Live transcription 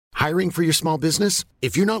Hiring for your small business?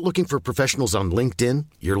 If you're not looking for professionals on LinkedIn,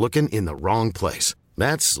 you're looking in the wrong place.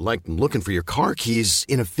 That's like looking for your car keys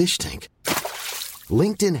in a fish tank.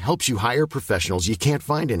 LinkedIn helps you hire professionals you can't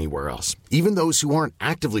find anywhere else, even those who aren't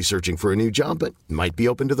actively searching for a new job but might be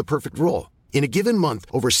open to the perfect role. In a given month,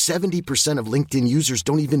 over 70% of LinkedIn users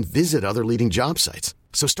don't even visit other leading job sites.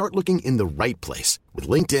 So start looking in the right place. With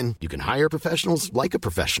LinkedIn, you can hire professionals like a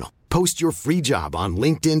professional. Post your free job on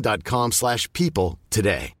linkedin.com/people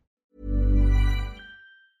today.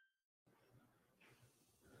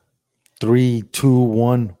 3, 2,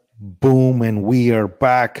 1, boom, and we are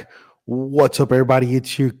back. What's up, everybody?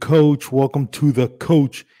 It's your coach. Welcome to the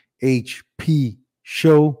Coach HP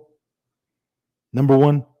Show. Number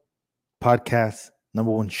one podcast,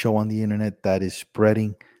 number one show on the internet that is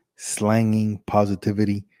spreading, slanging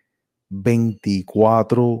positivity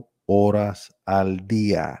 24 horas al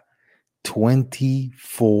día,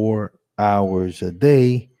 24 hours a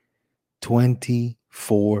day,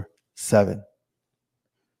 24/7.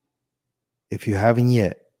 If you haven't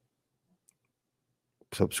yet,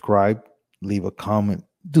 subscribe, leave a comment,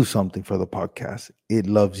 do something for the podcast. It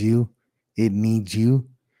loves you. It needs you.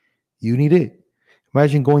 You need it.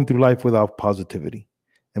 Imagine going through life without positivity.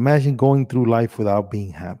 Imagine going through life without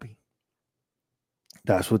being happy.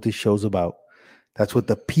 That's what this show's about. That's what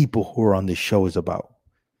the people who are on this show is about.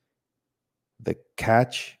 The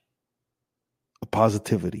catch of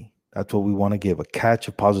positivity. That's what we want to give, a catch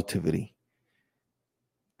of positivity.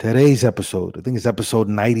 Today's episode, I think it's episode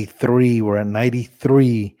 93. We're at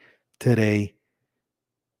 93 today.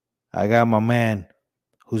 I got my man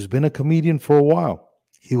who's been a comedian for a while.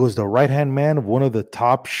 He was the right-hand man of one of the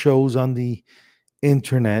top shows on the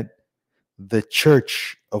internet, the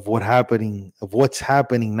Church of What's Happening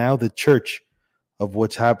Now, the Church of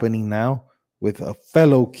What's Happening Now, with a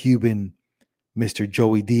fellow Cuban, Mr.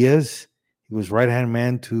 Joey Diaz. He was right-hand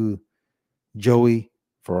man to Joey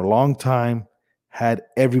for a long time, had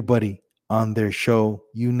everybody on their show.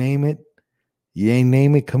 You name it, you ain't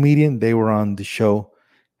name it, comedian, they were on the show.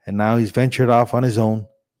 And now he's ventured off on his own.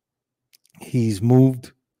 He's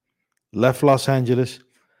moved, left Los Angeles.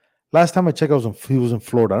 Last time I checked, he was in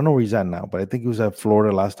Florida. I don't know where he's at now, but I think he was at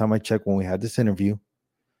Florida last time I checked when we had this interview.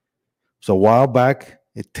 So a while back.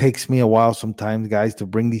 It takes me a while sometimes, guys, to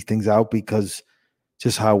bring these things out because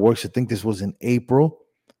just how it works. I think this was in April,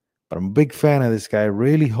 but I'm a big fan of this guy. I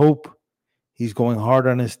really hope he's going hard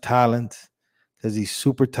on his talent because he's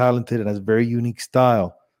super talented and has a very unique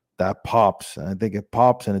style that pops. And I think it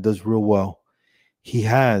pops and it does real well. He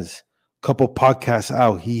has a couple podcasts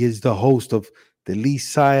out. He is the host of the Lee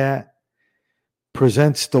Syatt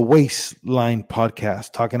Presents the Waistline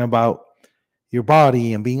podcast, talking about your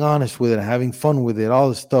body and being honest with it and having fun with it, all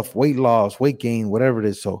this stuff, weight loss, weight gain, whatever it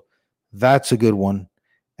is. So that's a good one.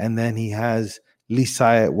 And then he has Lee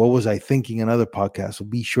Syatt, What Was I Thinking? Another podcast. So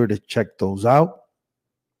be sure to check those out.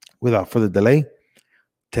 Without further delay,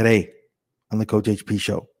 today on the Coach HP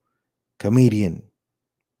Show, comedian,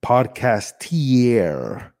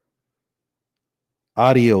 podcastier,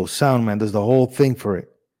 audio, sound man, does the whole thing for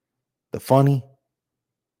it. The funny,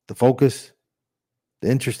 the focus, the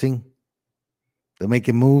interesting, the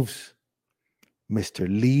making moves, Mr.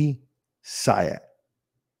 Lee Syatt.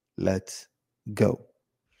 Let's go.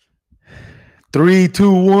 3,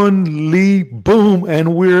 2, 1, Lee, boom,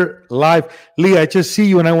 and we're live. Lee, I just see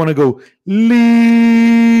you and I want to go,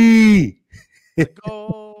 Lee.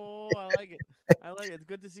 Oh, I like it. I like it. It's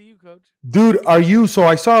good to see you, Coach. Dude, so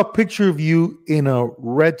I saw a picture of you in a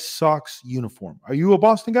Red Sox uniform. Are you a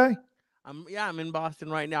Boston guy? I'm in Boston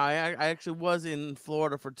right now. I actually was in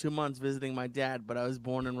Florida for 2 months visiting my dad, but I was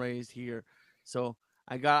born and raised here. So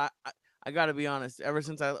I got to be honest. Ever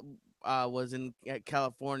since I was in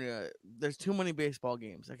California, there's too many baseball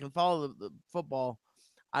games. I can follow the football.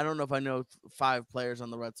 I don't know if I know 5 players on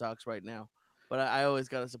the Red Sox right now, but I always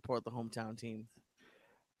got to support the hometown team.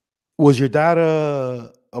 Was your dad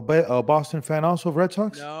a Boston fan also of Red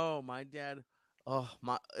Sox? No, my dad.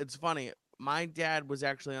 It's funny. My dad was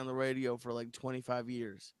actually on the radio for like 25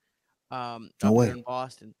 years up here in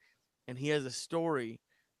Boston. And he has a story.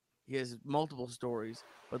 He has multiple stories.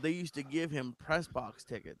 But they used to give him press box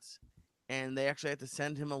tickets. And they actually had to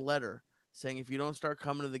send him a letter saying, if you don't start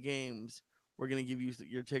coming to the games, we're going to give you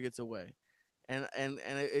your tickets away. And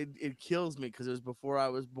it kills me because it was before I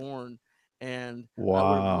was born. And I would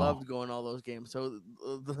have loved going to all those games. So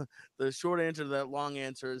the short answer to that long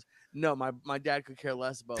answer is no, my dad could care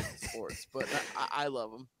less about sports, but I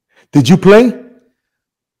love him. Did you play?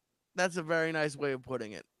 That's a very nice way of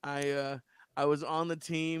putting it. I was on the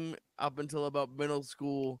team up until about middle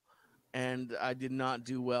school, and I did not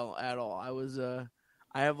do well at all.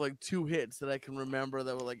 I have like 2 hits that I can remember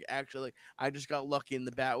that were like actually like I just got lucky and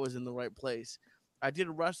the bat was in the right place. I did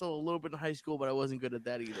wrestle a little bit in high school, but I wasn't good at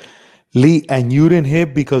that either. Lee, and you didn't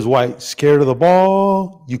hit because why? Scared of the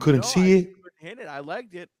ball? You couldn't No, I see just it? couldn't hit it. I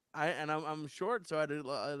liked it. I'm short, so I had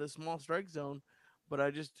a small strike zone, but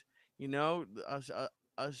I just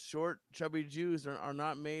a short chubby Jews are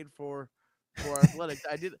not made for athletics.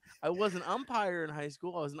 I was an umpire in high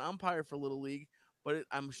school. I was an umpire for little league, but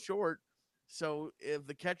I'm short. So if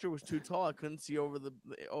the catcher was too tall, I couldn't see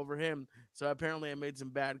over him. So apparently, I made some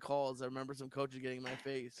bad calls. I remember some coaches getting in my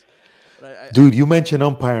face. But Dude, you mentioned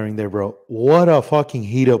umpiring there, bro. What a fucking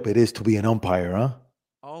heat up it is to be an umpire, huh?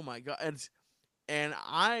 oh my god, and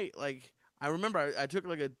I remember I took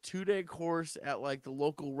like a 2-day course at like the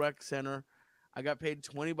local rec center. I got paid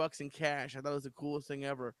 $20 in cash. I thought it was the coolest thing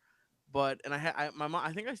ever. But and I had my mom.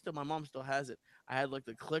 I think my mom still has it. I had like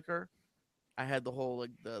the clicker. I had the whole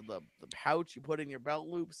like the pouch you put in your belt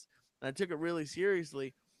loops, and I took it really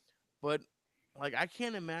seriously. But like I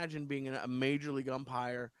can't imagine being a major league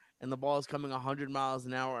umpire and the ball is coming 100 miles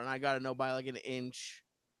an hour, and I got to know by like an inch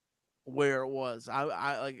where it was.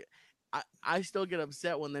 I still get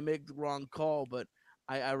upset when they make the wrong call, but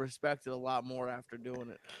I respect it a lot more after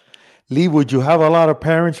doing it. Lee, would you have a lot of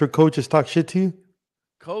parents or coaches talk shit to you?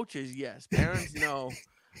 Coaches, yes. Parents, no.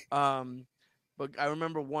 But I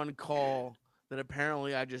remember one call that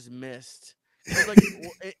apparently I just missed. Like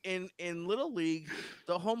in Little League,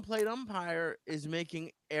 the home plate umpire is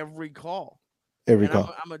making every call. Every And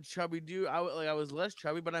call. I'm a chubby dude. I was less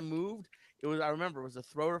chubby, but I moved. I remember it was a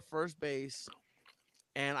throw to first base,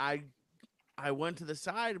 and I went to the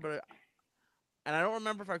side, and I don't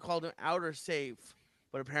remember if I called him out or safe,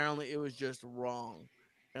 but apparently it was just wrong.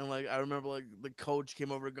 And like I remember, like the coach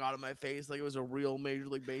came over, and got in my face, like it was a real Major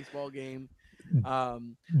League Baseball game.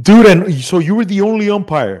 Dude, and so you were the only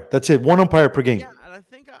umpire. That's it. One umpire per game. Yeah, and I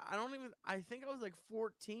think I was like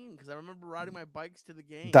 14 because I remember riding my bikes to the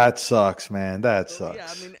game. That sucks, man. That sucks. Yeah,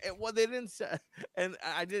 I mean, they didn't say, and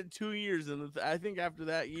I did 2 years, and I think after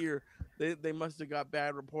that year, they must have got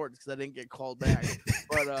bad reports because I didn't get called back.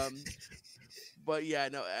 But yeah,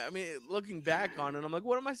 no, I mean, looking back on it, I'm like,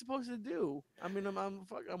 what am I supposed to do? I mean,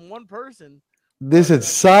 I'm one person. This is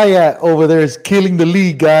Sayat over there is killing the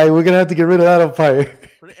league, guy. We're gonna have to get rid of that umpire.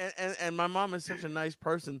 And my mom is such a nice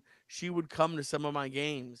person. She would come to some of my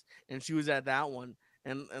games, and she was at that one.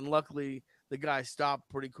 And luckily, the guy stopped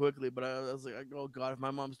pretty quickly. But I was like, oh god, if my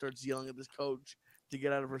mom starts yelling at this coach to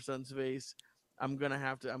get out of her son's face, I'm gonna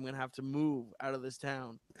have to move out of this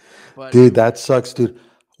town. But dude, that sucks, dude.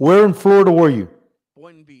 Where in Florida were you?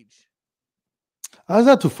 Boynton Beach. That's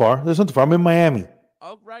not too far. That's not too far. I'm in Miami.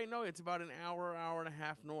 Oh, right. No, it's about an hour and a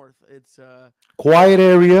half north. It's quiet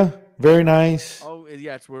area, very nice. Oh,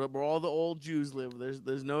 yeah, it's where all the old Jews live.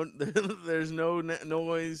 There's no there's no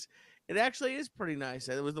noise. It actually is pretty nice.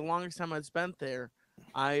 It was the longest time I'd spent there.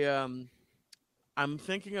 I'm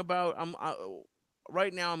thinking about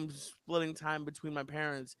right now I'm splitting time between my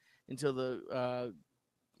parents until the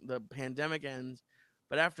pandemic ends.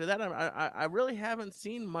 But after that, I really haven't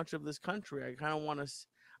seen much of this country. I kind of want to.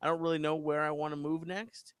 I don't really know where I want to move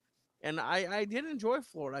next. And I did enjoy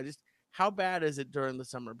Florida. How bad is it during the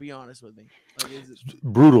summer? Be honest with me. Like, is it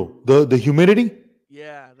brutal? The humidity?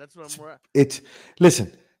 Yeah, that's what I'm. It's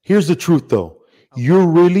listen. Here's the truth, though.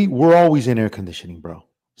 Okay. We're always in air conditioning, bro.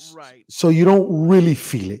 Right. So you don't really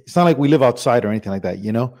feel it. It's not like we live outside or anything like that,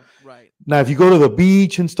 you know? Right. Now, if you go to the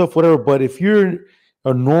beach and stuff, whatever, but if you're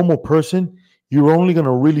a normal person, you're only going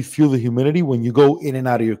to really feel the humidity when you go in and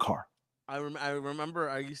out of your car. I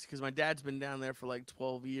remember because my dad's been down there for like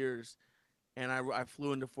 12 years, and I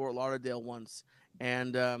flew into Fort Lauderdale once,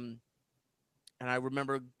 and I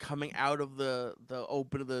remember coming out of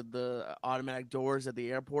the automatic doors at the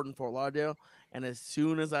airport in Fort Lauderdale, and as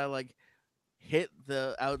soon as I like hit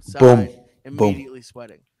the outside, boom, immediately boom.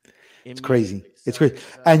 Sweating. It's crazy. It's crazy.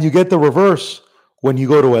 And you get the reverse when you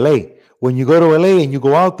go to LA. When you go to LA and you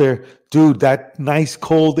go out there, dude, that nice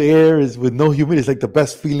cold air is with no humidity. It's like the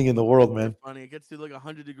best feeling in the world, man. Funny. It gets to like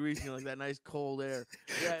 100 degrees and you're like that nice cold air.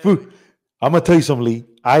 Yeah, dude, I'm going to tell you something, Lee.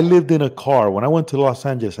 I lived in a car. When I went to Los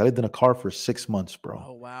Angeles, I lived in a car for 6 months, bro.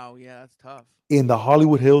 Oh, wow. Yeah, that's tough. In the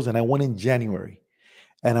Hollywood Hills, and I went in January.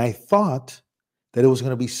 And I thought that it was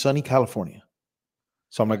going to be sunny California.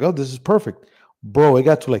 So I'm like, oh, this is perfect. Bro, it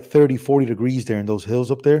got to like 30, 40 degrees there in those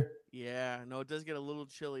hills up there. Yeah, no, it does get a little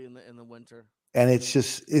chilly in the winter. And it's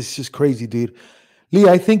just crazy, dude. Lee,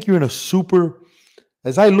 I think you're in a super,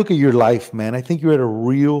 as I look at your life, man, I think you're at a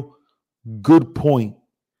real good point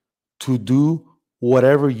to do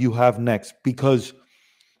whatever you have next, because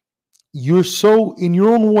you're so, in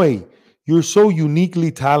your own way, you're so uniquely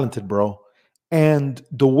talented, bro. And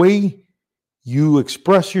the way you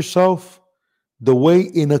express yourself, the way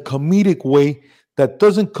in a comedic way that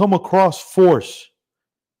doesn't come across force,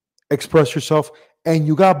 express yourself. And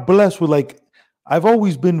you got blessed with, like, I've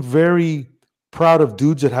always been very proud of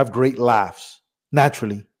dudes that have great laughs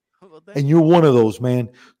naturally. Well, And thank you're you. one of those, man.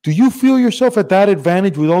 Do you feel yourself at that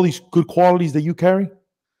advantage with all these good qualities that you carry?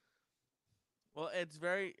 Well, it's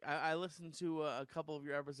very. I listened to a couple of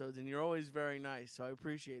your episodes, and you're always very nice. So I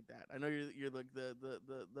appreciate that. I know you're like the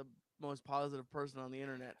most positive person on the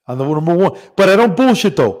internet. I'm the number one. But I don't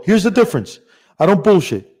bullshit though. Here's the difference. I don't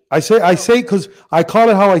bullshit. I No, say because I call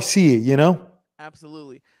it how I see it, you know?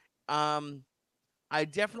 absolutely. I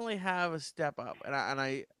definitely have a step up,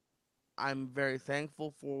 I'm very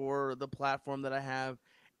thankful for the platform that I have,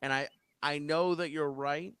 and I know that you're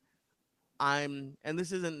right. And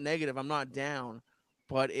this isn't negative. I'm not down,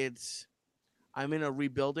 but I'm in a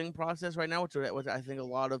rebuilding process right now, which I think a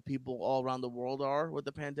lot of people all around the world are with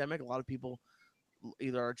the pandemic. A lot of people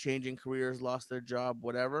either are changing careers, lost their job,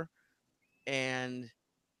 whatever, and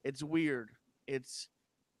it's weird. It's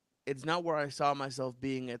it's not where I saw myself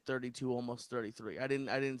being at 32, almost 33. I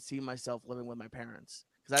didn't see myself living with my parents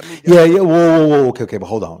because I moved out Yeah, when I yeah. was Whoa. Okay, but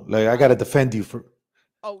hold on. Like, I I gotta defend you for.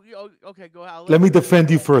 okay, go ahead. Let me Let me defend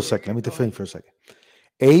go you ahead. for a second. Let me Go defend ahead. you for a second.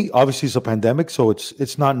 A, obviously it's a pandemic, so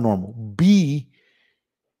it's not normal. B,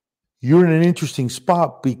 you're in an interesting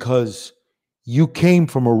spot because you came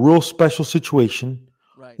from a real special situation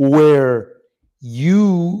Right. where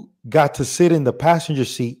you got to sit in the passenger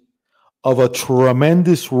seat of a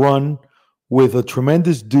tremendous run with a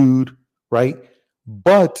tremendous dude, right?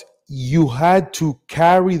 But you had to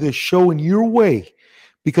carry the show in your way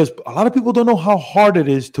because a lot of people don't know how hard it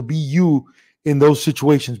is to be you in those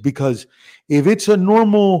situations. Because if it's a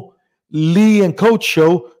normal Lee and Coach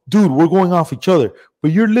show, dude, we're going off each other.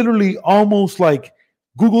 But you're literally almost like,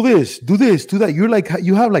 Google this, do that. You're like,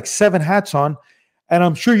 you have like 7 hats on, and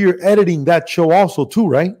I'm sure you're editing that show also too,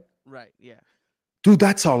 right? Right. Yeah. Dude,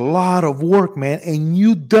 that's a lot of work, man. And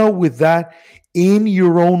you dealt with that in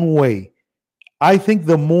your own way. I think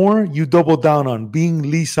the more you double down on being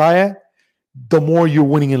Lee Syatt, the more you're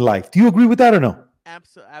winning in life. Do you agree with that or no?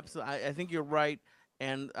 Absolutely. Absolutely. I think you're right.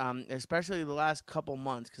 And especially the last couple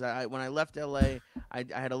months, because when I left LA, I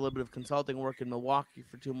had a little bit of consulting work in Milwaukee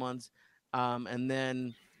for 2 months, and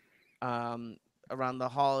then um, around the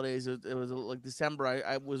holidays, it was like December.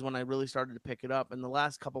 I was when I really started to pick it up. And the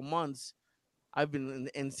last couple months, I've been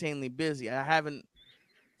insanely busy. I haven't.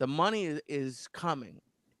 The money is coming.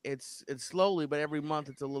 It's slowly, but every month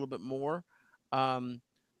it's a little bit more. Um,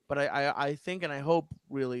 but I think and I hope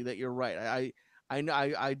really that you're right. I know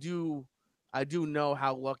I do know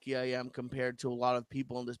how lucky I am compared to a lot of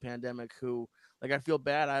people in this pandemic who like I feel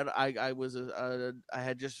bad. I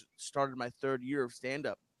had just started my third year of stand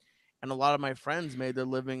up, and a lot of my friends made their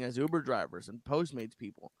living as Uber drivers and Postmates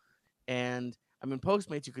people. And I mean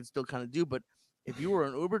Postmates you could still kind of do, but if you were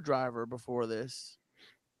an Uber driver before this,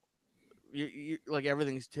 like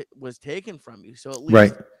everything was taken from you. So at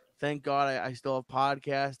Right. least, thank God, I still have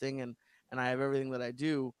podcasting and I have everything that I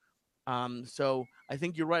do. So I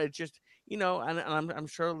think you're right. It's just and I'm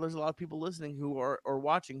sure there's a lot of people listening who are or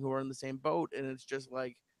watching who are in the same boat, and it's just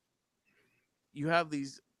like you have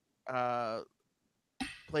these uh,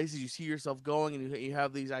 places you see yourself going, and you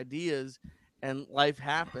have these ideas, and life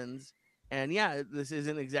happens. And yeah, this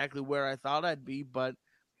isn't exactly where I thought I'd be, but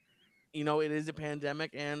it is a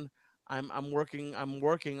pandemic, and I'm working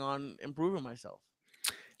on improving myself.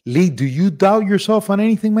 Lee, do you doubt yourself on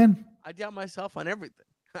anything, man? I doubt myself on everything.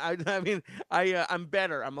 I mean, I'm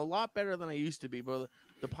better. I'm a lot better than I used to be. But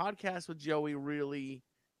the podcast with Joey really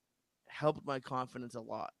helped my confidence a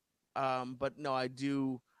lot. But no, I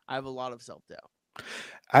do. I have a lot of self doubt.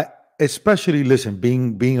 I especially listen,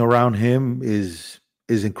 being around him is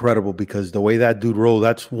incredible because the way that dude rolled,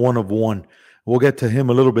 that's one of one. We'll get to him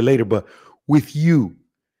a little bit later, but with you,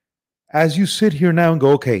 as you sit here now and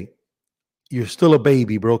go, okay, you're still a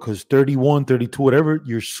baby, bro, because 31, 32, whatever,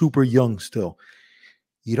 you're super young still.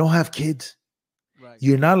 You don't have kids. Right.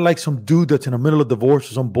 You're not like some dude that's in the middle of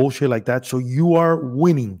divorce or some bullshit like that. So you are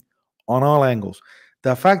winning on all angles.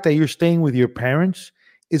 The fact that you're staying with your parents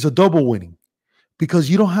is a double winning because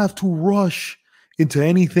you don't have to rush into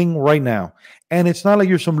anything right now. And it's not like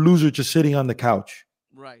you're some loser just sitting on the couch.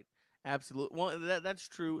 Right. Absolutely. Well, that's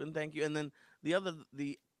true, and thank you. And then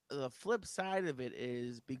the flip side of it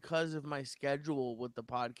is because of my schedule with the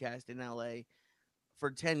podcast in LA for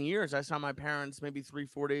 10 years, I saw my parents maybe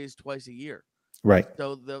 3-4 days twice a year. Right.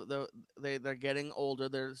 So they're getting older.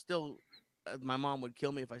 They're still my mom would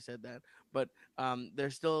kill me if I said that, but they're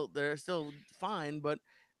still fine. But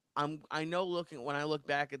I know when I look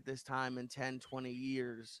back at this time in 10, 20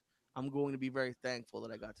 years, I'm going to be very thankful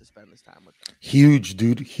that I got to spend this time with them. Huge,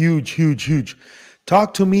 dude. Huge, huge, huge.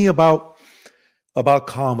 Talk to me about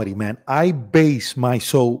comedy, man. I'm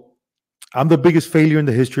the biggest failure in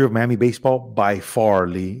the history of Miami baseball by far,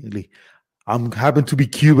 Lee. I'm happen to be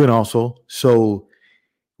Cuban also. So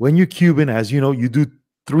when you're Cuban, as you know, you do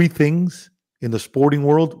three things in the sporting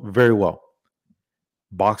world very well: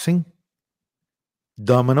 boxing,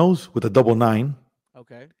 dominoes with a double nine,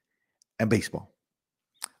 okay, and baseball.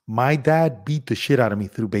 My dad beat the shit out of me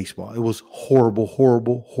through baseball. It was horrible,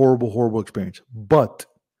 horrible, horrible, horrible experience. But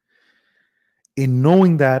in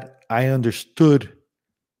knowing that, I understood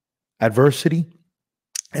adversity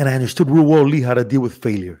and I understood real well, Lee, how to deal with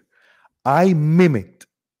failure. I mimicked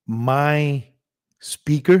my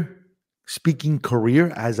speaking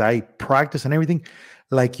career as I practice and everything,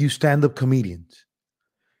 like you stand-up comedians.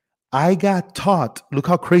 I got taught, look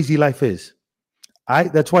how crazy life is.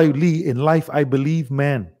 That's why, Lee, in life, I believe,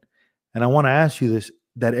 man, and I want to ask you this,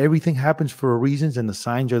 that everything happens for a reason and the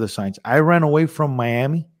signs are the signs. I ran away from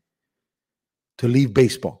Miami to leave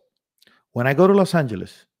baseball. When I go to Los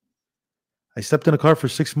Angeles, I stepped in a car for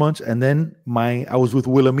 6 months, and then I was with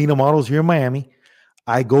Wilhelmina Models here in Miami.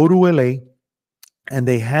 I go to LA, and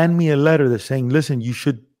they hand me a letter that's saying, listen, you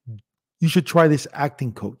should try this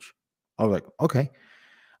acting coach. I was like, okay.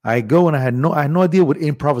 I go, and I had no idea what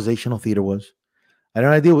improvisational theater was. I had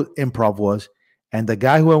no idea what improv was. And the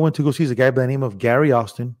guy who I went to go see is a guy by the name of Gary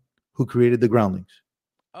Austin, who created the Groundlings.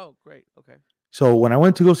 Oh, great. Okay. So when I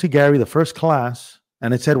went to go see Gary, the first class,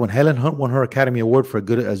 and it said when Helen Hunt won her Academy Award for as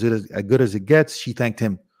good as it gets, she thanked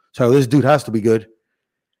him. So this dude has to be good.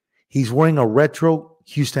 He's wearing a retro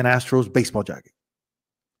Houston Astros baseball jacket.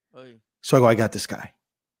 Oh, yeah. So I go, I got this guy.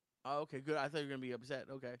 Oh, okay, good. I thought you were going to be upset.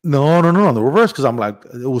 Okay. No, the reverse, because I'm like,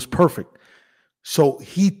 it was perfect. So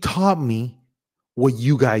he taught me what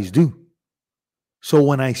you guys do. So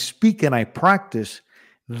when I speak and I practice,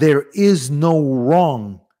 there is no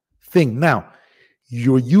wrong thing. Now,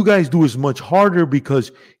 you guys do is much harder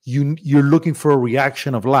because you're looking for a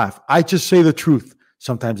reaction of laugh. I just say the truth.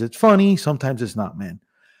 Sometimes it's funny, sometimes it's not, man.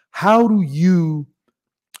 How do you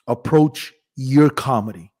approach your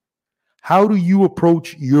comedy? How do you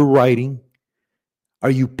approach your writing?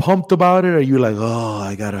 Are you pumped about it? Are you like,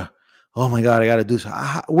 oh my God, I gotta do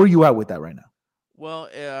something? Where are you at with that right now? Well,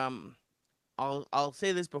 I'll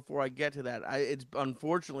say this before I get to that. It's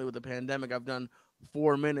unfortunately with the pandemic, I've done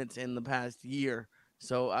 4 minutes in the past year,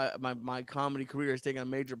 so my comedy career has taken a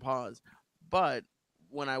major pause. But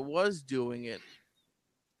when I was doing it,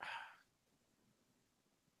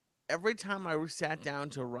 every time I sat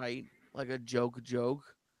down to write like a joke,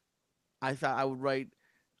 I thought I would write,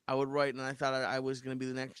 and I thought I was going to be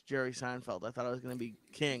the next Jerry Seinfeld. I thought I was going to be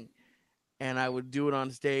king, and I would do it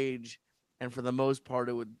on stage, and for the most part,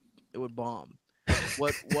 it would bomb.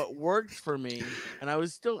 What worked for me, and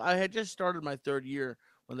I had just started my third year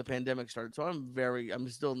when the pandemic started, so I'm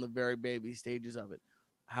still in the very baby stages of it.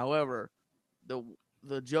 However,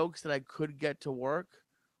 the jokes that I could get to work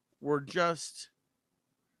were just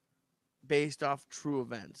based off true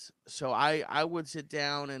events. So I would sit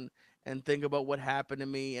down and think about what happened to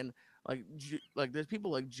me, and like there's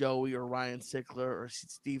people like Joey or Ryan Sickler or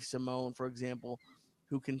Steve Simone, for example,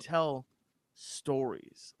 who can tell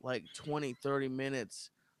stories like 20-30 minutes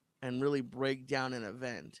and really break down an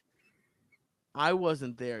event. I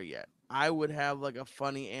wasn't there yet. I would have like a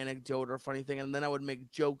funny anecdote or a funny thing, and then I would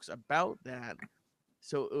make jokes about that.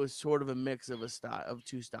 So it was sort of a mix of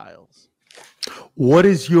two styles. What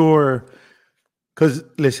is your, because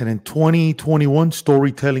listen, in 2021,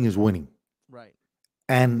 storytelling is winning. Right.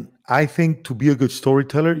 And I think to be a good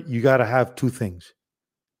storyteller, you got to have two things.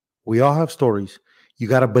 We all have stories. You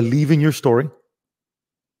got to believe in your story.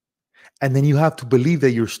 And then you have to believe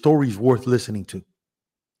that your story is worth listening to.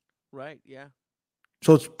 Right, yeah.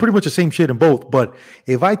 So it's pretty much the same shit in both. But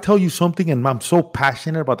if I tell you something and I'm so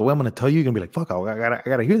passionate about the way I'm going to tell you, you're going to be like, fuck, I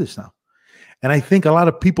gotta hear this now. And I think a lot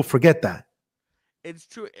of people forget that. It's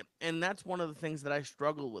true. And that's one of the things that I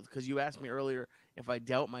struggle with, because you asked me earlier if I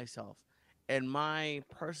doubt myself. And my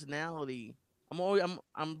personality, I'm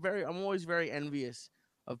always very envious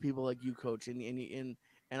of people like you, Coach. And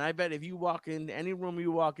I bet if you walk into any room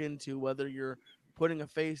you walk into, whether you're putting a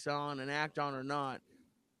face on, an act on or not,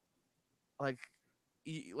 like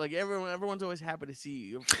everyone's always happy to see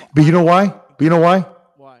you. But you know why?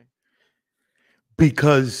 Why?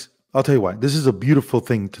 Because I'll tell you why. This is a beautiful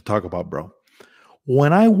thing to talk about, bro.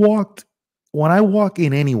 When I walk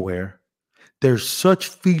in anywhere, there's such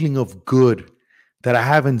feeling of good that I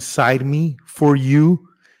have inside me for you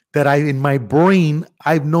that in my brain,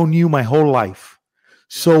 I've known you my whole life.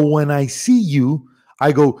 So when I see you,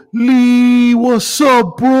 I go, Lee, what's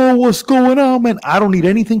up, bro? What's going on, man? I don't need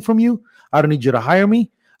anything from you. I don't need you to hire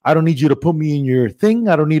me. I don't need you to put me in your thing.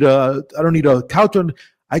 I don't need a couch.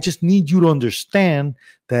 I just need you to understand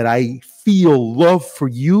that I feel love for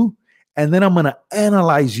you. And then I'm gonna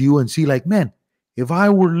analyze you and see, like, man, if I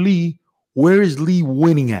were Lee, where is Lee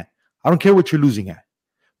winning at? I don't care what you're losing at,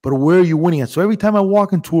 but where are you winning at? So every time I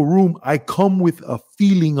walk into a room, I come with a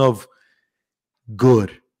feeling of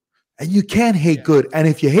good. And you can't hate good. And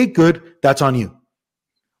if you hate good, that's on you.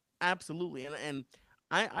 Absolutely. And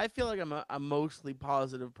I feel like I'm a mostly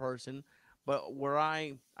positive person, but where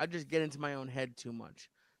I just get into my own head too much.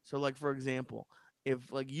 So like, for example,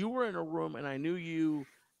 if like you were in a room and I knew you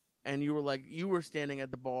and you were like, you were standing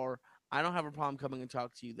at the bar, I don't have a problem coming and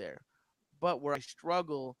talk to you there. But where I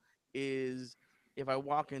struggle is if I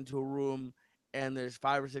walk into a room and there's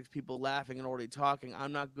 5 or 6 people laughing and already talking,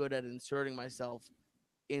 I'm not good at inserting myself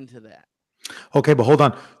into that. Okay, but hold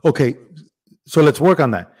on. Okay, so let's work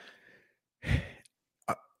on that.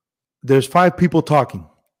 There's 5 people talking.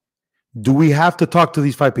 Do we have to talk to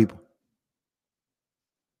these 5 people?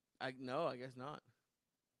 No, I guess not.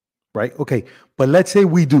 Right? Okay, but let's say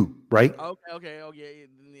we do, right? Okay,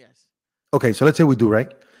 yes. Okay, so let's say we do, right?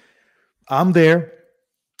 I'm there,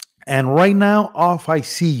 and right now, off I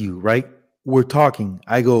see you, right? We're talking.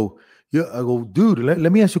 I go, dude,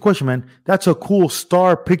 let me ask you a question, man. That's a cool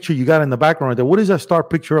star picture you got in the background right there. What is that star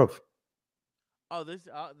picture of? Oh, this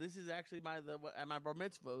is actually at my bar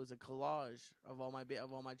mitzvah. It was a collage of all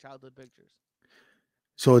my childhood pictures.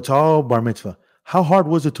 So it's all bar mitzvah. How hard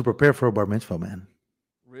was it to prepare for a bar mitzvah, man?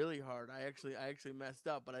 Really hard. I actually messed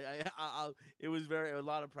up, but it was a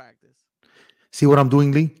lot of practice. See what I'm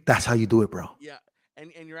doing, Lee? That's how you do it, bro. Yeah,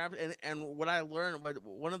 and what I learned,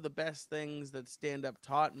 one of the best things that stand up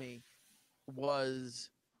taught me was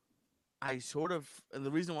and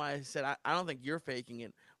the reason why I said I don't think you're faking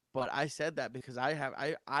it, but I said that because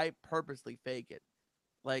I purposely fake it.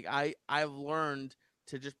 Like I've learned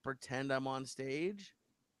to just pretend I'm on stage,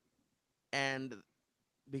 and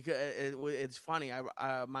because it's funny,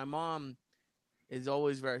 my mom is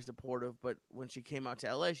always very supportive, but when she came out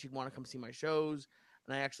to LA, she'd want to come see my shows,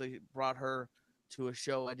 and I actually brought her to a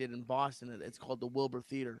show I did in Boston. It's called the Wilbur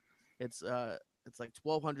Theater. It's like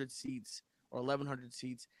 1,200 seats or 1,100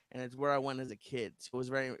 seats, and it's where I went as a kid. So it was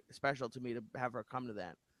very special to me to have her come to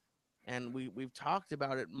that. And we've talked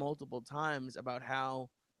about it multiple times about how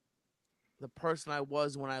the person I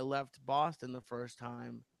was when I left Boston the first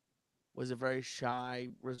time was a very shy,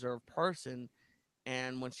 reserved person.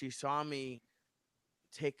 And when she saw me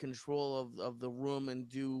take control of the room and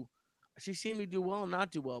she seen me do well and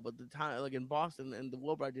not do well, but the time, like in Boston and the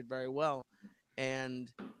Wilbur, I did very well.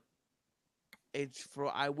 And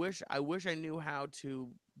I wish I knew how to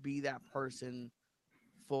be that person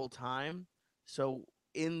full time. So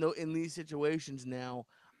in these situations now,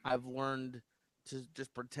 I've learned to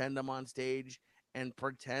just pretend I'm on stage and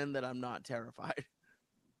pretend that I'm not terrified.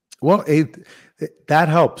 Well, that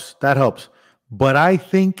helps. That helps. But I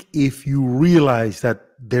think if you realize that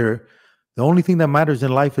the only thing that matters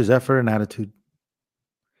in life is effort and attitude.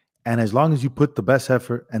 And as long as you put the best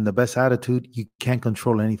effort and the best attitude, you can't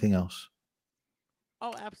control anything else.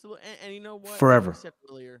 Oh, absolutely. And you know what? Forever. Like I said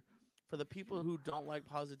earlier, for the people who don't like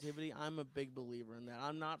positivity, I'm a big believer in that.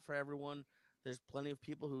 I'm not for everyone. There's plenty of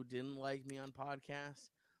people who didn't like me on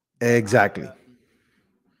podcasts. Exactly.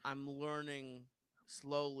 I'm learning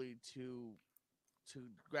slowly to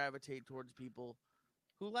gravitate towards people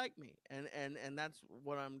who like me, and that's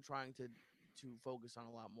what I'm trying to focus on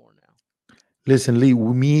a lot more now. Listen, Lee,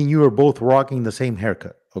 me and you are both rocking the same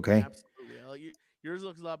haircut, okay? Absolutely. Yours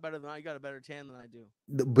looks a lot better than I. You got a better tan than I do.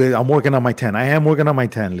 But I'm working on my tan. I am working on my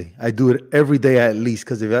tan, Lee. I do it every day at least,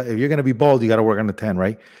 because if you're going to be bald, you got to work on the tan,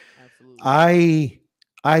 right? Absolutely.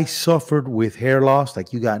 I suffered with hair loss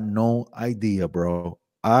like you got no idea, bro.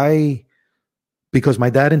 Because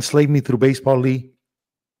my dad enslaved me through baseball, Lee,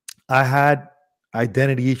 I had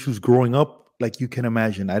identity issues growing up, like you can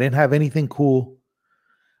imagine. I didn't have anything cool.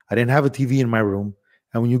 I didn't have a TV in my room.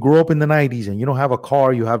 And when you grow up in the 90s and you don't have a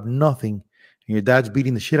car, you have nothing, and your dad's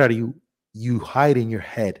beating the shit out of you, you hide in your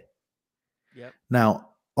head. Yep. Now,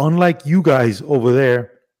 unlike you guys over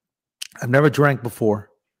there, I've never drank before.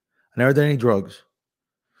 I never done any drugs.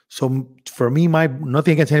 So for me,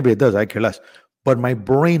 nothing against anybody that does, I care less. But my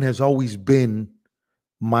brain has always been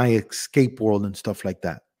my escape world and stuff like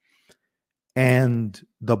that. And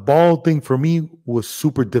the bald thing for me was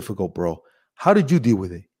super difficult, bro. How did you deal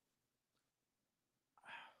with it?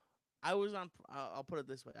 I'll put it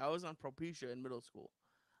this way. I was on Propecia in middle school.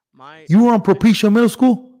 You were on Propecia in middle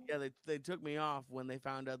school? Yeah, they took me off when they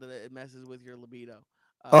found out that it messes with your libido.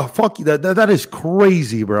 Fuck you. That is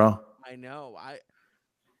crazy, bro. I know.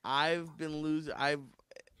 I've been losing. I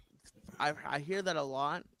hear that a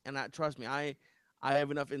lot, and trust me, I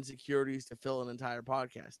have enough insecurities to fill an entire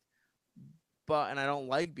podcast. And I don't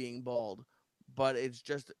like being bald, but it's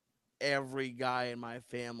just every guy in my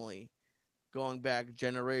family, going back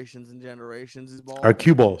generations and generations, is bald. Are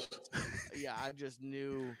cue balls. Yeah, I just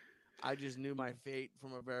knew my fate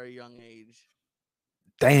from a very young age.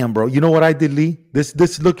 Damn, bro. You know what I did, Lee?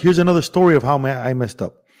 This look, here's another story of how I messed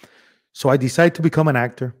up. So I decided to become an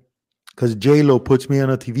actor because J-Lo puts me on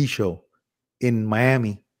a TV show in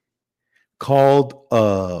Miami called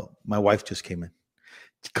my wife just came in.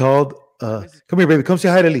 It's called come here, baby. Come say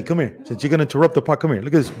hi to Lee. Come here. Since you're gonna interrupt the pod, come here.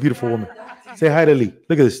 Look at this beautiful woman. Say hi to Lee.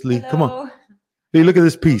 Look at this, Lee. Hello. Come on. Lee, look at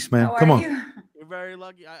this piece, man. Come on. You're very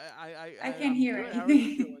lucky. I can't hear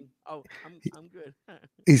anything. Oh, I'm good.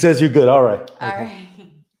 He says you're good. All right. All right.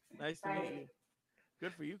 Nice to meet you.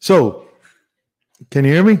 Good for you. So, can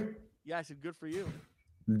you hear me? Yeah, I said good for you.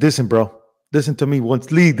 Listen, bro. Listen to me.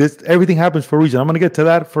 Once Lee, everything happens for a reason. I'm gonna get to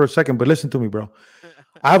that for a second, but listen to me, bro.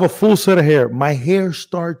 I have a full set of hair. My hair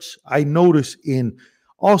starts, I notice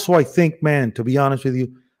also I think, man, to be honest with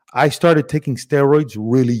you, I started taking steroids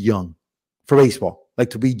really young for baseball, like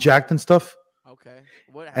to be jacked and stuff. Okay.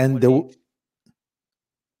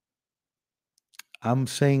 I'm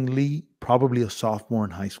saying, Lee, probably a sophomore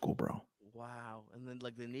in high school, bro. Wow. And then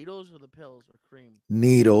like the needles or the pills or cream?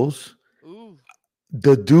 Needles. Ooh.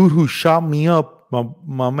 The dude who shot me up,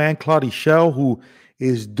 my man Claudia Shell, who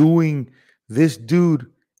is doing this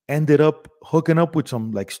dude ended up hooking up with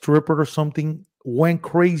some like stripper or something, went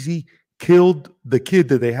crazy, killed the kid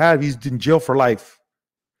that they had. He's in jail for life.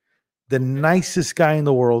 The nicest guy in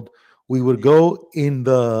the world. We would go in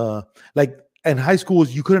high school,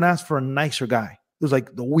 you couldn't ask for a nicer guy. It was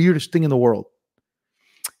like the weirdest thing in the world.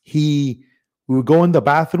 We would go in the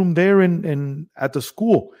bathroom there and at the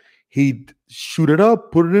school. He'd shoot it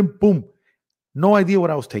up, put it in, boom. No idea what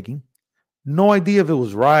I was taking. No idea if it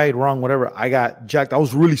was right, wrong, whatever. I got jacked. I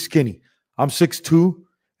was really skinny. I'm 6'2",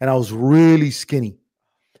 and I was really skinny.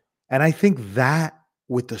 And I think that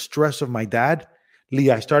with the stress of my dad, Lee,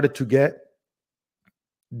 I started to get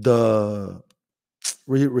the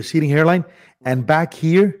receding hairline. And back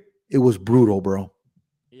here, it was brutal, bro.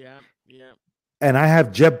 Yeah. And I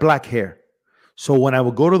have jet black hair. So when I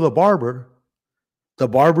would go to the barbers,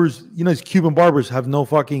 these Cuban barbers have no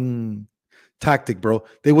fucking tactic, bro.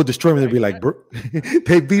 They would destroy me. They'd be like, bro.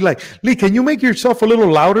 They'd be like, Lee, can you make yourself a little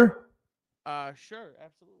louder? Sure,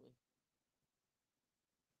 absolutely.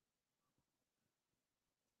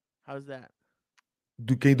 How's that?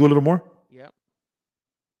 Can you do a little more? Yep.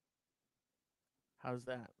 How's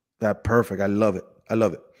that? That perfect. I love it. And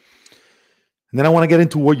then I want to get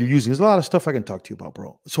into what you're using. There's a lot of stuff I can talk to you about,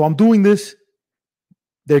 bro. So I'm doing this.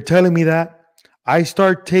 They're telling me that. I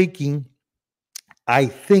start taking, I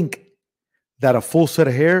think that a full set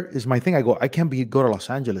of hair is my thing. I can't go to Los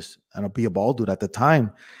Angeles and I'll be a bald dude. At the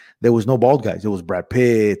time, there was no bald guys. It was Brad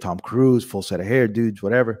Pitt, Tom Cruise, full set of hair dudes,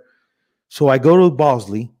 whatever. So I go to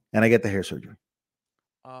Bosley and I get the hair surgery.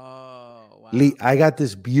 Oh, wow. Lee, I got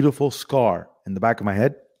this beautiful scar in the back of my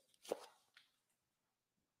head.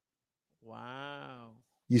 Wow.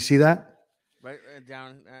 You see that? Right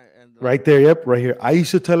down. Right there, yep, right here. I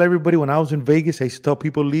used to tell everybody when I was in Vegas, I used to tell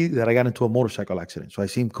people, Lee, that I got into a motorcycle accident. So I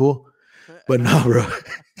seemed cool. But no, bro.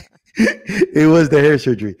 It was the hair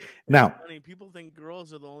surgery. Now, funny. People think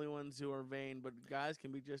girls are the only ones who are vain, but guys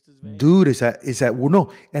can be just as vain. Dude, is that well,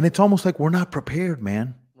 no, and it's almost like we're not prepared,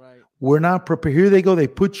 man. Right. We're not prepared. Here they go. They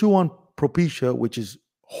put you on Propecia, which is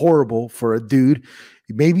horrible for a dude.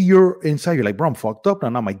 Maybe you're inside. You're like, bro, I'm fucked up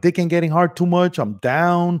now. My dick ain't getting hard too much. I'm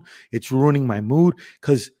down. It's ruining my mood.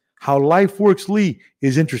 Because how life works, Lee,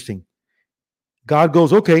 is interesting. God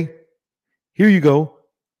goes, okay, here you go.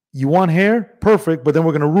 You want hair? Perfect. But then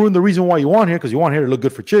we're going to ruin the reason why you want hair because you want hair to look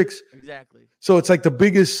good for chicks. Exactly. So it's like the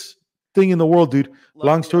biggest thing in the world, dude.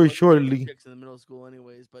 Long story short, Lee. Chicks in the middle school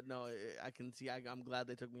anyways, but no, I can see. I'm glad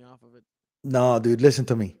they took me off of it. No, dude, listen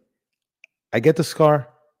to me. I get the scar.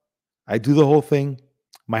 I do the whole thing.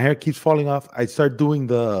 My hair keeps falling off. I start doing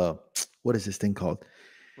what is this thing called?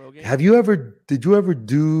 Rogaine? Did you ever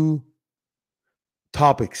do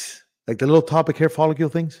topics? Like the little topic hair follicle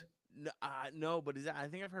things? No, but I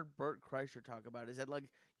think I've heard Bert Kreischer talk about it. Is that like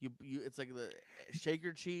you it's like the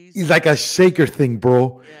shaker cheese? It's like a shaker thing,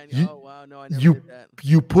 bro. Yeah, oh wow, no, I never did that.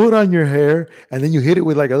 You put on your hair and then you hit it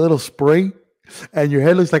with like a little spray and your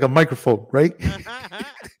hair looks like a microphone, right?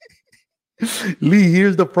 Lee,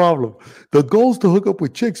 here's the problem. The goal is to hook up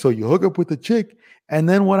with chicks. So you hook up with the chick, and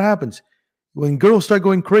then what happens? When girls start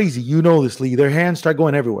going crazy, you know this, Lee, their hands start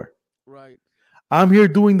going everywhere. Right. I'm here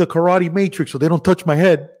doing the karate matrix so they don't touch my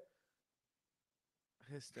head.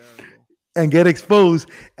 Hysterical. And get exposed.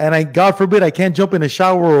 And God forbid, I can't jump in a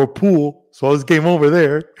shower or a pool. So I was game over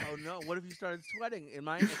there. Oh no! What if you started sweating in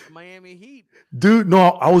Miami Heat? Dude, no,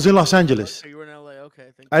 I was in Los Angeles. Okay, you were in LA.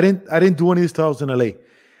 Okay, I didn't do any of this till I was in LA.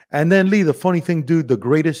 And then Lee, the funny thing, dude, the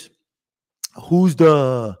greatest. Who's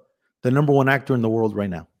the number one actor in the world right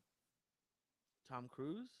now? Tom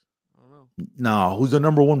Cruise? I don't know. No, who's the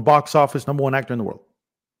number one box office, number one actor in the world?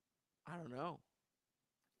 I don't know.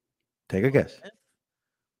 Take a guess.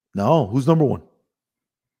 No, who's number one?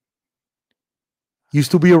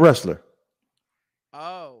 Used to be a wrestler.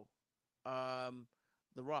 Oh,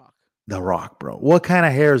 The Rock. The Rock, bro. What kind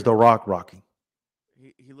of hair is The Rock rocking?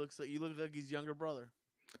 He looks like his younger brother.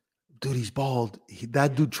 Dude, he's bald.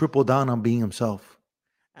 That dude tripled down on being himself.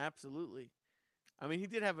 Absolutely. I mean, he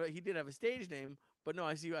did have a stage name, but no,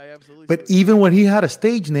 I absolutely. But even when he had a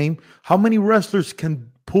stage name, how many wrestlers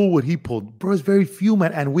can pull what he pulled? Bro, it's very few,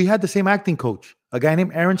 man. And we had the same acting coach, a guy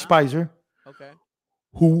named Aaron Spicer. Okay.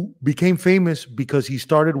 Who became famous because he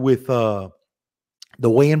started with the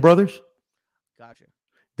Wayans brothers. Gotcha.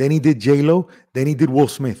 Then he did J-Lo. Then he did Will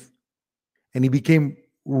Smith. And he became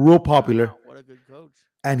real popular. Wow, what a good coach.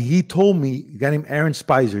 And he told me, a guy named Aaron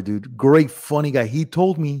Spicer, dude, great, funny guy. He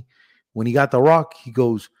told me when he got The Rock, he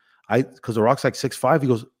goes, because The Rock's like 6'5", he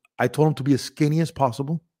goes, I told him to be as skinny as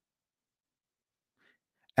possible.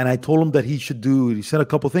 And I told him that he said a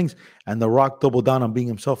couple things, and The Rock doubled down on being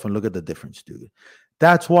himself, and look at the difference, dude.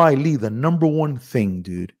 That's why, Lee, the number one thing,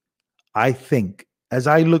 dude, I think, as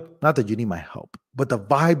I look, not that you need my help, but the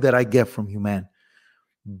vibe that I get from you, man,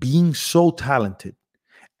 being so talented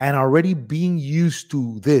and already being used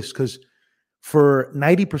to this, because for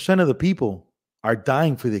 90% of the people are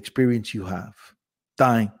dying for the experience you have.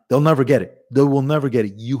 Dying. They'll never get it. They will never get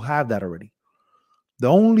it. You have that already. The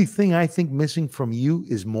only thing I think missing from you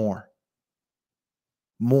is more.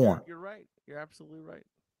 More. You're right. You're absolutely right.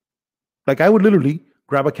 Like I would literally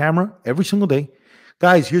grab a camera every single day.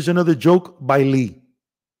 Guys, here's another joke by Lee.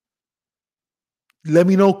 Let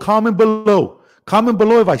me know. Comment below. Comment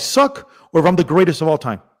below if I suck or if I'm the greatest of all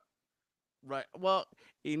time. Right. Well,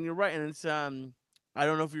 and you're right. And it's I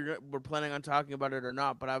don't know if we're planning on talking about it or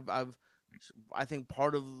not, but I think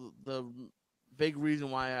part of the big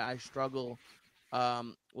reason why I struggle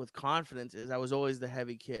with confidence is I was always the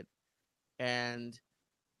heavy kid. And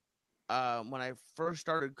when I first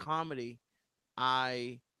started comedy,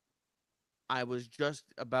 I was just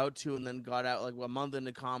about to, and then got out like a month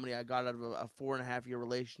into comedy. I got out of a 4.5-year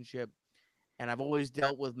relationship, and I've always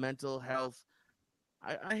dealt with mental health.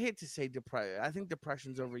 I hate to say depression. I think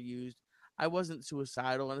depression's overused. I wasn't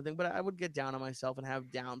suicidal or anything, but I would get down on myself and have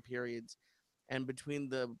down periods. And between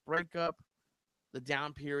the breakup, the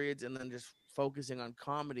down periods, and then just focusing on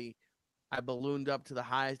comedy, I ballooned up to the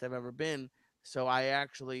highest I've ever been. So I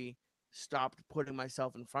actually stopped putting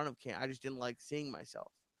myself in front of camera. I just didn't like seeing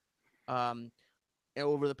myself. And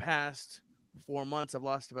over the past 4 months, I've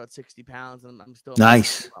lost about 60 pounds, and I'm still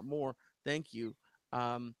nice. A lot more. Thank you.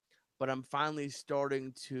 But I'm finally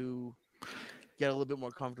starting to get a little bit more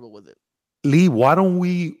comfortable with it. Lee,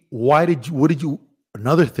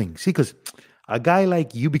 another thing, see, because a guy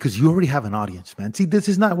like you, because you already have an audience, man. See,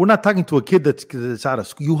 we're not talking to a kid that's out of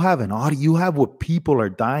school. You have an audience. You have what people are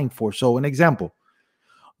dying for. So an example,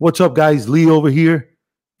 what's up, guys? Lee over here.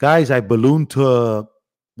 Guys, I ballooned to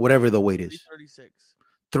whatever the weight is.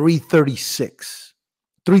 336.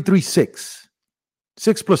 336.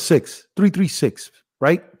 6 plus 6. 336,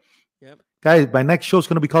 right? Yep. Guys, my next show is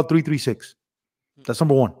going to be called 336. That's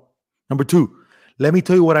number one. Number two, let me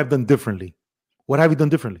tell you what I've done differently. What have you done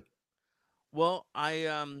differently? Well,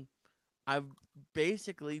 I've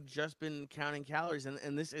basically just been counting calories,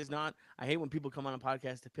 and this is not. I hate when people come on a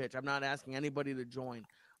podcast to pitch. I'm not asking anybody to join,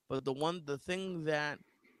 but the thing that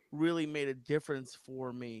really made a difference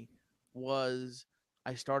for me was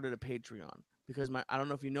I started a Patreon, because I don't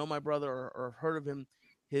know if you know my brother or heard of him.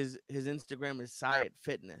 His Instagram is Sciat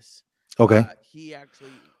Fitness. Okay. He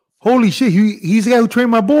actually. Holy shit! He's the guy who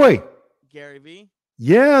trained my boy. Gary V.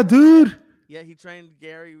 Yeah, dude. Yeah, he trained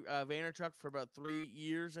Gary Vaynerchuk for about 3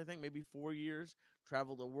 years, I think, maybe 4 years.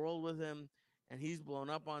 Traveled the world with him, and he's blown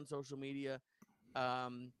up on social media. Are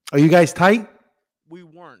you guys tight? We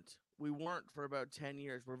weren't for about 10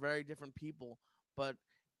 years. We're very different people, but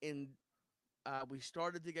we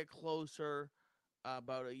started to get closer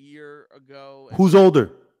about a year ago. Who's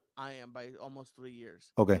older? I am, by almost 3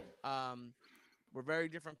 years. Okay. We're very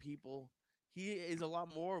different people. He's a lot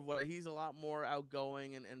more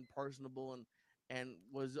outgoing and personable and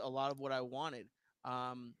was a lot of what I wanted.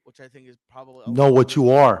 which I think is probably Know what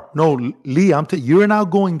you are. No, Lee, you're an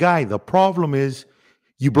outgoing guy. The problem is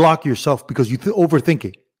you block yourself because you overthink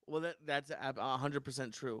it. Well, that's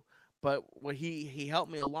 100% true. But what he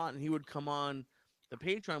helped me a lot, and he would come on the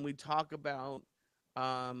Patreon. We'd talk about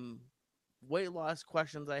um, weight loss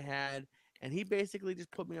questions I had, and he basically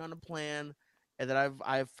just put me on a plan that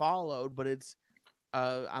I've followed. But it's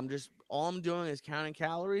I'm just all I'm doing is counting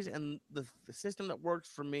calories, and the system that works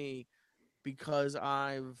for me, because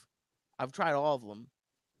I've tried all of them,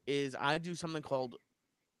 is I do something called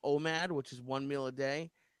OMAD, which is 1 meal a day.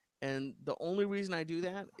 And the only reason I do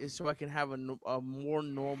that is so I can have a more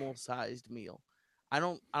normal sized meal. I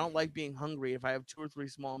don't like being hungry. If I have 2 or 3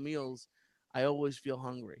 small meals, I always feel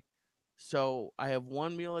hungry. So I have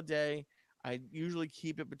 1 meal a day. I usually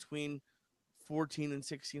keep it between 14 and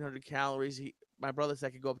 1600 calories. My brother said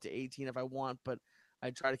I could go up to 18 if I want, but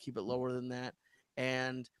I try to keep it lower than that.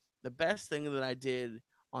 And the best thing that I did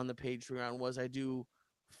on the Patreon was I do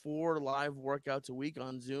 4 live workouts a week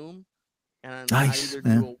on Zoom, and I Nice, either do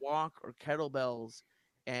man. a walk or kettlebells.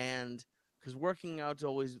 And because working out's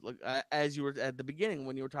always like, as you were at the beginning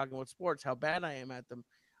when you were talking about sports, how bad I am at them.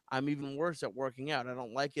 I'm even worse at working out. I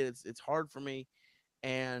don't like it. It's hard for me,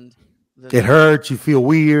 and the It nice hurts. You feel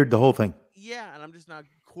weird. The whole thing. yeah, and I'm just not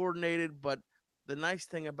coordinated. But the nice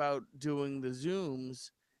thing about doing the Zooms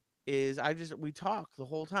is we talk the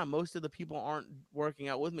whole time. Most of the people aren't working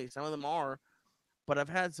out with me. Some of them are, but I've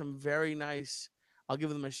had some very nice. I'll give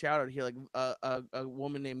them a shout out here, like a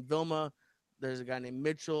woman named Vilma. There's a guy named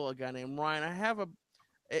Mitchell, a guy named Ryan.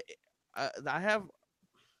 I have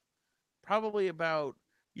probably about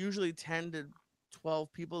usually 10 to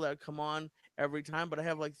 12 people that come on every time, but I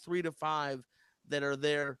have like 3 to 5 that are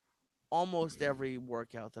there almost every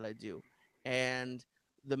workout that I do. And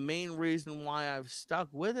the main reason why I've stuck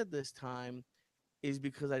with it this time is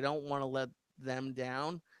because I don't want to let them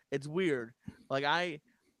down. It's weird. Like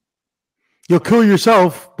You'll when I kill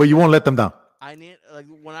yourself, but you won't let them down. I need like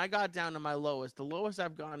when I got down to my lowest, the lowest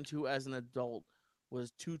I've gotten to as an adult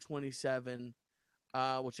was 227,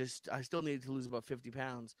 which is I still needed to lose about 50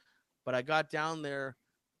 pounds, but I got down there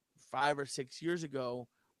 5 or 6 years ago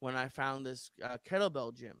when I found this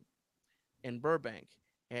kettlebell gym in Burbank,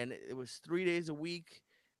 and it was 3 days a week.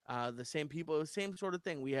 The same people, it was the same sort of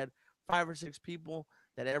thing. We had 5 or 6 people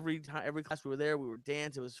that every class we were there, we were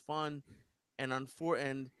dance. It was fun, and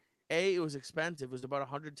it was expensive. It was about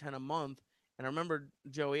 110 a month. And I remember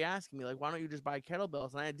Joey asking me like, "Why don't you just buy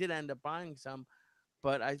kettlebells?" And I did end up buying some,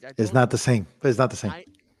 but I It's told not him the same. It's not the same.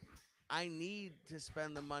 I need to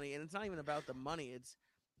spend the money, and it's not even about the money. It's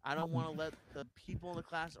I don't want to let the people in the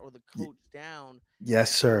class or the coach down.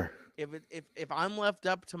 Yes, sir. If I'm left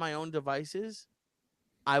up to my own devices,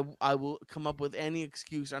 I will come up with any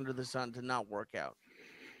excuse under the sun to not work out.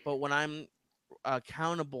 But when I'm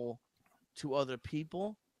accountable to other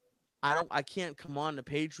people, I can't come on to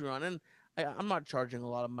Patreon, and I'm not charging a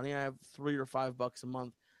lot of money. I have $3 or $5 a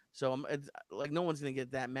month, so it's like no one's gonna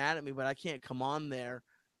get that mad at me. But I can't come on there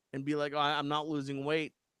and be like, "Oh, I'm not losing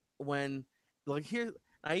weight," when like here.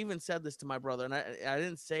 I even said this to my brother, and I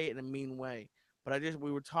didn't say it in a mean way, but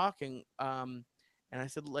we were talking, and I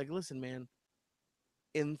said like, "Listen, man,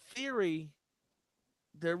 in theory,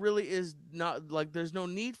 there really is not like there's no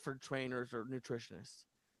need for trainers or nutritionists.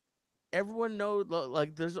 Everyone knows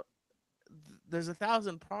like there's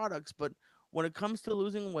 1,000 products, but when it comes to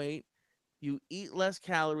losing weight, you eat less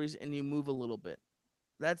calories and you move a little bit.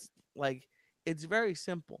 That's like it's very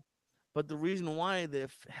simple. But the reason why the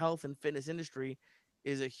health and fitness industry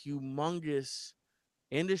is a humongous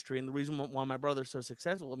industry, and the reason why my brother's so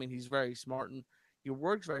successful, I mean, he's very smart and he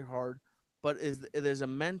works very hard, but there's a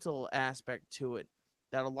mental aspect to it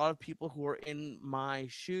that a lot of people who are in my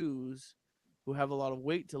shoes, who have a lot of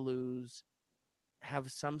weight to lose,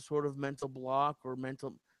 have some sort of mental block or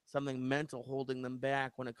something mental holding them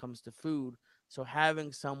back when it comes to food. So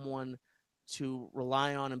having someone to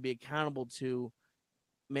rely on and be accountable to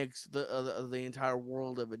makes the entire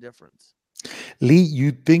world of a difference. Lee,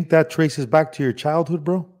 you think that traces back to your childhood,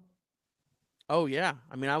 bro? Oh yeah,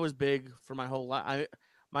 I mean I was big for my whole life.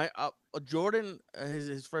 Jordan,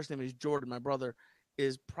 his first name is Jordan. My brother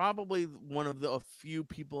is probably one of a few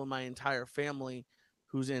people in my entire family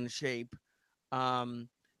who's in shape. Um,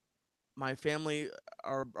 my family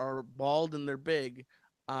are bald and they're big,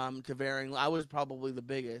 to varying. I was probably the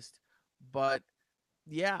biggest, but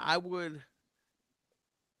yeah, I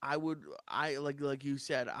like you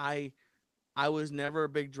said, I was never a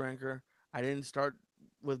big drinker. I didn't start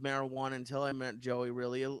with marijuana until I met Joey.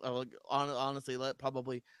 Really, honestly,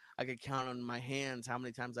 probably I could count on my hands how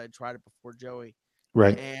many times I tried it before Joey.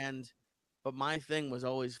 Right. And but my thing was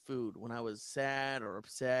always food. When I was sad or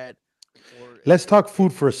upset, or Let's talk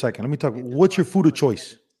food for a second. Let me talk. it just What's your brought food of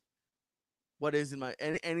choice? what is in my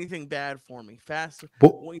anything bad for me fast.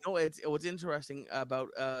 But Well, it's what's interesting about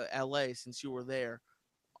LA, since you were there.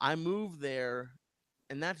 I moved there,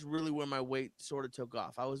 and that's really where my weight sort of took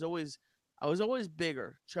off. I was always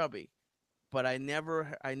bigger, chubby, but I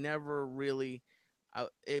never really.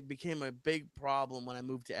 It became a big problem when I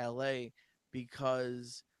moved to LA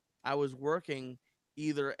because I was working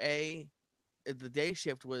either the day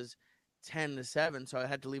shift was 10 to 7, so I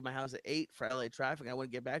had to leave my house at 8 for LA traffic. I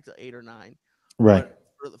wouldn't get back till 8 or 9. right,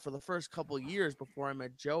 But for the first couple of years before I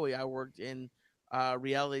met Joey, I worked in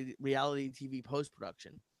reality TV post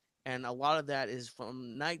production, and a lot of that is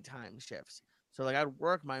from nighttime shifts. So like I'd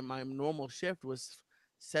work my normal shift was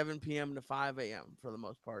 7 p.m. to 5 a.m. for the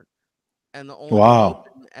most part, and the only thing wow.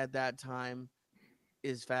 open at that time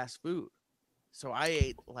is fast food. So I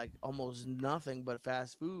ate like almost nothing but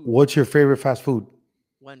fast food. What's your favorite fast food?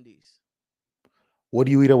 Wendy's. What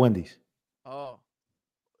do you eat at Wendy's? Oh,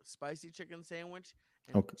 spicy chicken sandwich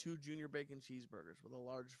and Okay. 2 junior bacon cheeseburgers with a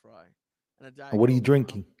large fry and a diet What are you coke.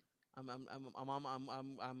 drinking? I'm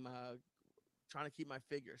trying to keep my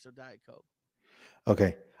figure, so diet coke.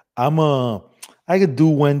 Okay. I'm a I could do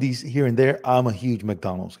Wendy's here and there. I'm a huge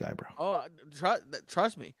McDonald's guy, bro. Oh,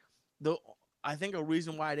 trust me. The I think a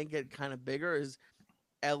reason why I didn't get kind of bigger is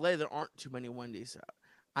LA. There aren't too many Wendy's.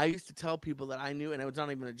 I used to tell people that I knew, and it was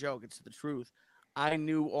not even a joke. It's the truth. I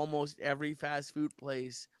knew almost every fast food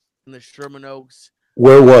place in the Sherman Oaks,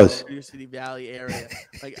 Where it was? Studio City Valley area.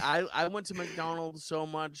 Like I went to McDonald's so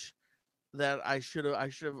much that I should have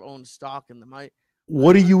owned stock in them.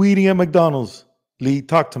 What are you eating at McDonald's? Lee,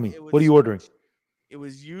 talk to me. it What are was you ordering? it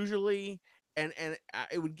was usually and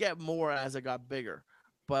it would get more as I got bigger.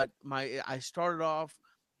 But I started off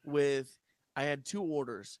with I had two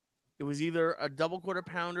orders. It was either a double quarter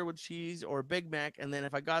pounder with cheese or a Big Mac, and then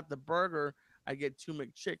if I got the burger, I get two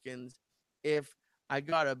McChickens. If I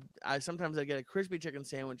sometimes I get a crispy chicken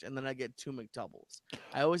sandwich, and then I get two McDoubles.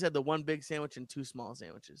 I always had the one big sandwich and two small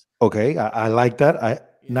sandwiches. Okay, I like that. I Yeah,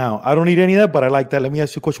 now I don't eat any of that, but I like that. Let me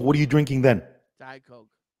ask you a question. What are you drinking then? Diet Coke.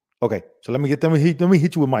 Okay, so let me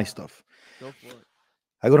hit you with my stuff. Go for it.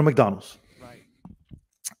 I go to McDonald's. Right.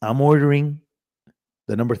 I'm ordering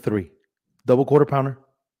the number 3, double quarter pounder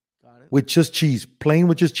Got it. with just cheese, plain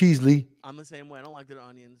with just cheese, Lee. I'm the same way. I don't like the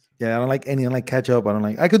onions. Yeah, I don't like any. I don't like ketchup. I don't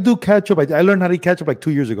like. I could do ketchup. I learned how to eat ketchup like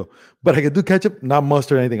 2 years ago, but I could do ketchup, not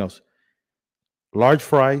mustard, or anything else. Large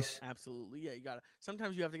fries. Absolutely. Yeah, you got it.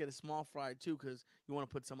 Sometimes you have to get a small fry too because you want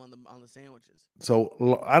to put some on the sandwiches.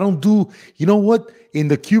 So I don't do. You know what? In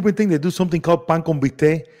the Cuban thing, they do something called pan con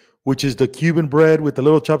bistec, which is the Cuban bread with the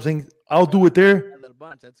little chops thing. I'll do it there. A little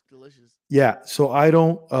bunch. That's delicious. Yeah. So I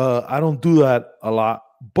don't do that a lot,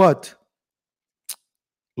 but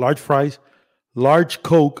large fries, large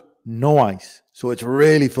Coke, no ice. So it's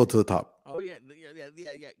really filled to the top. Oh yeah,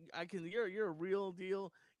 yeah. I can. You're a real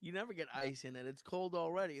deal. You never get ice in it. It's cold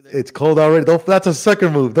already. It's cold already. Don't, that's a sucker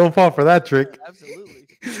move. Don't fall for that trick. Absolutely.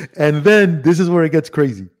 And then this is where it gets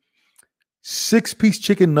crazy. 6-piece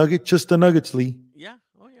chicken nugget, just the nuggets, Lee. Yeah.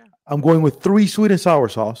 Oh yeah. I'm going with 3 sweet and sour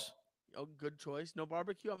sauce. Oh, good choice. No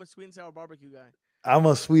barbecue. I'm a sweet and sour barbecue guy. I'm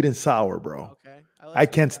a sweet and sour, bro. Okay. I like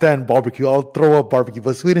sweet can't and sour. stand barbecue. I'll throw up barbecue,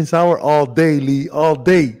 but sweet and sour all day, Lee, all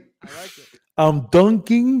day. I like it. I'm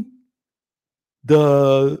dunking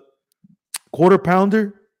the quarter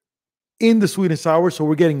pounder in the sweet and sour, so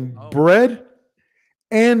we're getting Oh. bread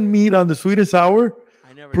and meat on the sweet and sour.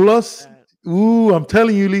 I never. Plus, Did that. ooh, I'm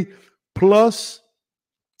telling you, Lee, plus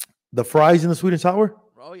the fries in the sweet and sour.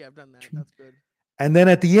 Oh yeah, I've done that. That's good. And then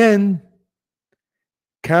at the end,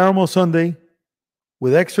 caramel sundae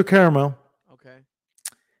with extra caramel Okay.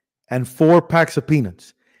 and 4 packs of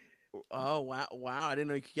peanuts. Oh wow, wow! I didn't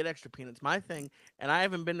know you could get extra peanuts. My thing, and I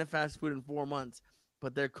haven't been to fast food in 4 months,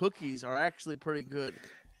 but their cookies are actually pretty good.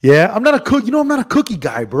 Yeah, I'm not a cook. I'm not a cookie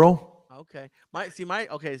guy, bro. Okay,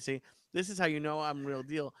 see. This is how you know I'm real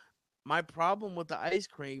deal. My problem with the ice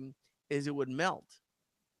cream is it would melt.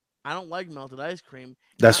 I don't like melted ice cream.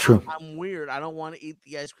 That's true. I'm weird. I don't want to eat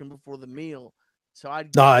the ice cream before the meal, so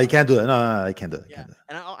I'd No, you can't do that. No, I can't do that. yeah. Can't do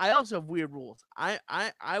that. And I also have weird rules.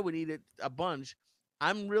 I would eat it a bunch.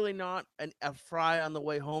 I'm really not a fry on the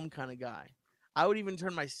way home kind of guy. I would even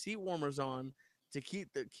turn my seat warmers on to keep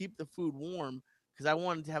the food warm because I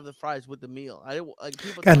wanted to have the fries with the meal. I didn't like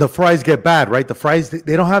people. And the fries get bad, right? The fries,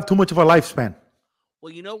 they don't have too much of a lifespan.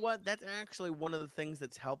 Well, you know what? That's actually one of the things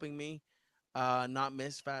that's helping me not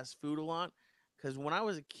miss fast food a lot. Because when I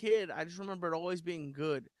was a kid, I just remember it always being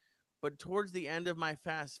good. But towards the end of my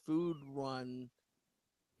fast food run,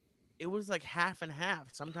 it was like half and half.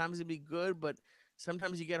 Sometimes it'd be good, but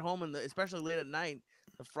sometimes you get home and especially late at night,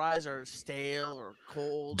 the fries are stale or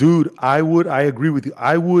cold. Dude, I agree with you.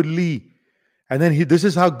 I would, Lee. And then this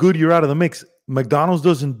is how good you're out of the mix. McDonald's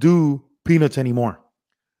doesn't do peanuts anymore.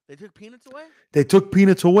 They took peanuts away? They took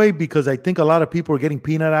peanuts away because I think a lot of people are getting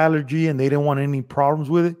peanut allergy and they didn't want any problems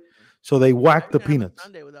with it. So they whacked the peanuts.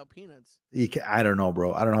 Sunday without peanuts. I don't know,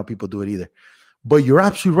 bro. I don't know how people do it either. But you're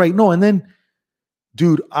absolutely right. No, and then,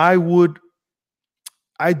 dude, I do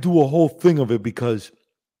a whole thing of it because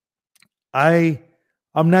I'm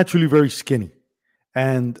naturally very skinny.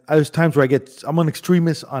 And there's times where I'm an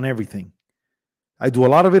extremist on everything. I do a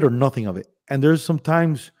lot of it or nothing of it. And there's some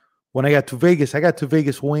times when I got to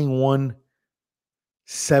Vegas weighing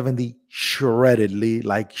 170 shredded,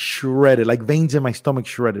 like veins in my stomach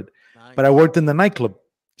shredded. Nice. But I worked in the nightclub.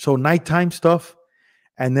 So nighttime stuff.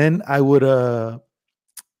 And then I lived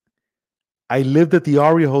at the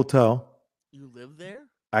Aria Hotel. You lived there?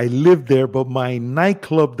 I lived there, but my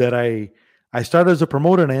nightclub that I started as a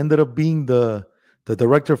promoter and I ended up being the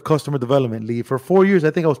director of customer development, Lee. For 4 years,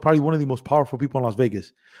 I think I was probably one of the most powerful people in Las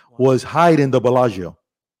Vegas. Wow. Was Hyde in the Bellagio.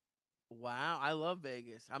 Wow, I love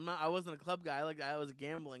Vegas. I wasn't a club guy. I was a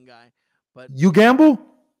gambling guy. But you gamble?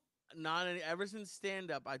 Not any. Ever since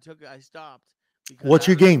stand up, I stopped. What's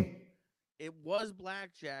your game? It was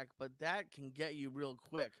blackjack, but that can get you real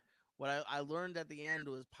quick. What I learned at the end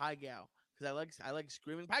was Pai Gow because I like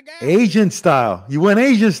screaming Pai Gow. Asian style. You went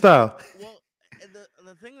Asian style. Well,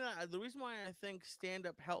 the reason why I think stand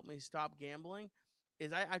up helped me stop gambling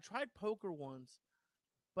is I tried poker once,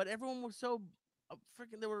 but everyone was so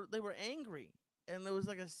freaking they were angry and there was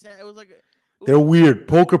like they're weird.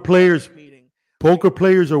 Poker players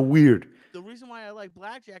are weird. The reason why I like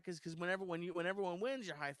blackjack is because when everyone wins,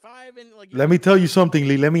 you high five and like. Let me tell you something,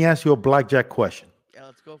 Lee. Let me ask you a blackjack question. Yeah,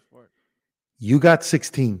 let's go for it. You got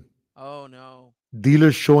 16. Oh no.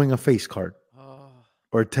 Dealers showing a face card. Oh.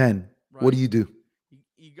 Or 10. Right. What do you do?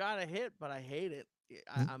 You got to hit, but I hate it.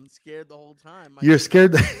 I'm scared the whole time. You're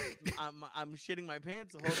scared. I'm shitting my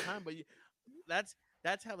pants the whole time. But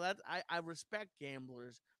I respect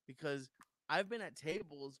gamblers because I've been at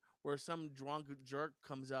tables where some drunk jerk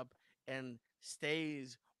comes up and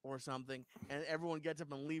stays or something, and everyone gets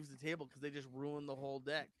up and leaves the table because they just ruined the whole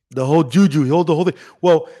deck. The whole juju, the whole thing.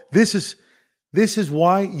 Well, this is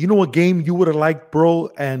why, you know what game you would have liked, bro?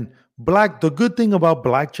 And the good thing about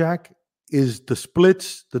blackjack is the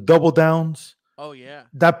splits, the double downs. Oh, yeah.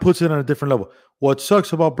 That puts it on a different level. What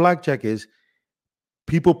sucks about blackjack is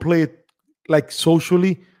people play it like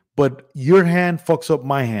socially, but your hand fucks up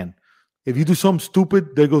my hand. If you do something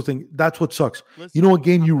stupid, there goes thing. That's what sucks. Listen, you know what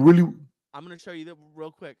game I'm going to show you that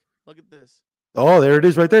real quick. Look at this. Oh, there it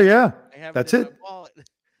is right there. Yeah. That's it.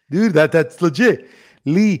 Dude, that's legit.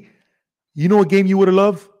 Lee, you know what game you would have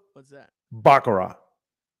loved? What's that? Baccarat.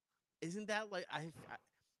 Isn't that like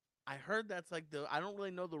I heard that's like I don't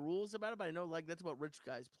really know the rules about it, but I know like that's what rich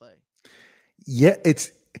guys play. Yeah,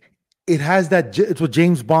 it's what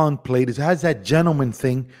James Bond played. It has that gentleman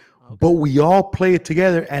thing, okay. But we all play it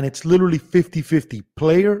together and it's literally 50-50,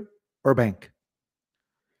 player or bank.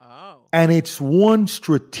 Oh. And it's won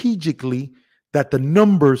strategically that the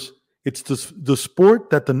numbers, it's the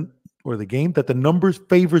sport or the game that the numbers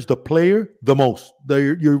favors the player the most.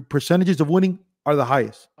 Your percentages of winning are the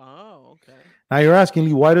highest. Oh, okay. Now you're asking,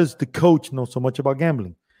 Lee, why does the coach know so much about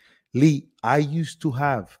gambling? Lee, I used to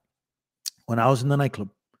have, when I was in the nightclub,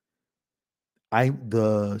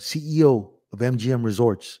 the CEO of MGM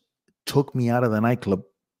Resorts took me out of the nightclub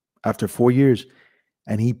after 4 years,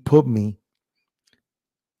 and he put me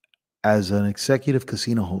as an executive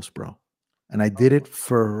casino host, bro. And I did it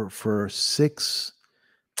for 6,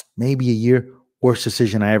 maybe a year. Worst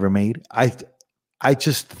decision I ever made. I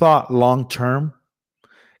just thought long term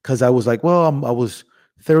because I was like, well, I was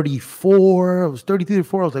 34. I was 33 or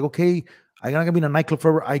 34. I was like, okay, I'm not going to be in a nightclub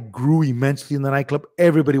forever. I grew immensely in the nightclub.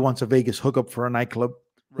 Everybody wants a Vegas hookup for a nightclub. Right.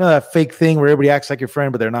 You know that fake thing where everybody acts like your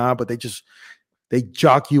friend, but they're not, but they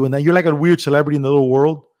jock you and then you're like a weird celebrity in the little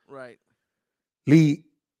world. Right. Lee,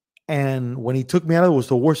 and when he took me out, it was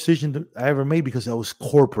the worst decision I ever made because I was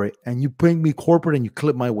corporate. And you bring me corporate and you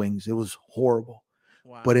clip my wings. It was horrible.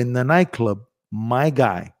 Wow. But in the nightclub, my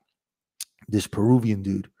guy, this Peruvian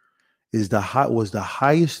dude, was the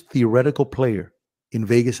highest theoretical player in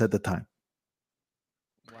Vegas at the time.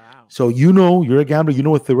 Wow. So you're a gambler. You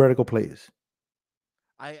know what theoretical play is.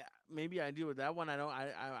 Maybe I do with that one. I don't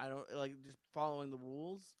like just following the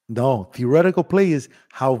rules. No, theoretical play is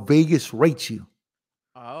how Vegas rates you.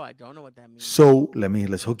 Oh, I don't know what that means. So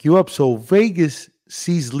let's hook you up. So Vegas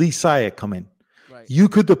sees Lee Syatt come in. Right. You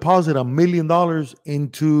could deposit $1 million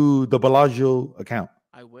into the Bellagio account.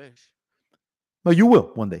 I wish. No, you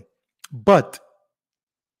will one day. But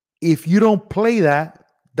if you don't play that,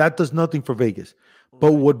 that does nothing for Vegas.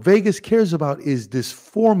 But what Vegas cares about is this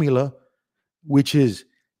formula, which is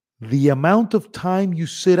the amount of time you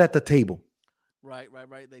sit at the table. Right.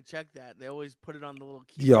 They check that. They always put it on the little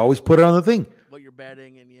key. You always put it on the thing. What you're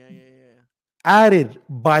betting and yeah. Added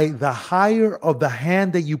by the higher of the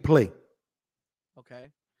hand that you play.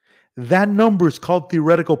 Okay. That number is called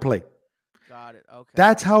theoretical play. Got it. Okay.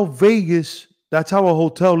 That's how a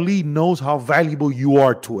hotel lead knows how valuable you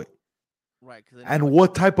are to it. Right. And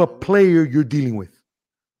what type of player you're dealing with.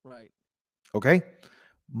 Right. Okay.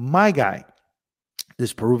 My guy,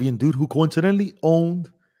 this Peruvian dude who coincidentally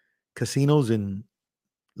owned casinos in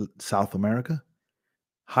South America,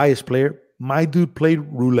 highest player. My dude played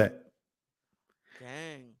roulette.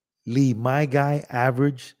 Dang. Lee, my guy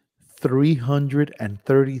averaged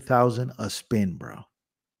 330,000 a spin, bro.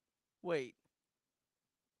 Wait.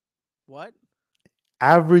 What?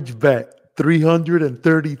 Average bet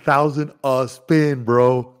 330,000 a spin,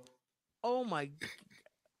 bro. Oh my.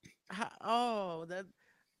 Oh, that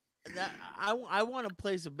I want to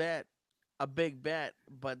place a big bet,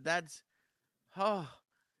 but that's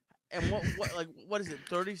and what is it?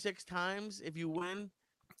 36 times if you win,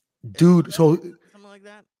 dude. So something like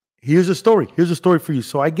that. Here's a story for you.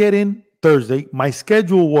 So I get in Thursday. My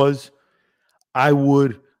schedule was I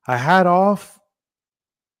had off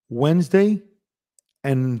Wednesday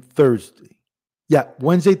and Thursday. Yeah,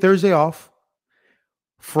 Wednesday, Thursday off.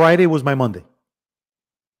 Friday was my Monday,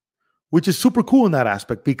 which is super cool in that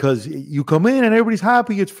aspect because you come in and everybody's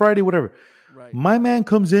happy. It's Friday, whatever. Right. My man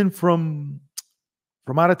comes in from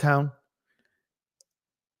out of town.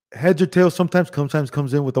 Heads or tails, sometimes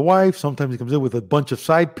comes in with the wife. Sometimes he comes in with a bunch of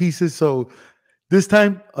side pieces. So this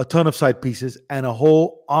time, a ton of side pieces and a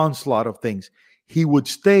whole onslaught of things. He would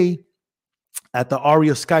stay at the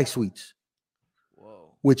Aria Sky Suites.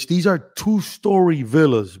 Whoa. Which these are 2-story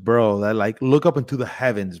villas, bro, that like look up into the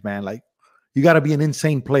heavens, man. Like you got to be an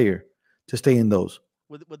insane player to stay in those.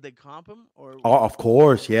 Would they comp them? Or of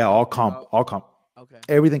course, yeah, all comp. Okay.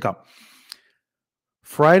 Everything comp.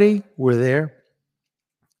 Friday, we're there.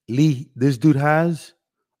 Lee, this dude has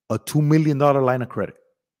a $2 million line of credit.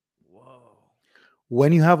 Whoa.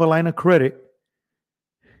 When you have a line of credit,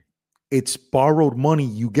 it's borrowed money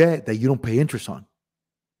you get that you don't pay interest on.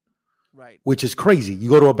 Right. Which is crazy. You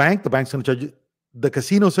go to a bank, the bank's going to charge you. The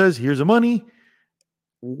casino says, here's the money.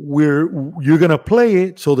 You're going to play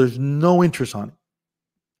it, so there's no interest on it.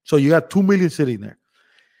 So you got $2 million sitting there.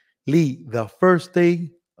 Lee, the first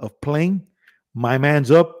day of playing, my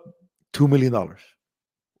man's up $2 million.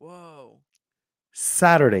 Whoa.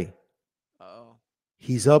 Saturday,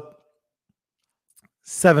 he's up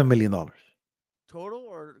 $7 million. Total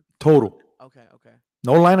or? Total. Okay.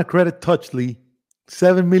 No line of credit touched, Lee.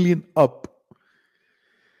 $7 million up.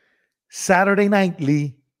 Saturday night,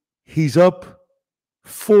 Lee, he's up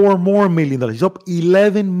 $4 more million. He's up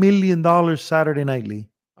 $11 million Saturday night, Lee.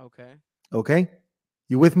 Okay.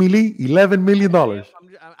 You with me, Lee? $11 million. I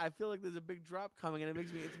feel like there's a big drop coming, and it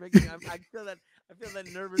makes me. I feel that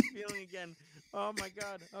nervous feeling again. Oh my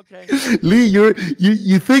God. Okay. Lee,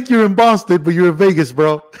 you think you're in Boston, but you're in Vegas,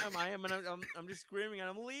 bro. I am, and I'm just screaming at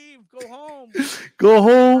him. Leave. Go home. Go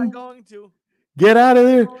home. I'm not going to. Get out of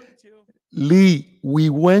there. Lee, we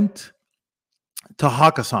went to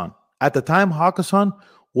Hakkasan. At the time, Hakkasan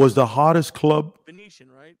was the hottest club. Venetian,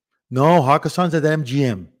 right? No, Hakkasan's at the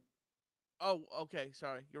MGM. Oh, okay.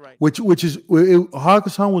 Sorry, you're right. Which is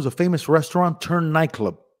Hakkasan was a famous restaurant turned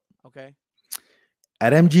nightclub. Okay.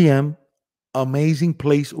 At MGM, amazing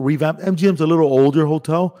place, revamped. MGM's a little older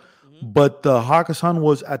hotel, but the Hakkasan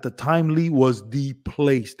was at the time, Lee, was the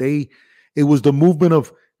place. It was the movement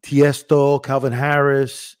of Tiesto, Calvin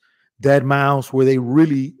Harris, Deadmau5, where they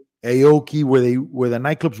really Aoki, where the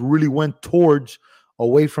nightclubs really went towards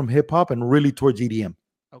away from hip hop and really towards EDM.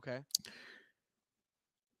 Okay.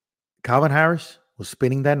 Calvin Harris was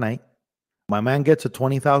spinning that night. My man gets a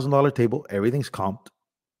 $20,000 table. Everything's comped,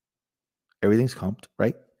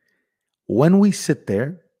 right? When we sit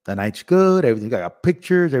there, the night's good. Everything, I got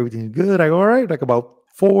pictures. Everything's good. I go, all right, like about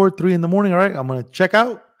 4-3 in the morning. All right, I'm going to check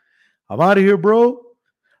out. I'm out of here, bro.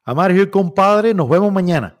 I'm out of here, compadre. Nos vemos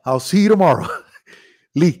mañana. I'll see you tomorrow.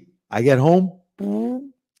 Lee, I get home,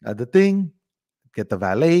 at the thing, get the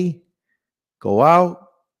valet, go out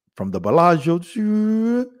from the Bellagio,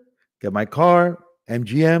 get my car,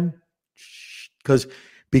 MGM.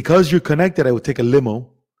 Because you're connected, I would take a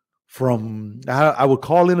limo I would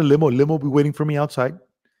call in a limo. A limo would be waiting for me outside.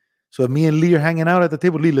 So if me and Lee are hanging out at the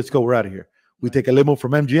table, Lee, let's go. We're out of here. We take a limo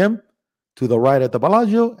from MGM to the right at the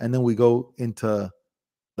Bellagio, and then we go into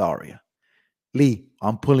the Aria. Lee,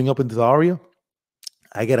 I'm pulling up into the Aria.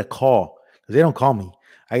 I get a call because they don't call me.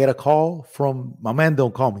 I get a call from my man.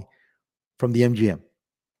 Don't call me from the MGM.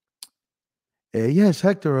 Yes,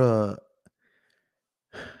 Hector.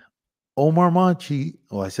 Omar Monchi.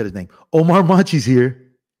 Oh, I said his name. Omar Monchi's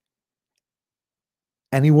here,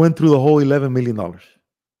 and he went through the whole $11 million.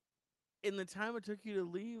 In the time it took you to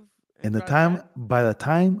leave. In the time, back? By the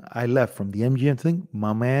time I left from the MGM thing,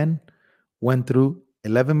 my man went through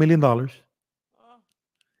 $11 million.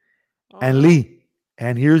 And Lee,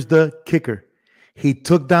 and here's the kicker. He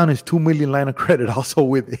took down his $2 million line of credit also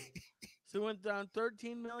with it. So he went down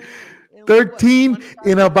 13 million. 13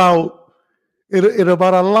 in about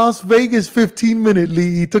a Las Vegas 15-minute,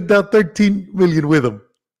 Lee. He took down 13 million with him.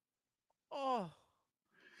 Oh,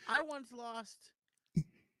 I once lost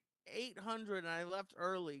 800 and I left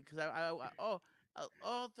early because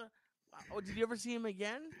did you ever see him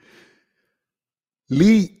again?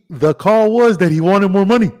 Lee, the call was that he wanted more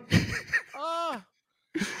money.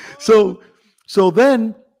 So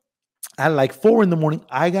then at like 4 a.m,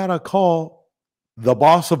 I got to call the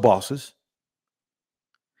boss of bosses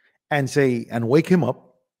and wake him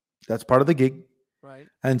up. That's part of the gig. Right.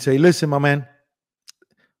 And say, listen, my man,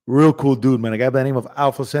 real cool dude, man. I got the name of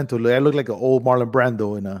Alpha Centauri. I look like an old Marlon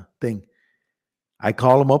Brando in a thing. I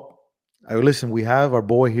call him up. I go, listen, we have our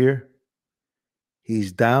boy here.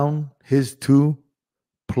 He's down his 2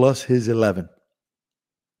 plus his 11.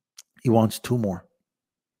 He wants 2 more.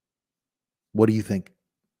 What do you think?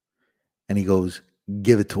 And he goes,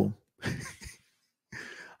 give it to him.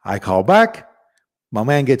 I call back. My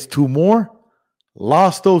man gets 2 more.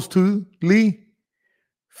 Lost those 2, Lee.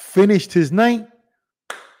 Finished his night.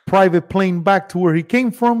 Private plane back to where he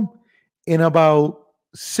came from. In about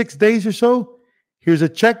 6 days or so, here's a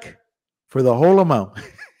check for the whole amount.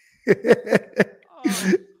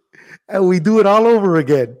 And we do it all over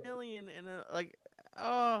again.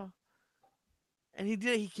 And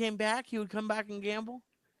he came back. He would come back and gamble.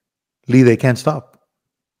 Lee, they can't stop.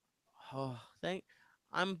 Oh, I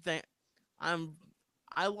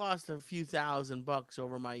lost a few $1,000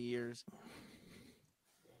 over my years.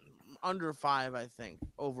 Under 5, I think,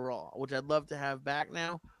 overall, which I'd love to have back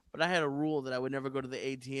now. But I had a rule that I would never go to the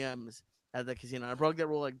ATMs at the casino. I broke that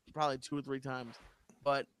rule like probably 2 or 3 times.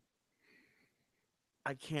 But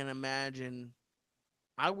I can't imagine.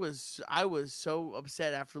 I was so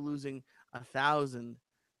upset after losing 1,000.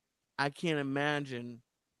 I can't imagine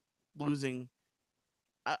losing.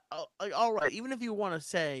 All right, even if you want to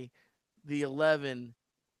say the 11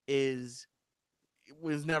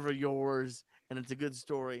 was never yours and it's a good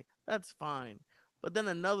story, that's fine. But then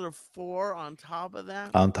another 4 on top of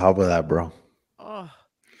that. On top of that, bro. Oh,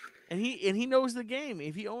 and he knows the game.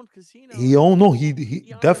 If he owns casinos,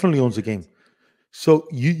 he definitely owns the game. So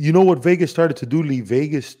you know what Vegas started to do, Lee?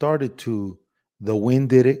 Vegas started to, the Wynn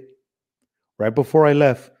did it. Right before I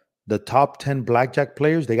left, the top 10 blackjack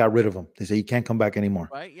players, they got rid of them. They say you can't come back anymore.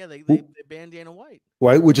 Right? Yeah, they banned Dana White.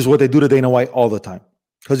 Right? Which is what they do to Dana White all the time.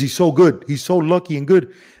 Because he's so good. He's so lucky and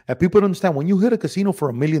good. And people don't understand, when you hit a casino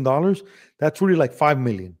for $1 million, that's really like $5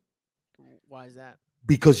 million. Why is that?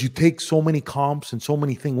 Because you take so many comps and so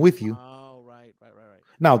many things with you. Oh, right.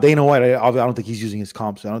 Now, Dana White, I don't think he's using his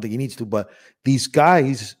comps. I don't think he needs to. But these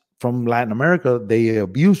guys from Latin America, they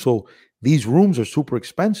abuse. So these rooms are super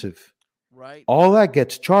expensive. Right. All that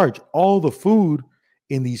gets charged. All the food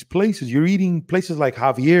in these places, you're eating places like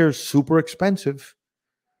Javier's, super expensive.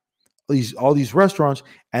 All these restaurants,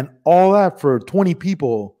 and all that for 20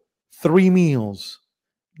 people, 3 meals,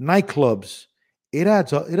 nightclubs. It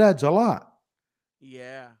adds a lot.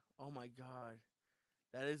 Yeah. Oh my God,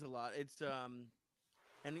 that is a lot. It's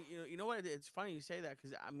and you know what? It's funny you say that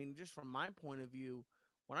because I mean, just from my point of view,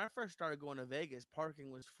 when I first started going to Vegas,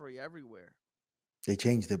 parking was free everywhere. They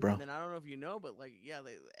changed it, bro. And then I don't know if you know, but like, yeah,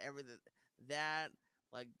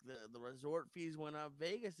 the resort fees went up.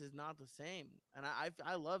 Vegas is not the same, and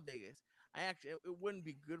I love Vegas. It wouldn't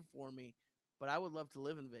be good for me, but I would love to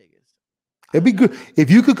live in Vegas. It'd be good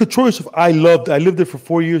if you could control yourself. I lived there for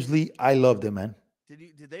 4 years, Lee. I loved it, man.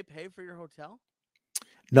 Did they pay for your hotel?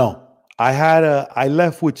 No, I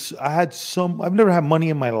left with, I've never had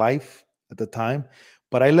money in my life at the time,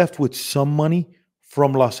 but I left with some money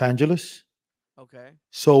from Los Angeles. Okay.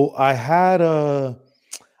 So I had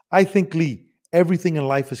I think, Lee, everything in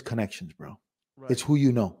life is connections, bro. Right. It's who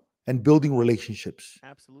you know and building relationships.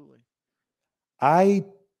 Absolutely.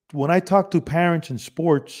 When I talk to parents in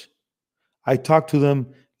sports, I talk to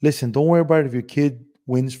them, listen, don't worry about if your kid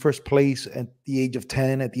wins first place at the age of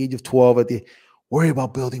 10, at the age of 12, worry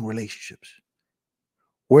about building relationships.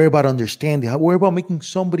 Worry about understanding. Worry about making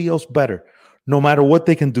somebody else better, no matter what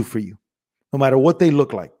they can do for you, no matter what they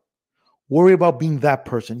look like. Worry about being that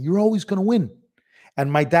person. You're always going to win.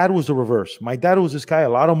 And my dad was the reverse. My dad was this guy, a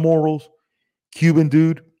lot of morals, Cuban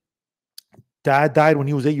dude. Dad died when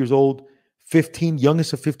he was 8 years old, 15,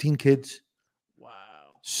 youngest of 15 kids. Wow.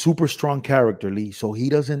 Super strong character, Lee. So he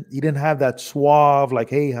didn't have that suave, like,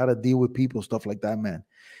 hey, how to deal with people, stuff like that, man.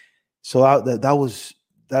 So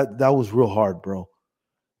that was real hard, bro.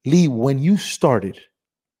 Lee, when you started,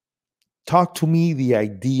 talk to me the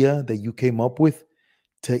idea that you came up with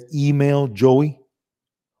to email Joey.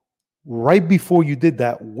 Right before you did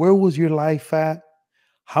that, where was your life at?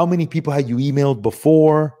 How many people had you emailed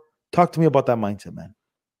before? Talk to me about that mindset, man.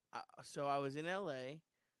 So I was in LA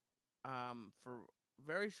for a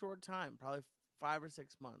very short time, probably 5 or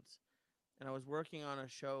 6 months. And I was working on a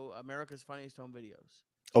show, America's Funniest Home Videos.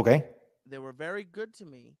 Okay. They were very good to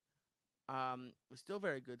me. Still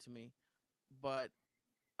very good to me. But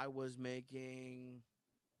I was making,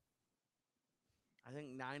 I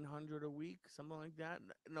think, 900 a week, something like that.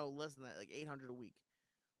 No, less than that, like 800 a week.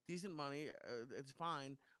 Decent money. It's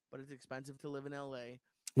fine, but it's expensive to live in LA.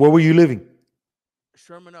 Where were you living?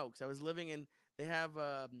 Sherman Oaks. I was living in. They have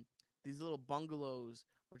these little bungalows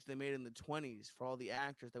which they made in the 20s for all the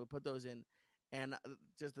actors. They would put those in, and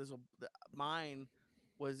just this mine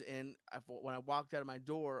was in. When I walked out of my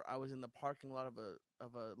door, I was in the parking lot of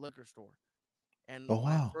a liquor store. And Oh,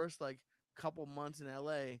 my wow. first couple months in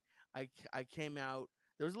LA, I came out.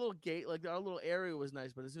 There was a little gate, like our little area was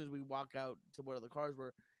nice, but as soon as we walk out to where the cars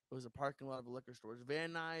were, it was a parking lot of a liquor store. It was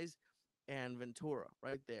Van Nuys and Ventura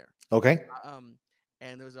right there. Okay.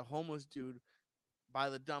 And there was a homeless dude by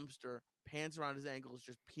the dumpster, pants around his ankles,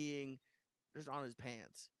 just peeing, just on his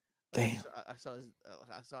pants. Damn. I saw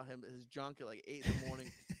him his junk at like 8 in the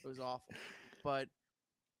morning. It was awful, but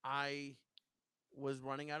I was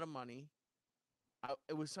running out of money.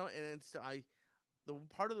 It was so, and it's the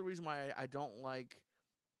part of the reason why I don't like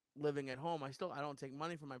living at home. I don't take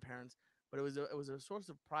money from my parents, but it was a source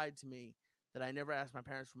of pride to me that I never asked my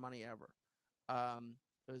parents for money ever. I've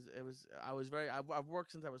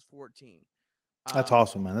worked since I was 14. That's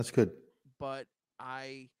awesome, man. That's good. But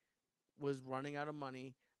I was running out of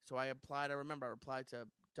money, so I applied. I remember I applied to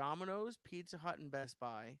Domino's, Pizza Hut, and Best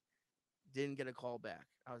Buy. Didn't get a call back.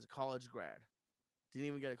 I was a college grad. Didn't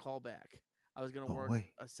even get a call back. I was gonna work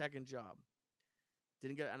a second job.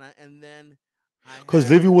 Didn't get and then because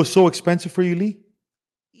living was so expensive for you, Lee.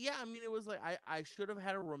 Yeah, I mean it was like I should have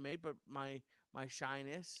had a roommate, but my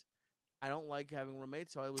shyness. I don't like having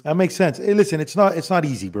roommates, so I was. That makes sense. Hey, listen, it's not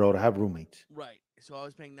easy, bro, to have roommates. Right. So I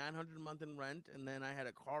was paying $900 a month in rent, and then I had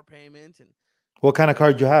a car payment. And what kind of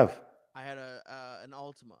car did you have? I had an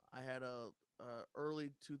Altima. I had a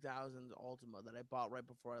early 2000s Altima that I bought right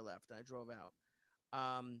before I left, and I drove out.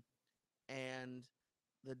 And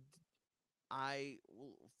I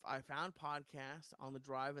found podcasts on the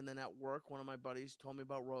drive, and then at work, one of my buddies told me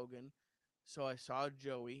about Rogan, so I saw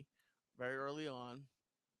Joey very early on.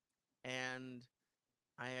 And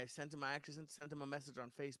I sent him a message on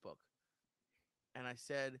Facebook. And I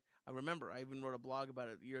said, I remember, I even wrote a blog about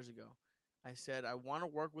it years ago. I said, I want to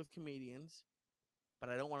work with comedians, but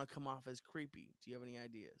I don't want to come off as creepy. Do you have any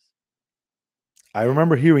ideas? I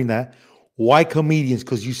remember hearing that. Why comedians?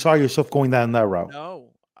 Because you saw yourself going down that route. No,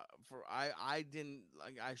 I didn't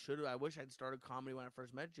like. I should have. I wish I'd started comedy when I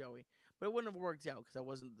first met Joey, but it wouldn't have worked out because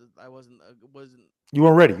I wasn't. You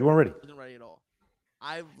weren't ready. You weren't ready. I wasn't ready at all.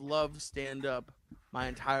 I've loved stand-up my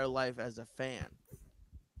entire life as a fan.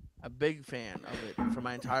 A big fan of it for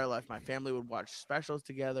my entire life. My family would watch specials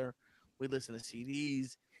together. We'd listen to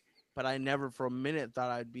CDs. But I never for a minute thought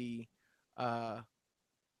I'd be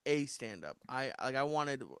a stand-up. I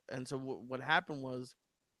wanted, and so what happened was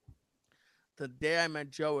the day I met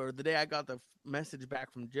Joey, or the day I got the message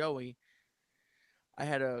back from Joey, I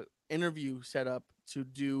had a interview set up to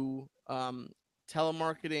do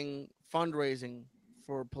telemarketing fundraising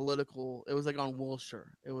for political. It was like on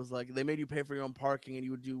Wilshire. It was like they made you pay for your own parking and you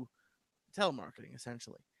would do telemarketing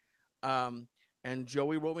essentially. And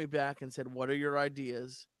Joey wrote me back and said, "What are your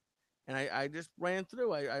ideas?" And I just ran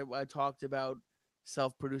through. I talked about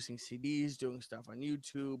self-producing CDs, doing stuff on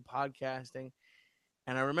YouTube, podcasting.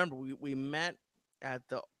 And I remember we met at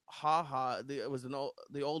the it was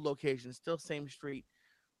the old location, still same street,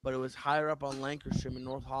 but it was higher up on Lancashire in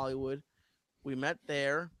North Hollywood. We met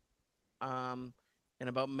there in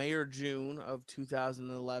about May or June of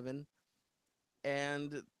 2011.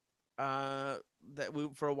 And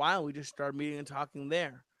for a while, we just started meeting and talking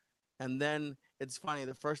there. And then it's funny,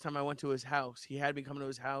 the first time I went to his house, he had me come to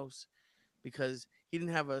his house because he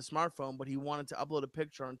didn't have a smartphone, but he wanted to upload a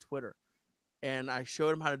picture on Twitter. And I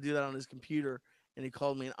showed him how to do that on his computer, and he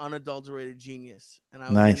called me an unadulterated genius. And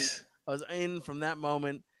I was in from that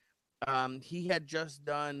moment. He had just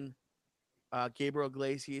done Gabriel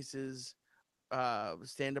Iglesias's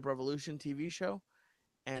Stand Up Revolution TV show,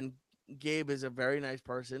 and Gabe is a very nice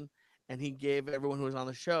person, and he gave everyone who was on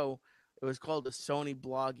the show. It was called the Sony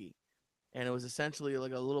Bloggy, and it was essentially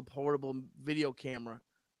like a little portable video camera,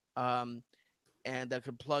 and that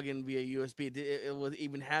could plug in via USB. It was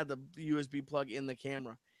even had the USB plug in the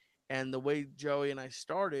camera, and the way Joey and I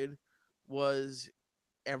started was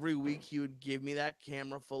every week he would give me that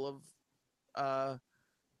camera full of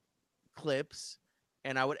clips,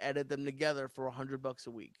 and I would edit them together for $100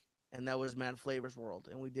 a week, and that was Mad Flavors World,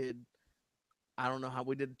 and we did. I don't know how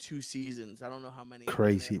we did 2 seasons. I don't know how many.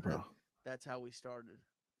 Crazy, bro. That's how we started.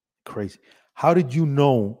 Crazy. How did you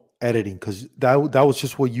know editing? Because that was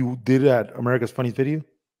just what you did at America's Funniest Video?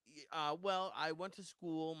 Well, I went to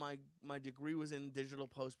school. My degree was in digital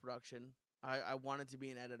post-production. I wanted to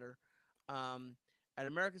be an editor. At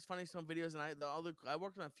America's Funniest Home Videos, and I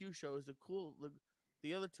worked on a few shows.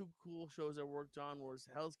 The other 2 cool shows I worked on was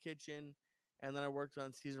Hell's Kitchen, and then I worked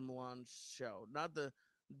on Caesar Milan's show. Not the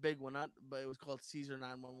big one, but it was called Caesar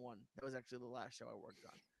 911. That was actually the last show I worked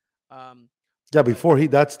on. Yeah, before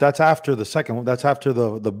that's after the second one. That's after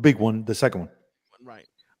the big one, the second one. Right.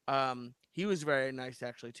 He was very nice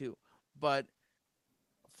actually too. But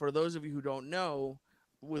for those of you who don't know,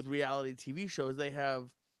 with reality TV shows, they have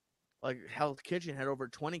like Hell's Kitchen had over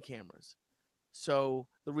 20 cameras. So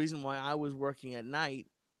the reason why I was working at night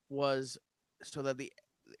was so that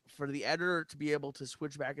for the editor to be able to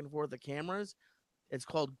switch back and forth the cameras, it's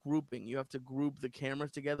called grouping. You have to group the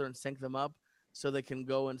cameras together and sync them up so they can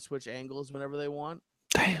go and switch angles whenever they want.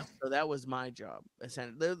 Damn. So that was my job.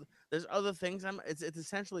 Essentially, there's other things. It's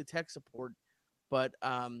essentially tech support, but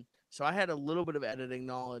so I had a little bit of editing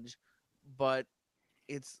knowledge, but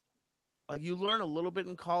it's like you learn a little bit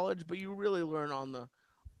in college, but you really learn on the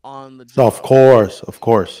job. Of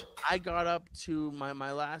course. I got up to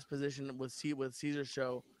my last position with Caesar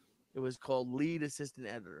show. It was called lead assistant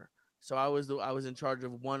editor. So I was in charge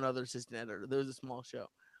of one other assistant editor. There was a small show,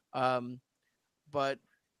 but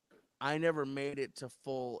I never made it to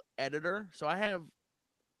full editor. So I have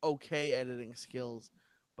okay editing skills,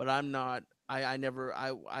 but I'm not. I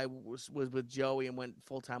was with Joey and went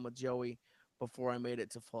full time with Joey before I made it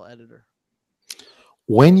to full editor.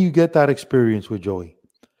 When you get that experience with Joey,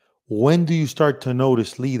 when do you start to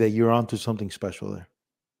notice, Lee, that you're onto something special there?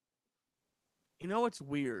 You know, it's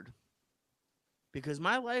weird because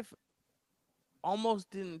my life almost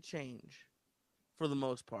didn't change for the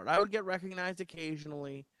most part. I would get recognized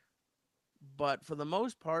occasionally, but for the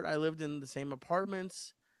most part, I lived in the same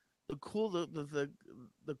apartments. The cool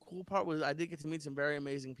part was I did get to meet some very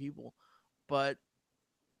amazing people, but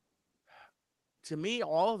to me,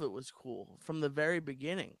 all of it was cool from the very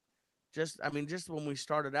beginning. Just when we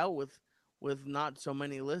started out with not so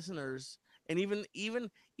many listeners, and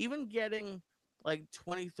even getting like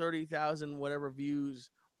 20, 30,000 whatever views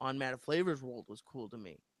on Mad Flavors World was cool to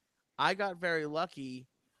me. I got very lucky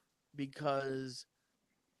because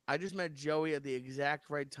I just met Joey at the exact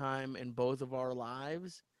right time in both of our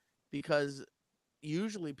lives, because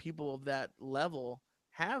usually people of that level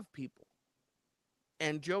have people.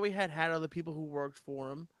 And Joey had other people who worked for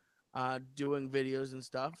him doing videos and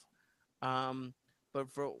stuff. But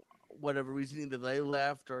for whatever reason, either they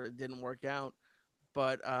left or it didn't work out.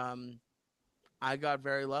 But I got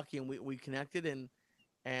very lucky, and we connected,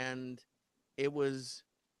 and it was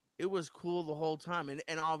cool the whole time.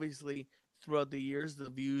 And obviously throughout the years, the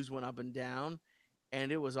views went up and down,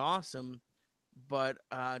 and it was awesome. But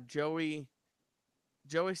Joey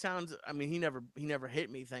sounds, he never hit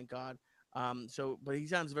me, thank God. But he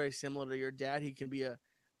sounds very similar to your dad. He can be a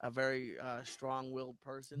very strong-willed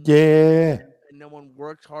person. Yeah. And no one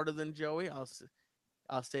works harder than Joey.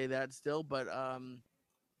 I'll say that still. But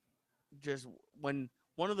just one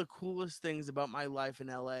of the coolest things about my life in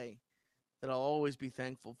LA that I'll always be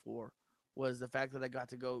thankful for was the fact that I got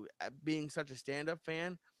to go, being such a stand-up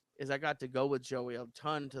fan, is I got to go with Joey a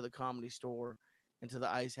ton to the Comedy Store and to the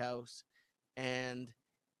Ice House, and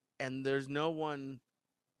there's no one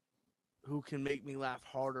who can make me laugh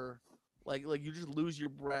harder. Like you just lose your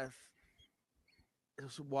breath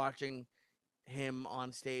just watching him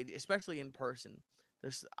on stage, especially in person.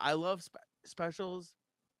 I love specials,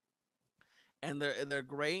 and they're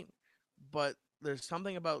great, but there's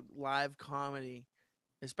something about live comedy,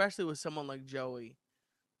 especially with someone like Joey,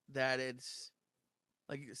 that it's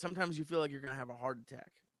like sometimes you feel like you're gonna have a heart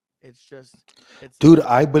attack. Dude,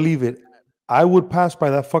 I believe it. I would pass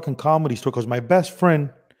by that fucking Comedy Store because my best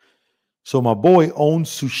friend, so my boy owns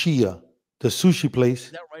Sushia, the sushi place.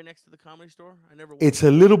 Is that right next to the Comedy Store? I never. It's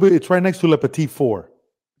a little bit. It's right next to Le Petit Four.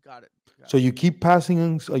 Got it. So you keep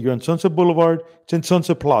passing. You're on Sunset Boulevard. It's in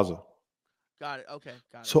Sunset Plaza. Got it. Okay,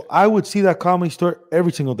 got it. So I would see that Comedy Store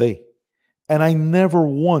every single day. And I never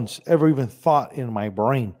once ever even thought in my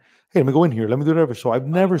brain, hey, let me go in here. Let me do whatever. So I've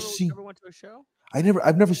never seen. Never went to a show?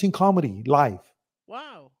 I've never seen comedy live.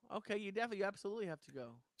 Wow. Okay, you absolutely have to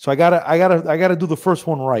go. So I gotta do the first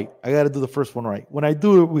one right. I gotta do the first one right. When I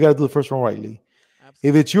do it, we gotta do the first one right, Lee. Absolutely.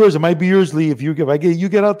 If it's yours, it might be yours, Lee. If you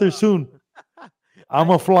get out there soon, I'm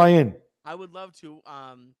gonna fly in. I would love to.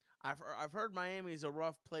 I've heard Miami is a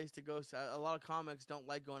rough place to go. So a lot of comics don't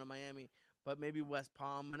like going to Miami, but maybe West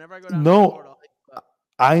Palm. Whenever I go down to Florida,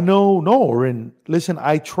 I know. Listen,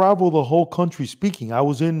 I travel the whole country speaking.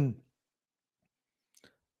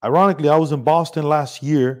 Ironically, I was in Boston last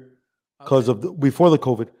year because before the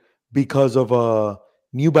COVID, because of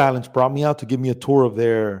New Balance brought me out to give me a tour of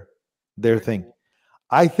their thing. Cool.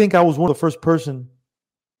 I think I was one of the first person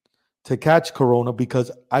to catch Corona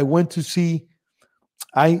because I went to see.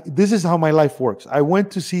 This is how my life works. I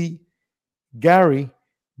went to see Gary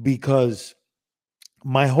because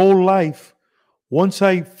my whole life, once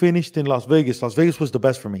I finished in Las Vegas was the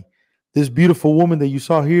best for me. This beautiful woman that you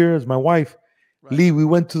saw here is my wife, right. Lee. We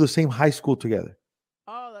went to the same high school together.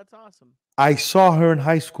 Oh, that's awesome. I saw her in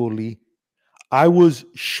high school, Lee. I was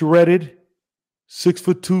shredded,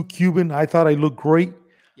 6'2" Cuban. I thought I looked great.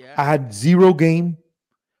 Yeah. I had zero game.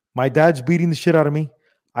 My dad's beating the shit out of me.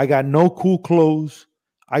 I got no cool clothes.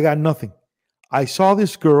 I got nothing. I saw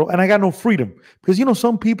this girl, and I got no freedom because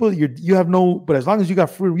some people you have no. But as long as you got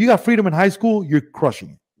freedom in high school, you're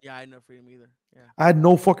crushing it. Yeah, I had no freedom either. Yeah. I had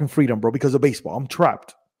no fucking freedom, bro, because of baseball. I'm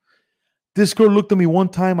trapped. This girl looked at me one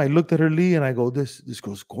time. I looked at her, Lee, and I go, "This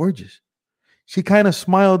girl's gorgeous." She kind of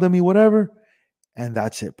smiled at me, whatever, and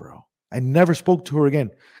that's it, bro. I never spoke to her again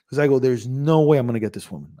because I go, "There's no way I'm gonna get this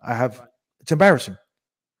woman." It's embarrassing.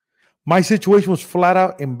 My situation was flat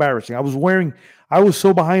out embarrassing. I was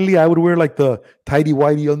so behind Lee, I would wear like the tidy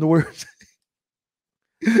whitey underwear.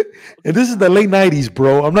 And this is the late 90s,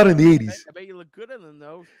 bro. I'm not in the 80s. I bet you look good in them,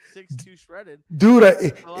 though. 6'2" shredded. Dude,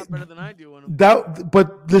 a lot better than I do in them.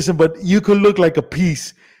 But you could look like a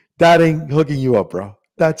piece. That ain't hooking you up, bro.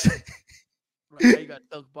 That's... Right, you got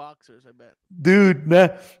silk boxers, I bet. Dude, nah.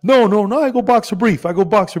 No. I go boxer brief. Okay,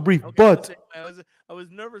 but I was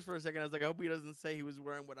nervous for a second. I was like, I hope he doesn't say he was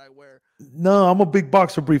wearing what I wear. No, I'm a big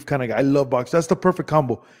boxer brief kind of guy. I love boxers. That's the perfect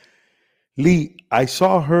combo. Lee, I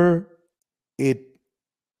saw her. It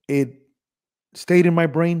stayed in my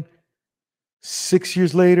brain. 6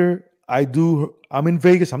 years later, I'm in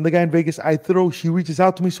Vegas. I'm the guy in Vegas. She reaches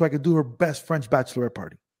out to me so I could do her best French bachelorette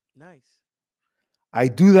party. Nice. I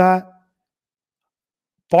do that.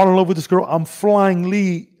 Fall in love with this girl. I'm flying,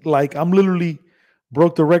 Lee, like I'm literally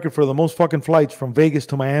broke the record for the most fucking flights from Vegas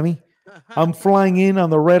to Miami. I'm flying in on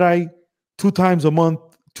the red eye 2 times a month,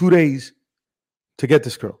 2 days to get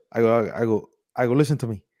this girl. I go, listen to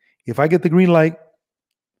me. If I get the green light,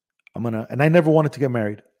 and I never wanted to get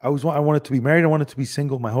married. I wanted to be married. I wanted to be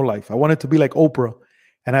single my whole life. I wanted to be like Oprah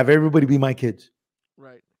and have everybody be my kids.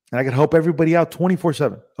 Right. And I could help everybody out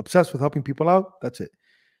 24/7. Obsessed with helping people out. That's it.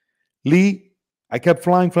 Lee, I kept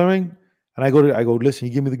flying, and I go, listen,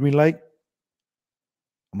 you give me the green light,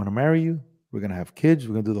 I'm going to marry you. We're going to have kids.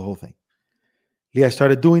 We're going to do the whole thing. Lee, I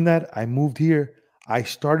started doing that. I moved here. I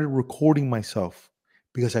started recording myself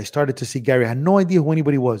because I started to see Gary. I had no idea who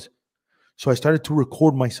anybody was. So I started to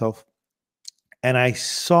record myself, and I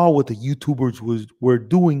saw what the YouTubers were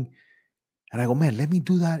doing, and I go, man, let me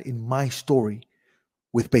do that in my story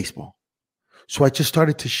with baseball. So I just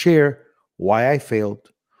started to share why I failed,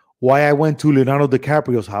 why I went to Leonardo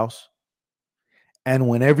DiCaprio's house. And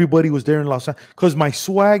when everybody was there in Los Angeles, because my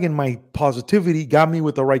swag and my positivity got me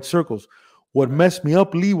with the right circles. What messed me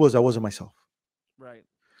up, Lee, was I wasn't myself. Right.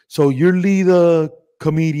 So you're Lee the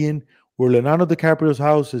comedian, where Leonardo DiCaprio's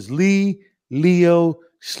house is Lee, Leo,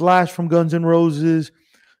 Slash from Guns N' Roses,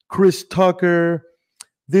 Chris Tucker,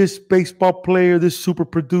 this baseball player, this super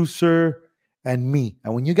producer, and me.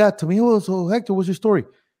 And when you got to me, so Hector, what's your story?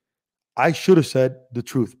 I should have said the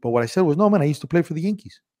truth. But what I said was, no, man, I used to play for the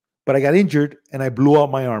Yankees. But I got injured and I blew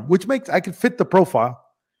out my arm, which makes I could fit the profile.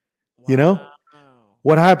 Wow. You know?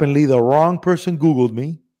 What happened, Lee? The wrong person Googled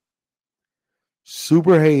me.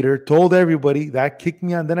 Super hater, told everybody. That kicked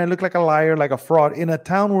me on. Then I looked like a liar, like a fraud. In a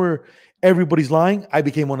town where everybody's lying, I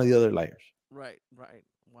became one of the other liars. Right.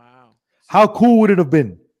 Wow. How cool would it have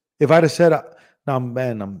been if I'd have said, no,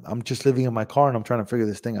 man, I'm just living in my car and I'm trying to figure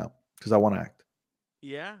this thing out because I want to act.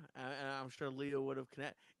 Yeah, and I'm sure Leo would have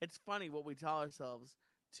connected. It's funny what we tell ourselves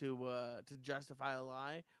to justify a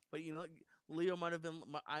lie, but Leo might have been.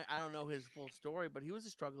 I don't know his full story, but he was a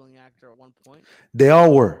struggling actor at one point. They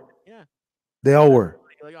all were. Yeah, they all were.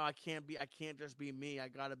 Like, oh, I can't just be me. I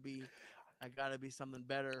gotta be something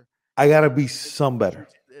better. I gotta be some better.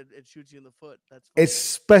 It shoots you in the foot. That's funny.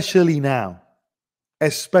 Especially now,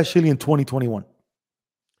 especially in 2021.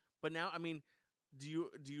 But now, I mean, do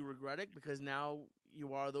you regret it because now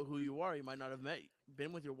you are who you are? You might not have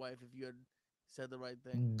been with your wife if you had said the right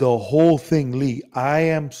thing. The whole thing, Lee.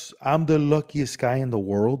 I'm the luckiest guy in the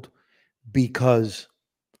world because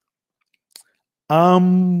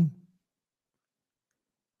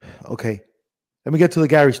okay. Let me get to the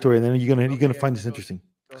Gary story, and then you're gonna find this interesting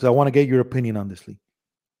because I want to get your opinion on this, Lee.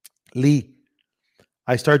 Lee,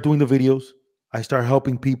 I start doing the videos. I start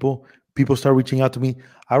helping people. People start reaching out to me.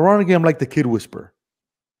 Ironically, I'm like the kid whisperer.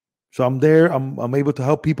 So I'm there. I'm able to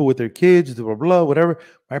help people with their kids, blah, blah, blah, whatever.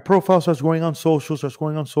 My profile starts going on social,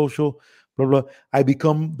 blah, blah. I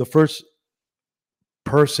become the first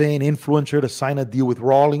person, influencer to sign a deal with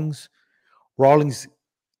Rawlings. Rawlings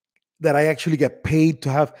that I actually get paid to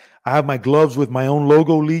have. I have my gloves with my own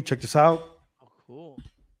logo, Lee. Check this out. Oh, cool.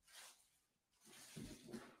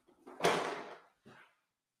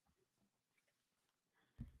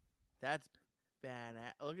 That's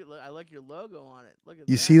badass. Look, I like your logo on it. Look at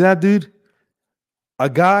you see that, dude? A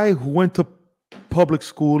guy who went to public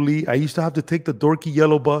school, Lee. I used to have to take the dorky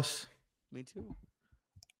yellow bus. Me too.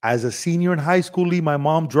 As a senior in high school, Lee, my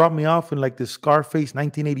mom dropped me off in like this Scarface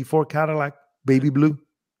 1984 Cadillac, baby blue.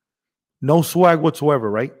 No swag whatsoever,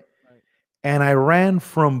 right? And I ran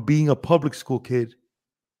from being a public school kid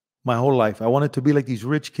my whole life. I wanted to be like these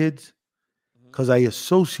rich kids because I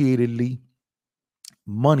associated, Lee,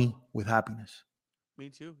 money with happiness. Me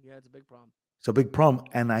too. Yeah, it's a big problem. It's a big problem.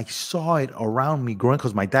 And I saw it around me growing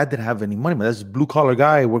because my dad didn't have any money. My dad's a blue-collar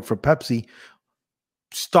guy. Worked for Pepsi,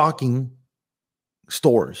 stocking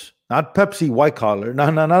stores. Not Pepsi, white-collar. No,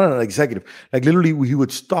 not an executive. Like literally, he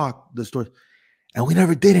would stock the stores. And we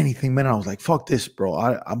never did anything, man. I was like, fuck this,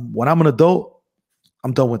 bro. When I'm an adult,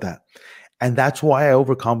 I'm done with that. And that's why I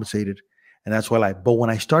overcompensated. And that's why but when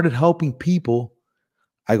I started helping people,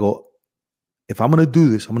 I go, if I'm going to do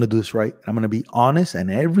this, I'm going to do this right. I'm going to be honest.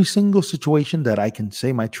 And every single situation that I can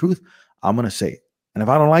say my truth, I'm going to say it. And if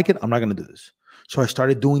I don't like it, I'm not going to do this. So I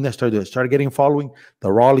started doing that, started getting a following.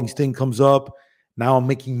 The Rawlings thing comes up. Now I'm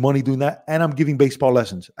making money doing that. And I'm giving baseball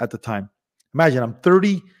lessons at the time. Imagine I'm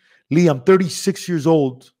 30. Lee, I'm 36 years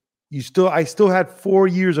old. I still had 4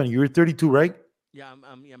 years on you. You're 32, right? Yeah,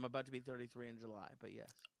 I'm about to be 33 in July, but yes.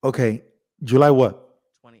 Okay. July what?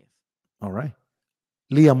 20th. All right.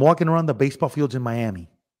 Lee, I'm walking around the baseball fields in Miami.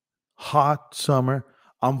 Hot summer.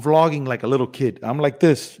 I'm vlogging like a little kid. I'm like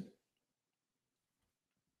this.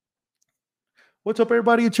 What's up,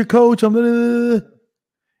 everybody? It's your coach.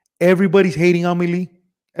 Everybody's hating on me, Lee.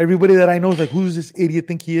 Everybody that I know is like, who's this idiot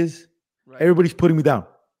think he is? Right. Everybody's putting me down.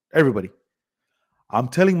 Everybody. I'm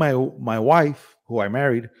telling my wife, who I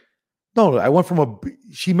married, no, I went from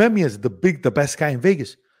she met me as the best guy in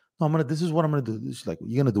Vegas. No, this is what I'm gonna do. She's like,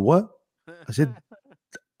 you're gonna do what? I said,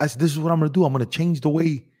 this is what I'm gonna do. I'm gonna change the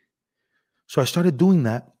way. So I started doing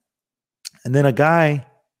that. And then a guy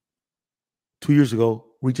 2 years ago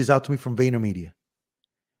reaches out to me from VaynerMedia.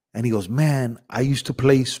 And he goes, man, I used to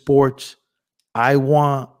play sports.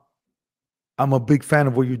 I'm a big fan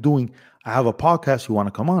of what you're doing. I have a podcast. You want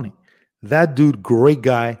to come on it? That dude, great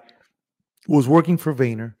guy, was working for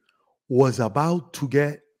Vayner, was about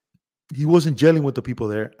to he wasn't gelling with the people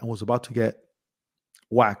there and was about to get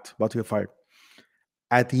whacked, about to get fired.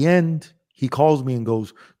 At the end, he calls me and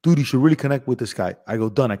goes, dude, you should really connect with this guy. I go,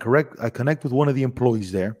 done. I connect with one of the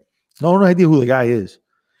employees there. No idea who the guy is.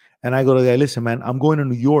 And I go to the guy, listen, man, I'm going to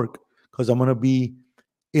New York because I'm going to be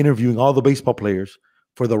interviewing all the baseball players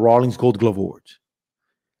for the Rawlings Gold Glove Awards.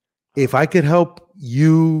 If I could help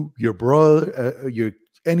you, your brother,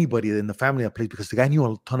 anybody in the family that plays, because the guy knew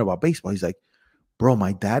a ton about baseball. He's like, bro,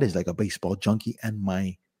 my dad is like a baseball junkie and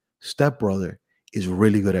my stepbrother is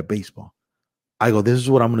really good at baseball. I go, this is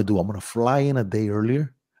what I'm going to do. I'm going to fly in a day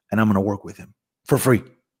earlier and I'm going to work with him for free.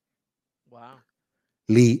 Wow.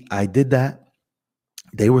 Lee, I did that.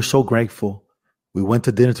 They were so grateful. We went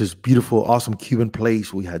to dinner to this beautiful, awesome Cuban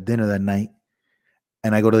place. We had dinner that night.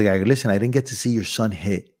 And I go to the guy, listen, I didn't get to see your son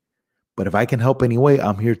hit. But if I can help anyway,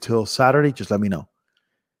 I'm here till Saturday. Just let me know.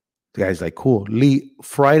 The guy's like, cool. Lee,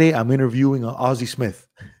 Friday, I'm interviewing Ozzie Smith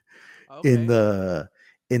in the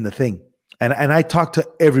thing. And I talked to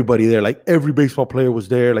everybody there. Like every baseball player was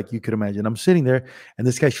there, like you could imagine. I'm sitting there and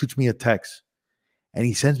this guy shoots me a text. And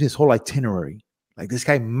he sends me this whole itinerary. Like this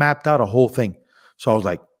guy mapped out a whole thing. So I was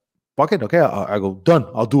like, fuck it. Okay, I go, done.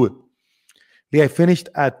 I'll do it. Lee, I finished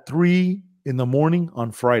at 3 a.m.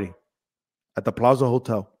 on Friday at the Plaza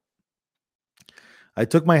Hotel. I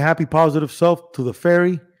took my happy, positive self to the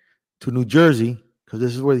ferry to New Jersey because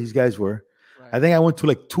this is where these guys were. Right. I think I went to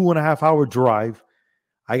like 2.5 hour drive.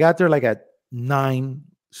 I got there like at 9,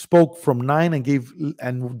 spoke from 9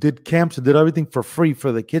 and did camps and did everything for free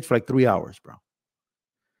for the kids for like 3 hours, bro.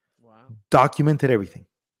 Wow. Documented everything.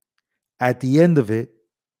 At the end of it,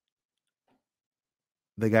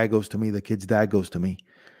 the guy goes to me, the kid's dad goes to me.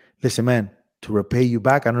 Listen, man, to repay you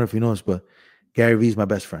back, I don't know if you know this, but Gary Vee's my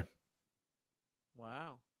best friend.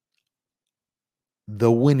 Wow. The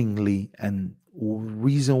winningly and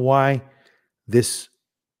reason why this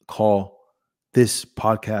call, this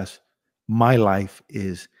podcast, my life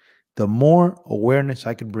is the more awareness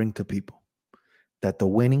I can bring to people that the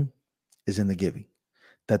winning is in the giving.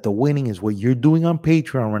 That the winning is what you're doing on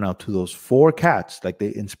Patreon right now to those 4 cats. Like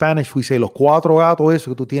in Spanish, we say los 4 gatos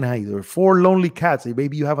eso que tú tienes ahí. There are 4 lonely cats that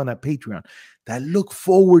maybe you have on that Patreon that look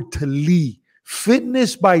forward to Lee.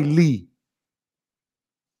 Fitness by Lee.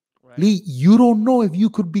 Right. Lee, you don't know if you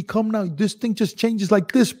could become now. This thing just changes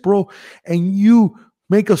like this, bro. And you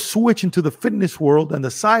make a switch into the fitness world and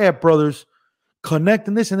the Syed brothers connect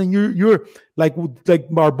in this. And then you're like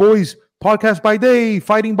our boys, podcast by day,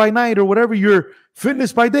 fighting by night, or whatever. You're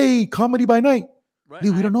fitness by day, comedy by night. Right.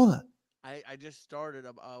 Lee, we don't know that. I just started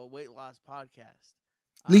a weight loss podcast.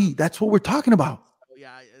 Lee, that's what we're talking about.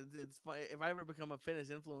 Yeah, it's funny. If I ever become a fitness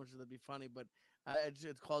influencer, that'd be funny. But it's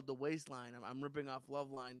called The Waistline. I'm ripping off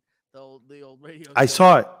Loveline, the old radio. I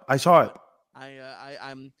saw it.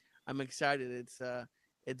 I'm excited.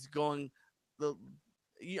 It's going.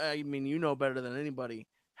 I mean, you know better than anybody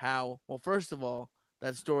how. Well, first of all,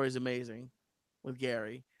 that story is amazing with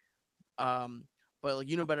Gary. But like,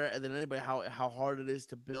 you know better than anybody how hard it is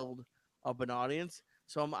to build up an audience.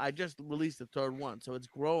 So I just released the 3rd one, so it's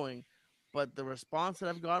growing. But the response that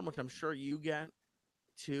I've gotten, which I'm sure you get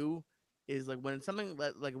too, is like when it's something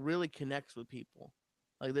that like really connects with people,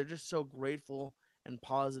 like they're just so grateful and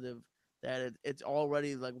positive that it's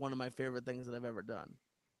already like one of my favorite things that I've ever done.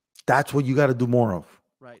 That's what you got to do more of,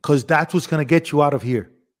 right? Because that's what's gonna get you out of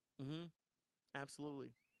here. Mm-hmm.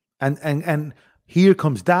 Absolutely. And here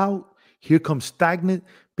comes doubt. Here comes stagnant,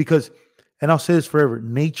 because, and I'll say this forever,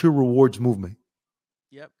 nature rewards movement.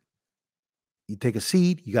 Yep. You take a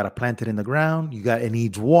seed, you got to plant it in the ground. It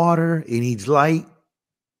needs water, it needs light,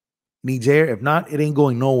 needs air. If not, it ain't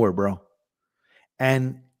going nowhere, bro.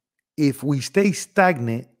 And if we stay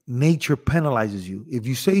stagnant, nature penalizes you. If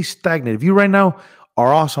you stay stagnant, if you right now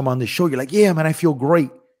are awesome on this show, you're like, yeah, man, I feel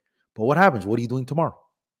great. But what happens? What are you doing tomorrow?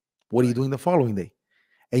 What are you doing the following day?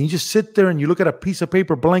 And you just sit there and you look at a piece of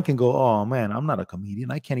paper blank and go, oh, man, I'm not a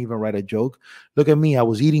comedian. I can't even write a joke. Look at me. I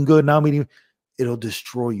was eating good. Now I'm eating. It'll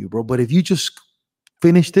destroy you, bro. But if you just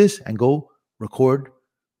finish this and go record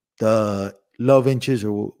the Love Inches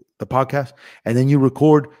or the podcast, and then you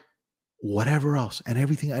record whatever else, and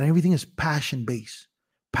everything is passion-based.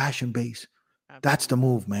 That's the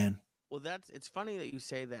move, man. Well, it's funny that you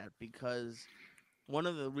say that, because one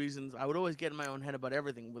of the reasons I would always get in my own head about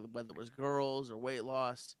everything, whether it was girls or weight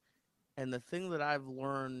loss. And the thing that I've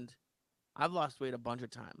learned, I've lost weight a bunch of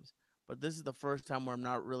times, but this is the first time where I'm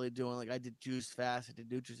not really doing, like, I did juice fast, I did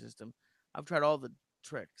Nutrisystem. I've tried all the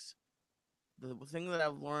tricks. The thing that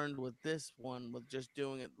I've learned with this one, with just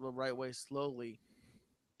doing it the right way slowly,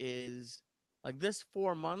 is like this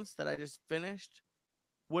 4 months that I just finished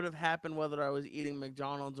would have happened whether I was eating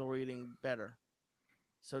McDonald's or eating better.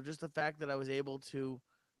 So just the fact that I was able to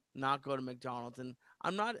not go to McDonald's, and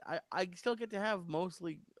I still get to have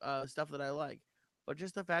mostly stuff that I like, but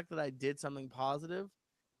just the fact that I did something positive,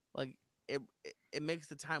 like it makes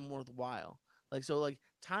the time worthwhile. Like, so like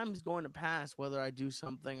time's going to pass whether I do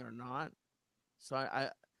something or not. So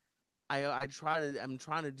I'm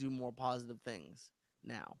trying to do more positive things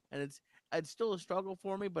now, and it's still a struggle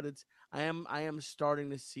for me, but I am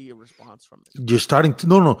starting to see a response from it. You're starting to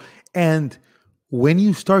no, and when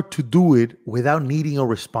you start to do it without needing a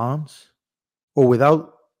response or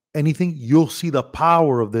without anything, you'll see the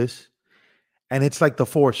power of this. And it's like the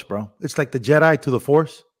Force, bro. It's like the Jedi to the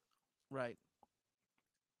Force. Right.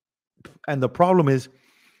 And the problem is,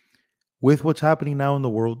 with what's happening now in the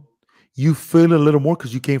world, you feel a little more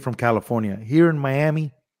because you came from California. Here in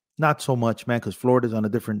Miami, not so much, man, because Florida's on a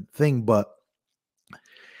different thing. But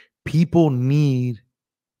people need,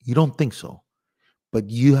 you don't think so, but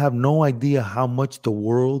you have no idea how much the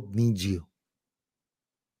world needs you.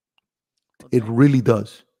 It really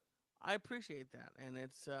does. I appreciate that. And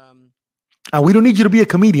it's and we don't need you to be a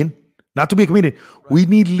comedian, not to be a comedian. Right. We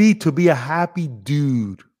need Lee to be a happy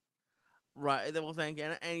dude. Right. Well, thank you.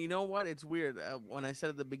 And you know what? It's weird. When I said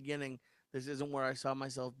at the beginning, this isn't where I saw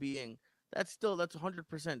myself being, that's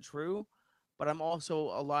 100% true. But I'm also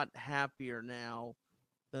a lot happier now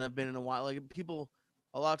than I've been in a while. Like,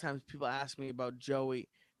 a lot of times people ask me about Joey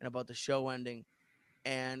and about the show ending,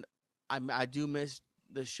 and I do miss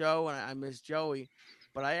the show, and I miss Joey.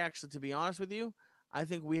 But I actually, to be honest with you, I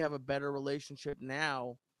think we have a better relationship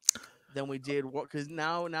now than we did, because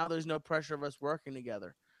now there's no pressure of us working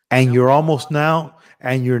together. And you're almost now,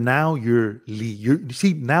 and you're you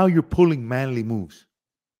see, now you're pulling manly moves.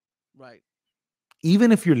 Right.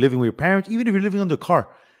 Even if you're living with your parents, even if you're living under a car,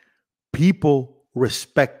 people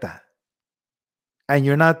respect that. And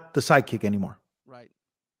you're not the sidekick anymore. Right.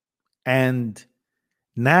 And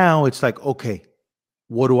now it's like, okay,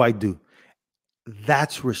 what do I do?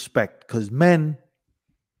 That's respect, because men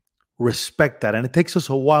respect that. And it takes us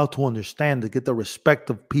a while to understand, to get the respect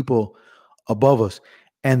of people above us.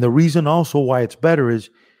 And the reason also why it's better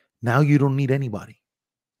is now you don't need anybody,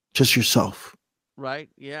 just yourself. Right.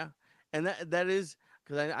 Yeah. And that is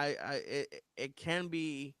because it can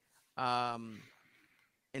be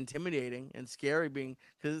intimidating and scary,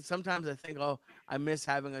 because sometimes I think, oh, I miss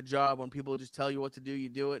having a job when people just tell you what to do, you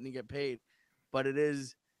do it, and you get paid. But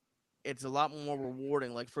it's a lot more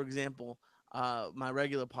rewarding. Like, for example, my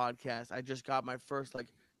regular podcast, I just got my first like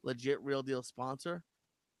legit real deal sponsor,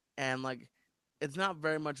 and like it's not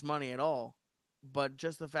very much money at all, but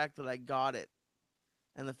just the fact that I got it,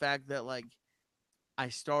 and the fact that like I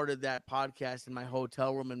started that podcast in my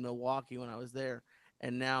hotel room in Milwaukee when I was there,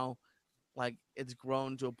 and now like it's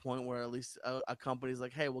grown to a point where at least a company's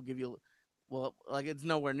like, hey, we'll give you, well, like it's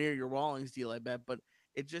nowhere near your Rawlings deal, I bet, but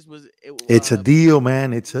it just was. It's a deal,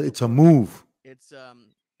 man. It's a move. It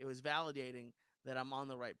was validating that I'm on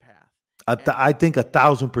the right path. I think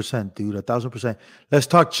 1,000%, dude. 1,000%. Let's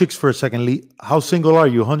talk chicks for a second, Lee. How single are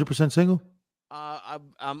you? 100% single?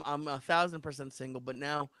 I'm 1,000% single, but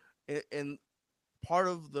now, and part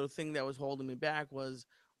of the thing that was holding me back was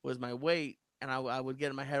my weight, and I would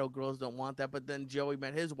get in my head, oh, girls don't want that. But then Joey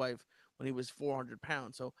met his wife when he was 400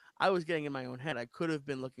 pounds, so I was getting in my own head. I could have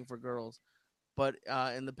been looking for girls, but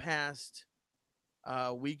in the past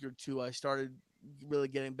week or two, I started really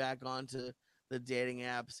getting back onto the dating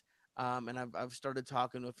apps. And I've started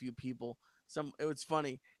talking to a few people. It was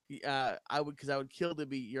funny. I would kill to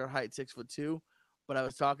be your height, 6'2", but I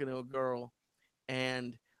was talking to a girl,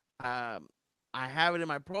 and I have it in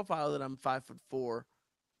my profile that I'm 5'4",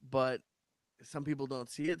 but some people don't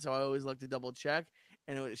see it, so I always like to double check.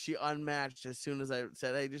 And she unmatched as soon as I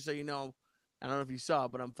said, "Hey, just so you know, I don't know if you saw,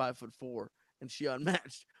 but I'm 5'4", and she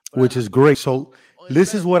unmatched, which is great. So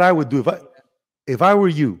this is what I would do if I were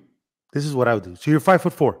you. This is what I would do. So you're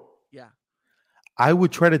 5'4". Yeah. I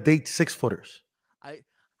would try to date 6-footers.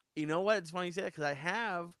 You know what? It's funny you say that, because I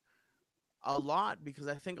have a lot, because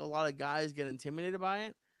I think a lot of guys get intimidated by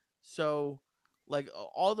it. So, like,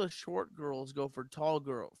 all the short girls go for tall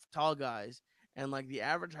guys, and like the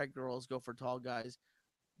average height girls go for tall guys,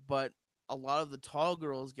 but a lot of the tall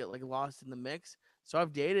girls get like lost in the mix. So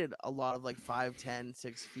I've dated a lot of like 5'10",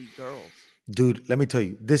 6 feet girls. Dude, let me tell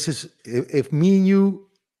you, this is if me and you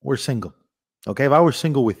were single. Okay, if I were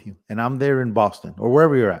single with you and I'm there in Boston or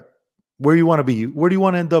wherever you're at, where you want to be, where do you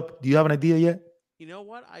want to end up? Do you have an idea yet? You know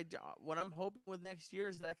what? What I'm hoping with next year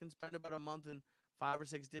is that I can spend about a month in 5 or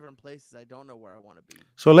 6 different places. I don't know where I want to be.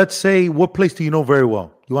 So let's say, what place do you know very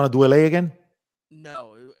well? You want to do LA again?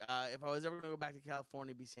 No. If I was ever going to go back to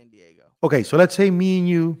California, it'd be San Diego. Okay, so let's say me and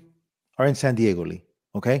you are in San Diego, Lee.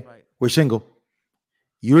 Okay? Right. We're single.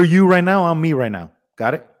 You're you right now. I'm me right now.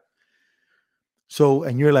 Got it? So,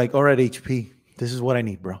 and you're like, all right, HP, this is what I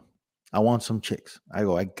need, bro. I want some chicks. I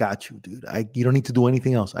go, I got you, dude. You don't need to do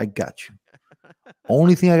anything else. I got you.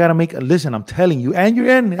 Only thing I got to make, listen, I'm telling you, and you're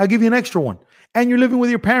in, I'll give you an extra one. And you're living with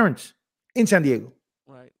your parents in San Diego.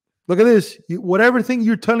 Right. Look at this. Whatever thing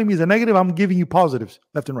you're telling me is a negative, I'm giving you positives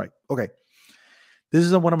left and right. Okay. This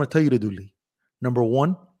is what I'm going to tell you to do, Lee. Number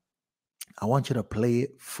one, I want you to play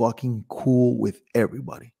it fucking cool with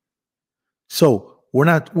everybody. So we're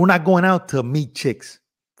not going out to meet chicks.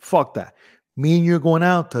 Fuck that. Me and you're going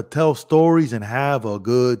out to tell stories and have a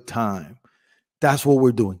good time. That's what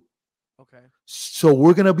we're doing. Okay. So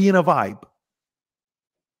we're going to be in a vibe.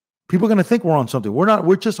 People are going to think we're on something. We're not.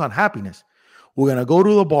 We're just on happiness. We're going to go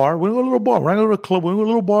to the bar. We're going to go to a little bar. We're going to go to a club. We're going to go to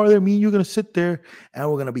a little bar there. Me and you're going to sit there and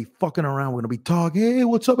we're going to be fucking around. We're going to be talking. Hey,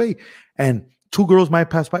 what's up? Hey. And two girls might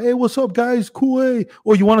pass by. Hey, what's up, guys? Cool. Hey.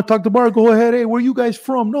 Or you want to talk to the bar? Go ahead. Hey, where you guys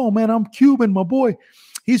from? No, man, I'm Cuban, my boy.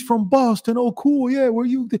 He's from Boston. Oh, cool. Yeah, where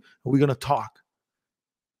you? Are we going to talk?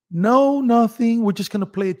 No, nothing. We're just going to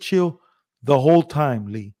play it chill the whole time,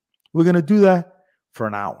 Lee. We're going to do that for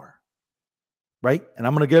an hour. Right? And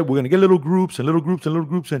we're going to get little groups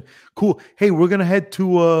and cool. Hey, we're going to head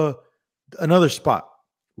to another spot.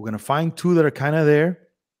 We're going to find two that are kind of there.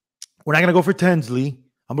 We're not going to go for tens, Lee.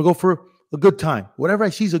 I'm going to go for a good time. Whatever I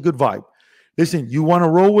see is a good vibe. Listen, you want to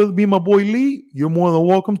roll with me, my boy Lee? You're more than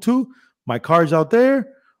welcome to. My car's out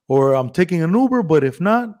there, or I'm taking an Uber, but if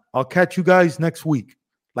not, I'll catch you guys next week.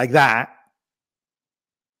 Like that.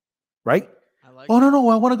 Right? Oh, no,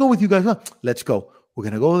 I want to go with you guys. Let's go. We're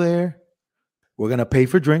going to go there. We're going to pay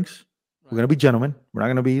for drinks. We're going to be gentlemen. We're not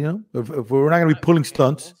going to be, if we're not going to be pulling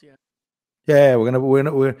stunts. Yeah, they're going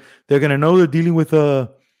to know they're dealing with a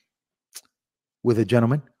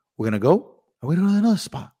gentleman. We're going to go and we're going to another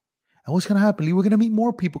spot. And what's going to happen, Lee? We're going to meet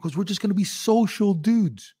more people because we're just going to be social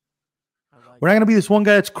dudes. We're not going to be this one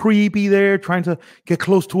guy that's creepy there trying to get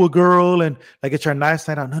close to a girl and like it's our nice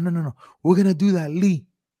night out. No. We're going to do that, Lee,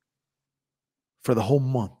 for the whole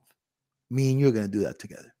month. Me and you're going to do that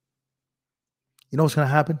together. You know what's going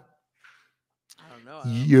to happen? I don't know.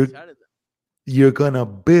 You're going to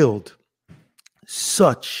build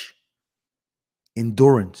such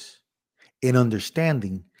endurance in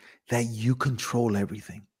understanding that you control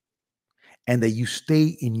everything and that you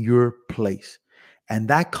stay in your place. And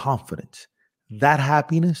that confidence, that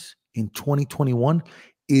happiness in 2021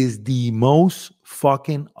 is the most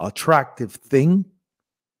fucking attractive thing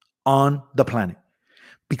on the planet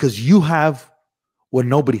because you have what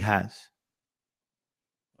nobody has.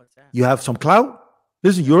 What's that? You have some clout.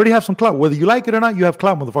 Listen, you already have some clout. Whether you like it or not, you have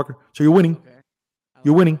clout, motherfucker. So you're winning. Okay.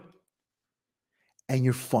 You're winning. And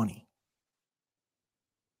you're funny.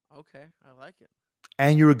 Okay, I like it.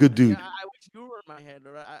 And you're a good dude. Yeah, I wish you were in my head.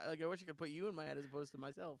 Or I wish I could put you in my head as opposed to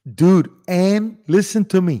myself. Dude, and listen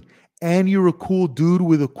to me. And you're a cool dude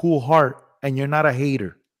with a cool heart. And you're not a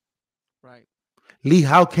hater. Right. Lee,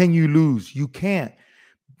 how can you lose? You can't.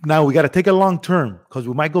 Now, we got to take it long term because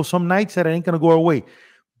we might go some nights that it ain't going to go our way. Right.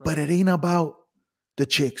 But it ain't about the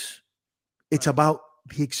chicks. It's about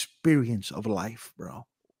the experience of life, bro.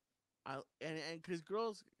 And because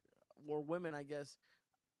girls or women, I guess,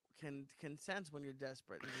 can sense when you're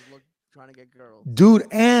desperate and just trying to get girls. Dude,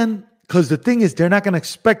 and because the thing is, they're not going to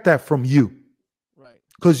expect that from you. Right.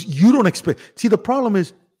 Because you don't expect. See, the problem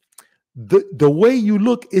is the way you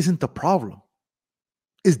look isn't the problem.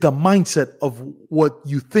 It's the mindset of what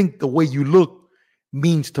you think the way you look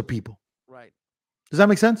means to people. Right. Does that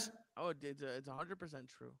make sense? Oh, it's 100%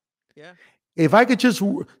 true. Yeah. If I could just,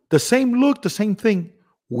 the same look, the same thing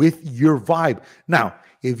with your vibe. Now,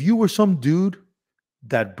 if you were some dude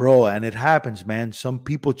that, bro, and it happens, man, some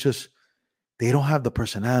people just, they don't have the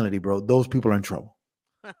personality, bro. Those people are in trouble.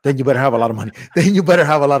 Then you better have a lot of money. Thank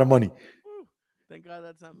God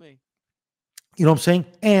that's not me. You know what I'm saying?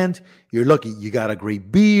 And you're lucky. You got a great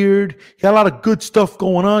beard. You got a lot of good stuff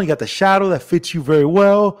going on. You got the shadow that fits you very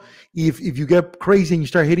well. If you get crazy and you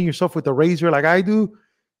start hitting yourself with a razor like I do,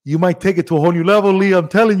 you might take it to a whole new level, Lee. I'm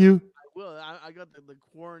telling you. I will. I got the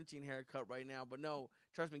quarantine haircut right now, but no,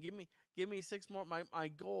 trust me. Give me 6 more. My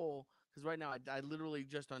goal, because right now I literally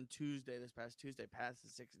just on this past Tuesday, passed the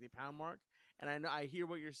 60-pound mark, and I know I hear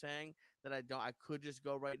what you're saying that I could just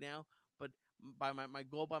go right now, but by my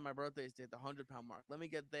goal by my birthday is to hit the 100-pound mark. Let me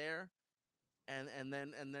get there, and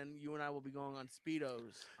then you and I will be going on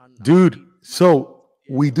speedos. Dude, so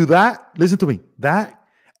we do that. Listen to me. That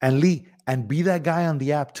and Lee, and be that guy on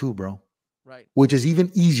the app too, bro. Right. Which is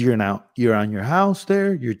even easier now. You're on your house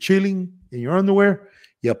there. You're chilling in your underwear.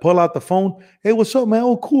 You pull out the phone. Hey, what's up, man?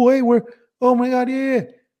 Oh, cool. Hey, oh my God, yeah.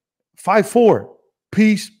 5'4",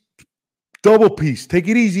 peace, double peace. Take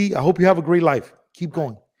it easy. I hope you have a great life. Keep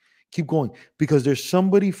going. Keep going. Because there's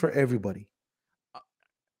somebody for everybody.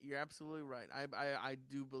 You're absolutely right. I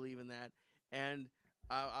do believe in that. And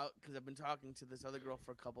because I've been talking to this other girl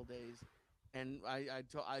for a couple days, and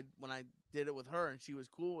when I did it with her and she was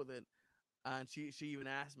cool with it, and she even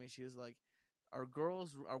asked me, she was like, are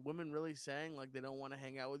women really saying like they don't want to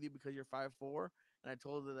hang out with you because you're 5'4"? And I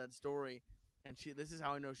told her that story, and this is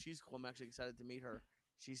how I know she's cool. I'm actually excited to meet her.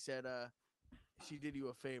 She said she did you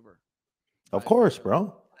a favor. Of course,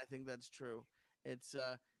 bro. I think that's true. It's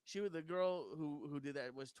the girl who did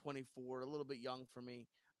that was 24, a little bit young for me.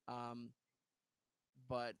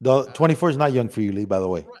 But the 24 is not young for you, Lee, by the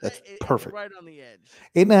way. That's perfect. Right on the edge.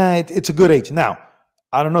 It's a good age. Now,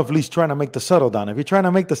 I don't know if Lee's trying to make the settle down. If you're trying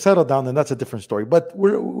to make the settle down, then that's a different story. But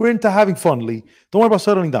we're into having fun, Lee. Don't worry about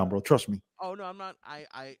settling down, bro. Trust me. Oh no, I'm not.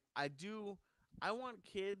 I want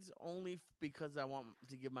kids only because I want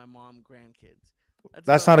to give my mom grandkids.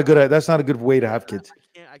 That's not a good way to have kids.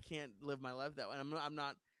 I can't live my life that way. I'm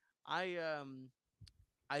not. I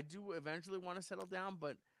do eventually want to settle down,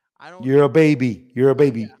 but I don't. You're a baby. Yeah,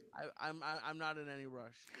 I'm not in any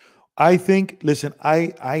rush. I think. Listen,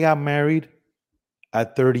 I got married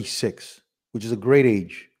at 36, which is a great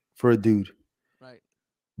age for a dude. Right.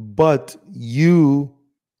 But you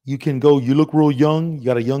can go. You look real young. You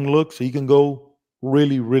got a young look, so you can go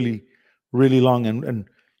really, really, really long, and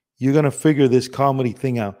you're gonna figure this comedy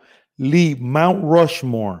thing out. Lee, Mount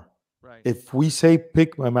Rushmore. Right. If we say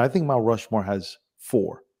pick, I think Mount Rushmore has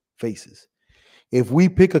 4 faces. If we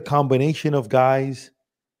pick a combination of guys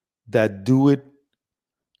that do it,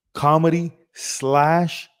 comedy /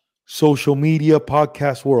 social media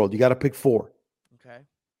podcast world, you got to pick 4. Okay.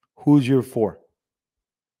 Who's your 4?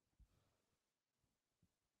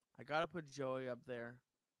 I gotta put Joey up there,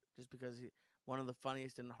 just because he's one of the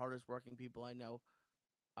funniest and hardest working people I know.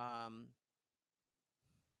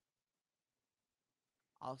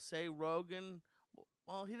 I'll say Rogan.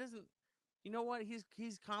 Well, he doesn't. You know what?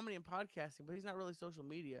 He's comedy and podcasting, but he's not really social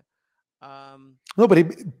media. No, but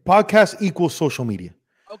podcast equals social media.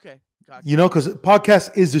 Okay, gotcha. You know, because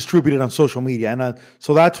podcast is distributed on social media, and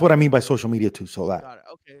so that's what I mean by social media too. So that. Got it.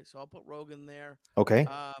 Okay, so I'll put Rogan there. Okay.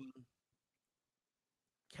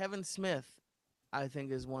 Kevin Smith, I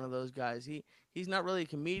think, is one of those guys. He's not really a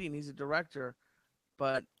comedian. He's a director,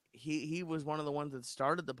 but he was one of the ones that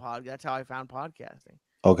started the pod. That's how I found podcasting.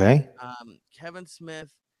 Okay. Kevin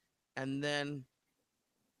Smith, and then,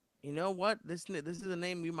 you know what? This is a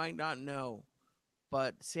name you might not know,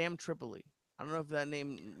 but Sam Tripoli. I don't know if that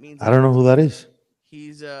name means. I don't know who that is.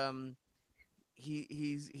 He's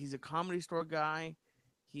he's a Comedy Store guy.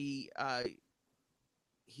 He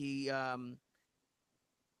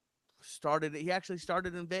actually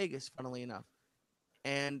started in Vegas, funnily enough,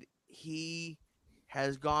 and he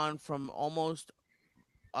has gone from almost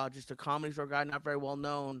just a Comedy Store guy, not very well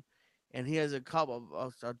known, and he has a ton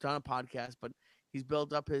of podcasts, but he's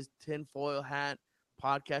built up his tinfoil hat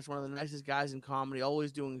podcast, one of the nicest guys in comedy,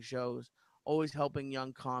 always doing shows, always helping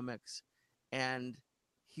young comics, and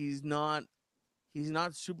he's not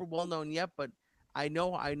super well known yet, but I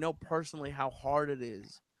know personally how hard it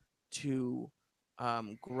is to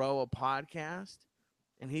grow a podcast,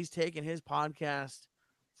 and he's taken his podcast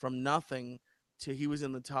from nothing to he was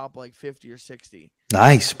in the top like 50 or 60.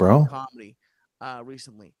 Nice, bro. Comedy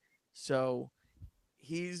recently. So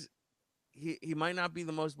he might not be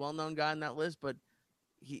the most well-known guy on that list, but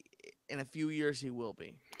he in a few years he will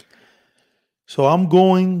be. So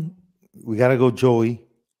we got to go Joey.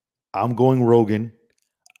 I'm going Rogan.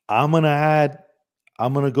 I'm going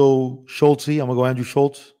to go Schultz. I'm going to go Andrew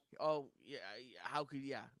Schultz. Oh, yeah. How could,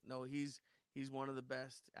 yeah. No, he's one of the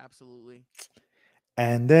best. Absolutely.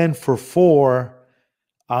 And then for 4,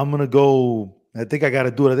 I'm going to go, I think I got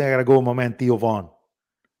to do it. I think I got to go with my man Theo Vaughn.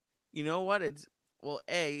 You know what?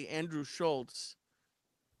 Andrew Schultz.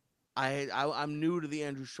 I'm new to the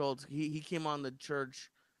Andrew Schultz. He came on the church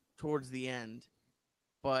towards the end,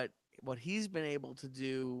 but what he's been able to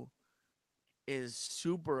do is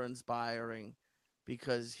super inspiring,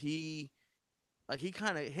 because him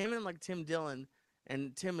and like Tim Dillon,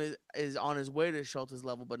 and Tim is on his way to Schultz's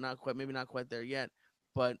level, but maybe not quite there yet.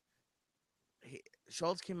 But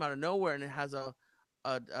Schultz came out of nowhere, and it has a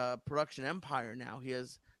production empire now. He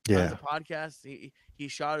has tons of podcasts. He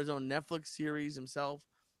shot his own Netflix series himself,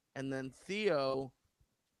 and then Theo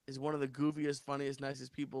is one of the goofiest, funniest,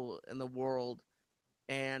 nicest people in the world.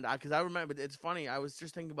 And because I remember, it's funny. I was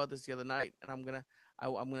just thinking about this the other night, and I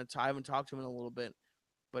haven't talked to him in a little bit,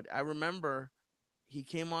 but I remember he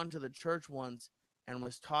came on to the church once and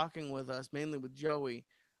was talking with us, mainly with Joey,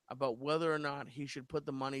 about whether or not he should put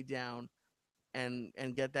the money down and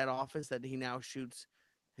get that office that he now shoots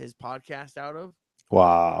his podcast out of.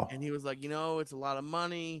 Wow. And he was like, it's a lot of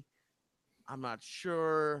money. I'm not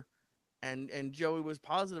sure. And Joey was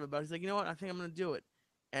positive about it. He's like, you know what? I think I'm going to do it.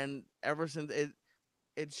 And ever since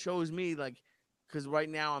it shows me, like, because right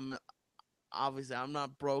now I'm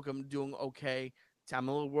not broke. I'm doing okay. I'm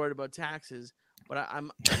a little worried about taxes, but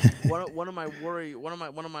I'm one of my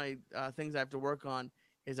things I have to work on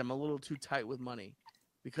is I'm a little too tight with money,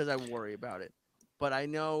 because I worry about it. But I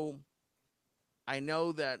know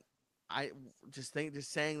that just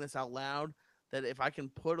saying this out loud, that if I can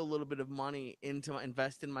put a little bit of money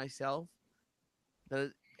invest in myself,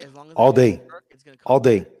 that as long as all day, it's going to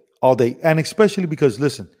come all day. And especially because,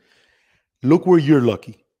 listen, look where you're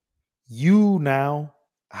lucky. You now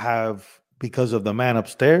have, because of the man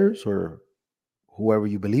upstairs or whoever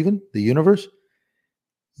you believe in, the universe,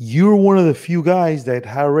 you're one of the few guys that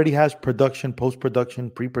already has production, post-production,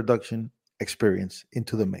 pre-production experience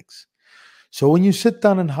into the mix. So when you sit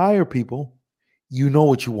down and hire people, you know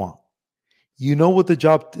what you want. You know what the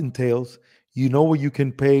job entails. You know what you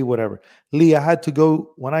can pay, whatever. Lee, I had to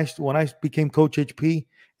go, when I became Coach HP,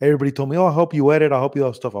 everybody told me, I'll help you edit. I'll help you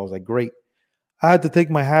all stuff. I was like, great. I had to take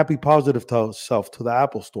my happy, positive self to the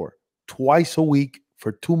Apple store twice a week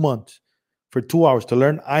for 2 months, for 2 hours, to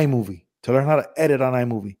learn iMovie, to learn how to edit on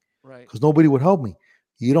iMovie. Right. Because nobody would help me.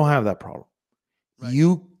 You don't have that problem. Right.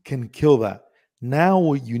 You can kill that. Now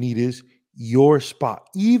what you need is your spot.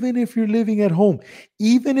 Even if you're living at home,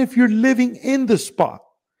 even if you're living in the spot,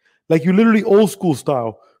 like you literally old school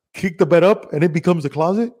style, kick the bed up and it becomes a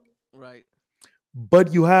closet. Right.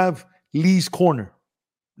 But you have Lee's corner,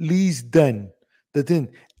 Lee's den, the thing.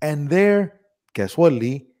 And there, guess what,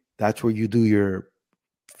 Lee? That's where you do your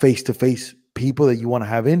face to face people that you want to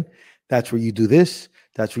have in. That's where you do this.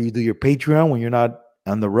 That's where you do your Patreon when you're not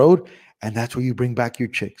on the road. And that's where you bring back your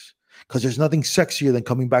chicks. Because there's nothing sexier than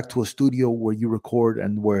coming back to a studio where you record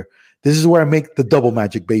and where this is where I make the double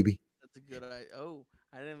magic, baby. That's a good idea. Oh,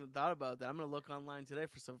 I didn't even thought about that. I'm gonna look online today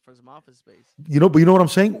for some office space. But you know what I'm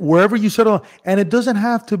saying? Wherever you settle, and it doesn't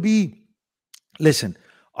have to be. Listen,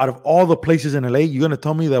 out of all the places in LA, you're gonna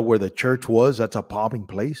tell me that where the church was, that's a popping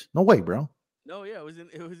place? No way, bro. No, yeah,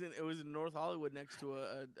 it was in North Hollywood next to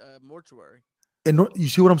a mortuary. And you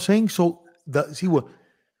see what I'm saying? So see what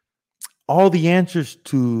all the answers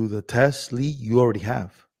to the tests, Lee, you already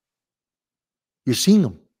have. You're seeing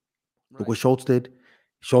them. Right. Look what Schultz did.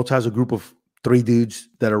 Schultz has a group of 3 dudes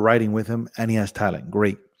that are writing with him, and he has talent.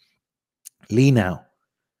 Great. Lee now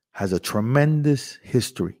has a tremendous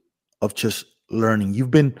history of just learning.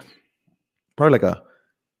 You've been probably like a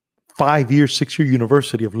 5-year, 6-year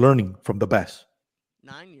university of learning from the best.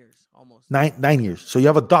 9 years, almost. 9 years. So you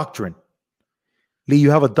have a doctrine. Lee,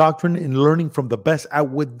 you have a doctrine in learning from the best at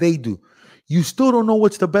what they do. You still don't know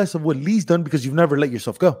what's the best of what Lee's done because you've never let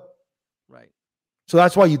yourself go. Right. So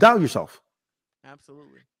that's why you doubt yourself.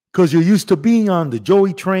 Absolutely. Because you're used to being on the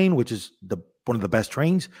Joey train, which is one of the best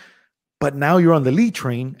trains. But now you're on the Lee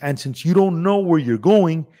train. And since you don't know where you're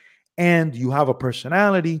going and you have a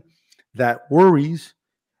personality that worries,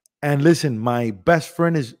 and listen, my best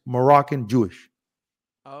friend is Moroccan Jewish.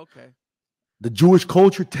 Oh, okay. The Jewish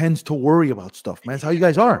culture tends to worry about stuff, man. That's how you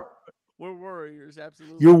guys are. We're worriers,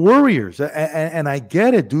 absolutely. You're worriers. And I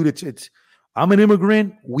get it, dude. It's I'm an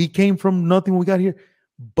immigrant. We came from nothing when we got here.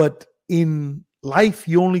 But in life,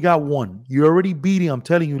 you only got one. You're already beating, I'm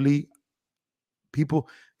telling you, Lee. People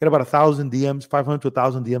get about 1,000 DMs, 500 to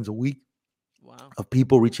 1,000 DMs a week. Wow. Of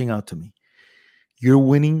people reaching out to me. You're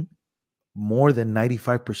winning more than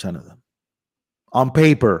 95% of them on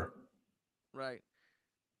paper. Right.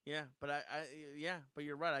 Yeah, but but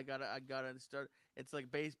you're right. I gotta start. It's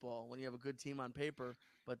like baseball when you have a good team on paper,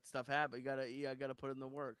 but stuff happens. You gotta put in the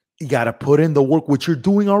work. You gotta put in the work, which you're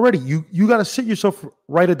doing already. You gotta sit yourself,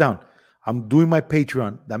 write it down. I'm doing my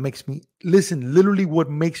Patreon. That makes me literally what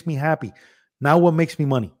makes me happy. Now what makes me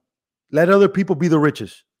money? Let other people be the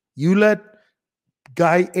richest. You let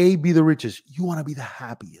guy A be the richest. You want to be the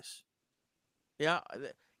happiest. Yeah,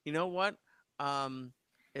 you know what?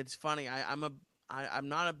 It's funny. I'm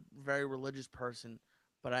not a very religious person,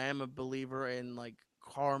 but I am a believer in like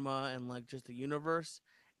karma and like just the universe.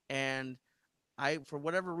 And for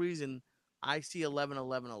whatever reason, I see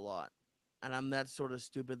 1111 a lot, and I'm that sort of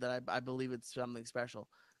stupid that I believe it's something special.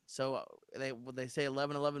 So they say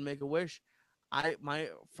 1111 make a wish.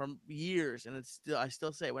 From years, and I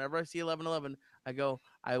still say whenever I see 1111, I go,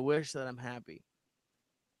 I wish that I'm happy.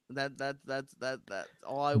 That's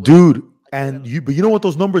all I wish. Dude, but you know what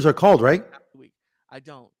those numbers are called, right? I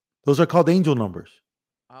don't. Those are called angel numbers.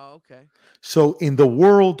 Oh, okay. So in the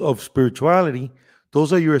world of spirituality,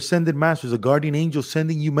 those are your ascended masters, a guardian angel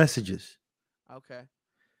sending you messages. Okay.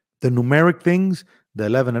 The numeric things, the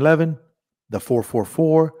 1111, the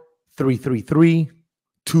 444, 333,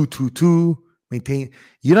 222, maintain.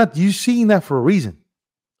 You're seeing that for a reason.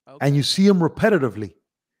 Okay. And you see them repetitively.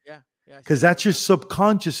 Yeah. Because that's your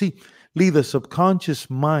subconscious. See, Lee, the subconscious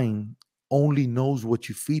mind only knows what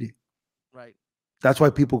you feed it. Right. That's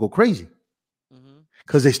why people go crazy.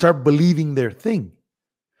 Because they start believing their thing.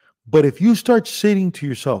 But if you start saying to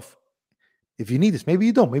yourself, if you need this, maybe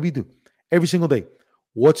you don't, maybe you do, every single day,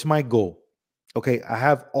 what's my goal? Okay, I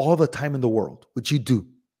have all the time in the world, which you do.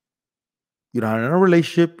 You're not in a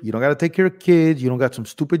relationship. You don't got to take care of kids. You don't got some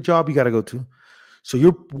stupid job you got to go to. So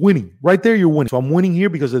you're winning. Right there, you're winning. So I'm winning here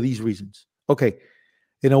because of these reasons. Okay,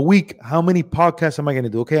 in a week, how many podcasts am I going to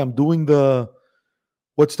do? Okay, I'm doing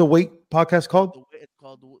what's the weight podcast called? It's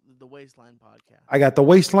called the Waistline Podcast. I got the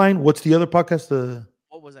Waistline. What's the other podcast?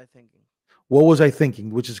 What Was I Thinking? What Was I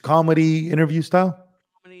Thinking? Which is comedy interview style?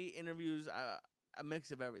 Comedy interviews, a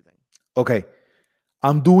mix of everything. Okay.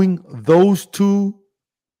 I'm doing those 2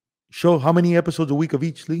 show. How many episodes a week of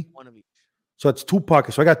each, Lee? 1 of each. So it's 2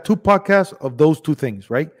 podcasts. So I got 2 podcasts of those 2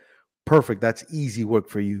 things, right? Perfect. That's easy work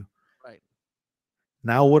for you. Right.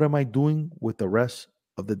 Now what am I doing with the rest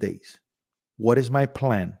of the days? What is my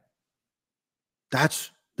plan?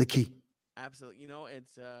 That's the key. Absolutely.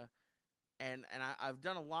 It's and I've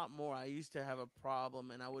done a lot more. I used to have a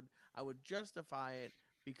problem, and I would justify it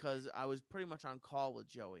because I was pretty much on call with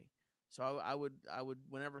Joey. So I would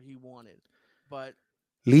whenever he wanted. But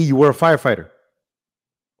Lee, you were a firefighter.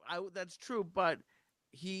 That's true, but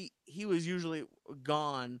he was usually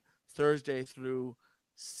gone Thursday through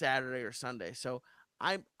Saturday or Sunday. So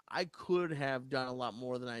I could have done a lot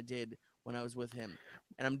more than I did when I was with him,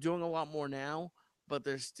 and I'm doing a lot more now. But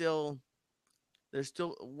there's still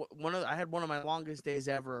I had one of my longest days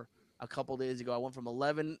ever a couple days ago. I went from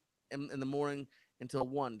 11 in the morning until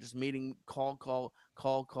 1, just meeting, call,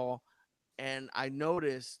 and I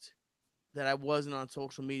noticed that I wasn't on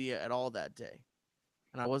social media at all that day,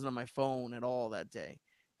 and I wasn't on my phone at all that day,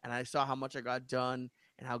 and I saw how much I got done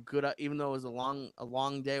and how good even though it was a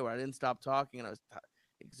long day where I didn't stop talking and I was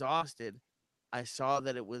exhausted, I saw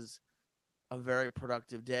that it was a very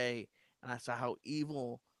productive day, and I saw how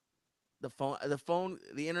evil the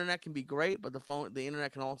internet can be great, but the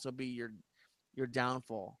internet can also be your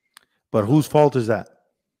downfall. But whose fault is that?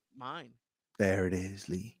 Mine. There it is,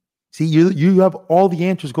 Lee. See, you have all the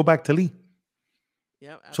answers. Go back to Lee.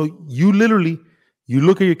 Yeah. Absolutely. So you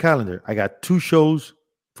look at your calendar. I got 2 shows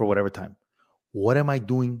for whatever time. What am I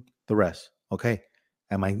doing the rest? Okay.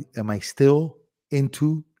 Am I still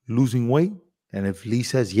into losing weight? And if Lee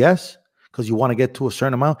says yes, because you want to get to a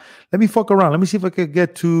certain amount, let me fuck around. Let me see if I could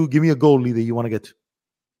give me a goal, Lee, that you want to get to.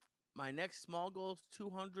 My next small goal is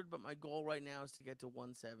 200, but my goal right now is to get to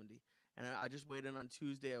 170. And I just weighed in on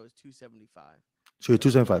Tuesday. I was 275. So you're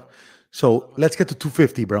 275. So let's get to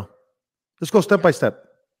 250, bro. Let's go step by step.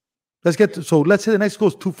 Let's say the next goal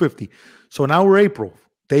is 250. So now we're April,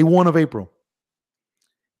 day 1 of April.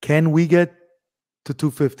 Can we get to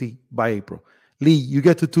 250 by April? Lee, you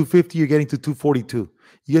get to 250, you're getting to 242.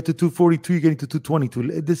 You get to 242, you're getting to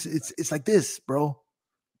 222. It's like this, bro.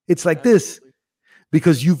 It's like this.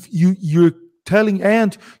 Because you're telling,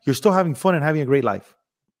 and you're still having fun and having a great life.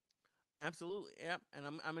 Absolutely. Yeah.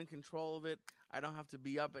 And I'm in control of it. I don't have to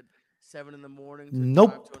be up at 7 in the morning.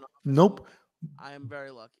 Nope. I am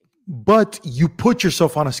very lucky. But you put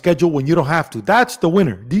yourself on a schedule when you don't have to. That's the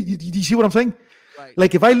winner. Do you see what I'm saying? Right.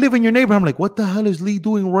 Like if I live in your neighborhood, I'm like, what the hell is Lee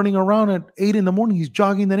doing running around at 8 in the morning? He's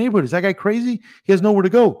jogging the neighborhood. Is that guy crazy? He has nowhere to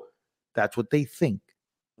go. That's what they think.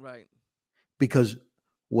 Right. Because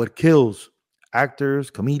what kills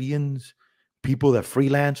actors, comedians, people that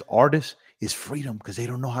freelance, artists, is freedom, because they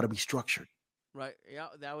don't know how to be structured. Right. Yeah,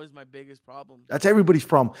 that was my biggest problem. That's everybody's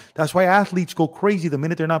problem. That's why athletes go crazy the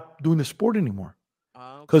minute they're not doing the sport anymore.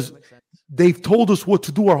 Because they've told us what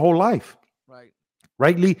to do our whole life. Right.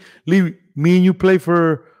 Right, Lee? Lee, me and you play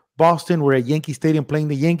for Boston. We're at Yankee Stadium playing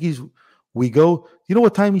the Yankees. We go. You know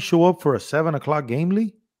what time you show up for a 7 o'clock game,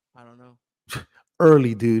 Lee? I don't know.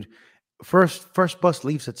 Early, dude. First bus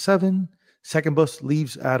leaves at 7. Second bus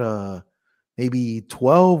leaves at maybe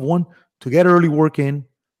 12, 1, to get early work in,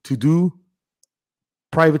 to do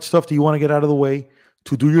private stuff that you want to get out of the way,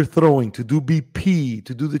 to do your throwing, to do BP,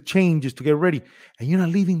 to do the changes, to get ready. And you're not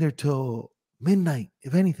leaving there till midnight,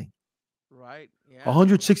 if anything. Right. Yeah.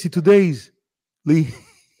 162 days, Lee.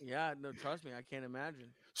 Yeah, no, trust me, I can't imagine.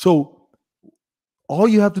 So all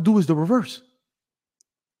you have to do is the reverse.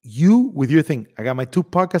 You with your thing. I got my 2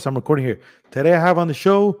 podcasts I'm recording here. Today I have on the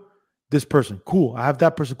show this person. Cool. I have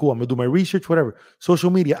that person. Cool. I'm going to do my research, whatever. Social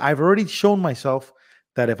media. I've already shown myself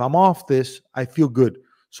that if I'm off this, I feel good.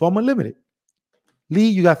 So I'm going to limit it. Lee,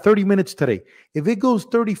 you got 30 minutes today. If it goes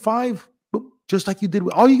 35, boom, just like you did,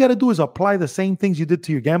 all you got to do is apply the same things you did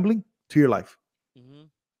to your gambling to your life.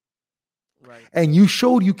 Mm-hmm. Right. And you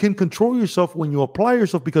showed you can control yourself when you apply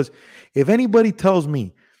yourself, because if anybody tells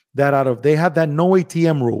me that they have that no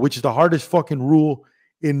ATM rule, which is the hardest fucking rule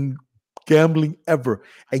in gambling ever,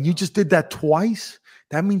 and you just did that twice,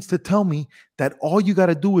 that means to tell me that all you got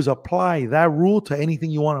to do is apply that rule to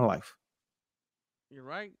anything you want in life. You're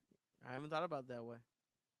right. I haven't thought about it that way.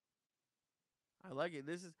 I like it.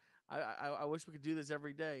 I wish we could do this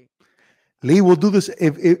every day. Lee, we'll do this.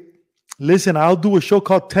 Listen, I'll do a show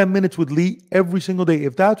called 10 Minutes with Lee every single day.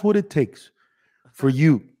 If that's what it takes for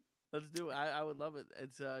you. Let's do it. I would love it.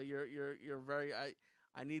 It's you're very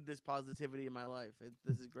I need this positivity in my life.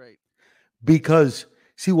 This is great. Because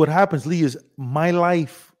see what happens, Lee, is my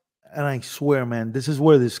life, and I swear, man, this is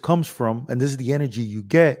where this comes from, and this is the energy you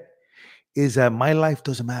get, is that my life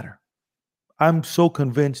doesn't matter. I'm so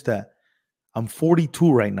convinced that I'm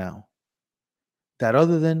 42 right now, that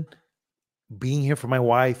other than being here for my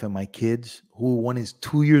wife and my kids, who one is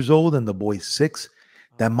 2 years old and the boy's 6,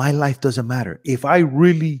 that my life doesn't matter. If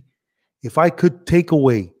I could take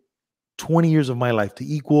away 20 years of my life to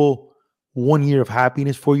equal 1 year of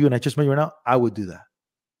happiness for you, and I just met you right now, I would do that.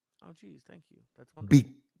 Oh, geez, thank you. That's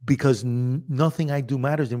wonderful. Because nothing I do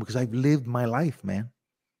matters then, because I've lived my life, man.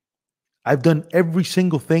 I've done every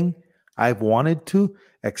single thing I've wanted to,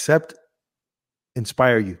 except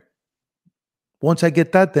inspire you. Once I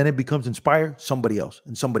get that, then it becomes inspire somebody else,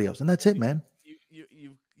 and that's it, man.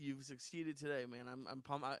 You've succeeded today, man. I'm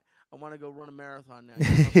pumped. I want to go run a marathon now.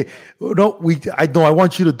 No, I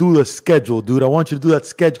want you to do the schedule, dude. I want you to do that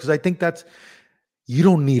schedule because I think you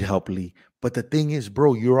don't need help, Lee. But the thing is,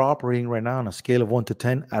 bro, you're operating right now on a scale of 1 to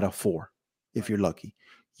 10 at a 4, if you're lucky.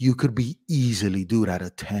 You could be easily, dude, at a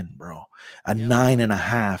 10, bro, a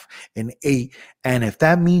 9.5, an 8. And if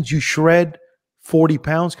that means you shred 40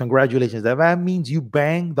 pounds, congratulations. If that means you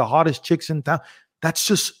bang the hottest chicks in town, that's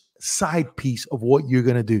just side piece of what you're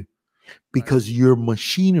going to do. Because your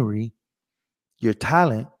machinery, your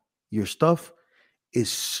talent, your stuff you're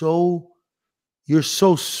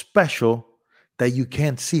so special that you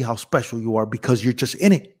can't see how special you are because you're just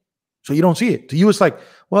in it. So you don't see it. To you, it's like,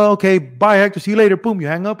 well, okay, bye, Hector. See you later. Boom, you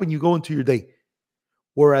hang up and you go into your day.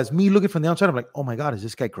 Whereas me looking from the outside, I'm like, oh my God, is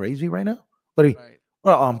this guy crazy right now? But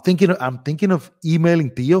well, I'm thinking of emailing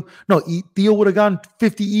Theo. No, Theo would have gotten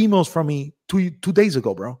 50 emails from me two days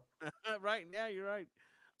ago, bro. Right? Yeah, you're right.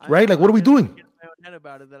 Right? Like, what are we doing? I get my own head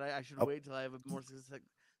about it that I should wait till I have a more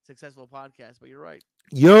successful podcast. But you're right.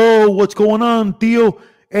 Yo, what's going on, Theo?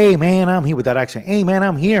 Hey, man, I'm here with that accent. Hey, man,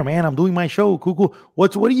 I'm here, man. I'm doing my show. Cool.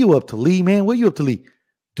 What are you up to, Lee, man? What are you up to, Lee?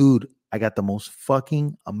 Dude, I got the most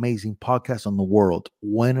fucking amazing podcast on the world.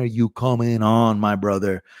 When are you coming on, my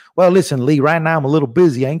brother? Well, listen, Lee, right now I'm a little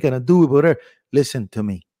busy. I ain't going to do it, but listen to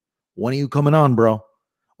me. When are you coming on, bro?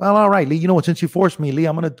 Well, all right, Lee, you know what? Since you forced me, Lee,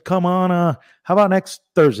 I'm going to come on. How about next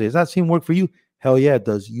Thursday? Does that seem work for you? Hell yeah, it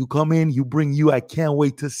does. You come in, you bring you. I can't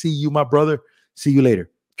wait to see you, my brother. See you later.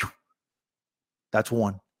 That's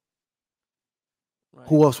one. Right.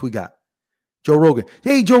 Who else we got? Joe Rogan.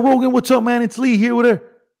 Hey, Joe Rogan, what's up, man? It's Lee here with her.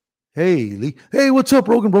 Hey, Lee. Hey, what's up,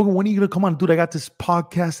 Rogan? Rogan, when are you going to come on? Dude, I got this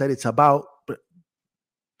podcast that it's about.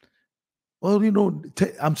 Well, you know,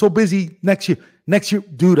 I'm so busy next year. Next year,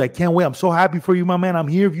 dude, I can't wait. I'm so happy for you, my man. I'm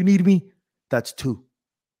here if you need me. That's 2.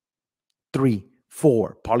 3,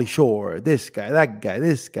 4. Pauly Shore, this guy, that guy,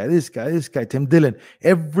 this guy, Tim Dillon.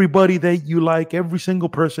 Everybody that you like, every single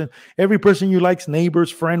person, every person you likes, neighbors,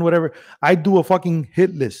 friend, whatever. I do a fucking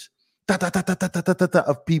hit list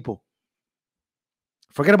of people.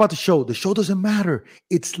 Forget about the show. The show doesn't matter.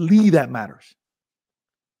 It's Lee that matters.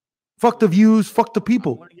 Fuck the views. Fuck the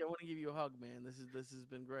people. I want to give you a hug, man. This has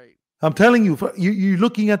been great. I'm telling you, you're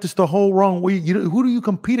looking at this the whole wrong way. Who do you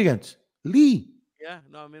compete against? Lee. Yeah,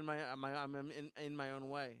 no, I'm in my own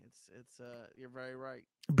way. It's you're very right.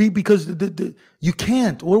 Because you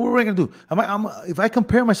can't. What are we gonna do? If I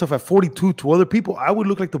compare myself at 42 to other people, I would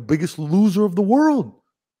look like the biggest loser of the world.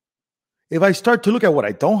 If I start to look at what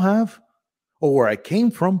I don't have or where I came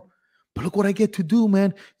from, but look what I get to do,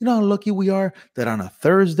 man. You know how lucky we are that on a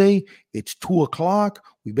Thursday, it's 2:00.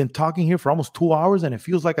 We've been talking here for almost 2 hours, and it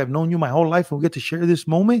feels like I've known you my whole life, and we get to share this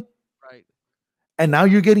moment. Right. And now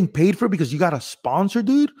you're getting paid for it because you got a sponsor,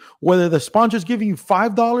 dude. Whether the sponsor's giving you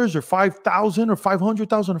 $5 or $5,000 or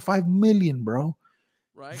 $500,000 or $5 million, bro.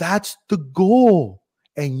 Right. That's the goal.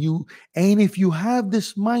 And if you have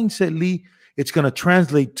this mindset, Lee, it's gonna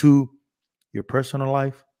translate to your personal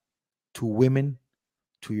life, to women,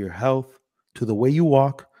 to your health, to the way you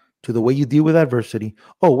walk, to the way you deal with adversity.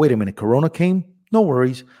 Oh, wait a minute. Corona came? No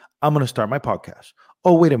worries. I'm going to start my podcast.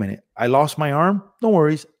 Oh, wait a minute. I lost my arm? No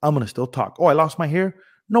worries. I'm going to still talk. Oh, I lost my hair?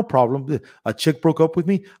 No problem. A chick broke up with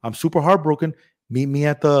me. I'm super heartbroken. Meet me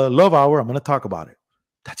at the love hour. I'm going to talk about it.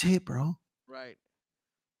 That's it, bro. Right.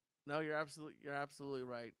 No, you're absolutely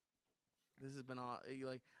right. This has been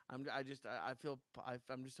like I'm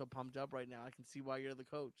just so pumped up right now. I can see why you're the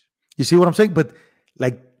coach. You see what I'm saying? But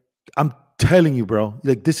like, I'm telling you, bro,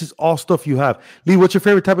 like this is all stuff you have. Lee, what's your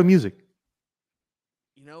favorite type of music?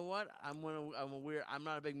 You know what? I'm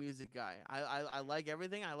not a big music guy. I like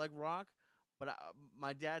everything. I like rock, but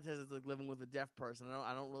my dad says it's like living with a deaf person.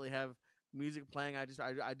 I don't really have music playing. I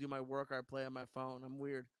do my work or I play on my phone. I'm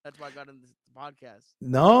weird. That's why I got into this podcast.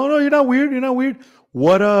 No, you're not weird. You're not weird.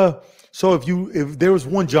 What so if there was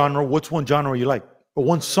one genre, what's one genre you like? Or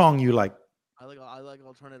one song you like? I like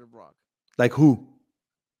alternative rock. Like who?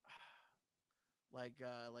 Like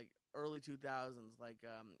early 2000s. Like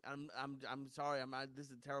I'm sorry. This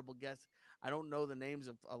is a terrible guess. I don't know the names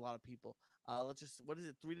of a lot of people. What is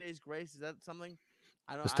it? 3 Days Grace? Is that something?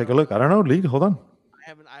 Let's take a look. I don't know. Lee, hold on.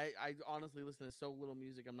 I honestly listen to so little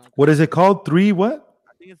music. I'm not. What is it called? What?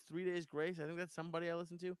 I think it's 3 Days Grace. I think that's somebody I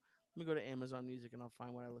listen to. Let me go to Amazon Music and I'll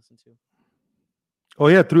find what I listen to. Oh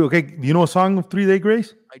yeah, okay. Do you know a song of 3 Day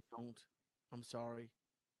Grace? I don't. I'm sorry.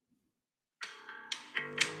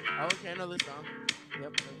 Oh, okay, I know this song.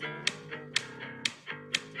 Yep.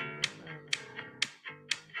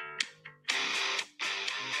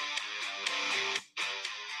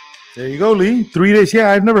 There you go, Lee. 3 days. Yeah,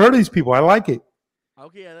 I've never heard of these people. I like it.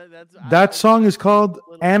 Okay, yeah, that song is called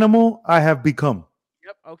 "Animal I Have Become."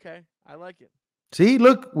 Yep. Okay, I like it. See,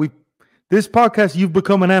 look, this podcast, you've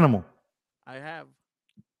become an animal. I have.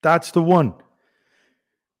 That's the one,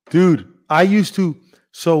 dude. I used to.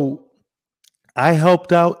 So I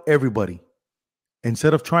helped out everybody.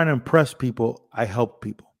 Instead of trying to impress people, I helped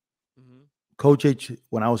people. Mm-hmm. Coach H,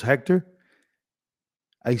 when I was Hector,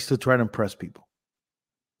 I used to try to impress people.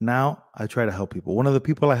 Now I try to help people. One of the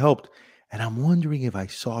people I helped, and I'm wondering if I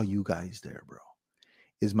saw you guys there, bro,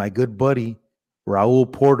 is my good buddy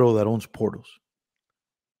Raul Porto that owns Portos.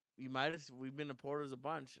 You might have. We've been to Portos a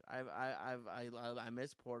bunch. I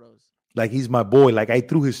miss Portos. Like, he's my boy. Like, I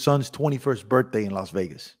threw his son's 21st birthday in Las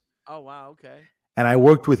Vegas. Oh wow, okay. And I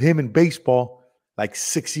worked with him in baseball like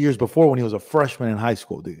 6 years before when he was a freshman in high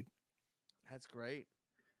school, dude. That's great.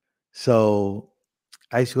 So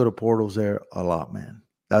I used to go to Portos there a lot, man.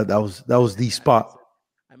 That was the spot.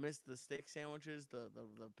 I miss the steak sandwiches, the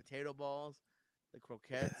potato balls, the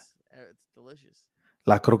croquettes. Yeah. It's delicious.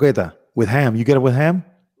 La croqueta with ham. You get it with ham?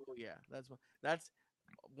 Oh yeah, that's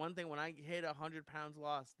one thing. When I hit 100 pounds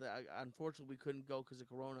lost, unfortunately we couldn't go because of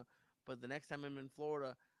Corona. But the next time I'm in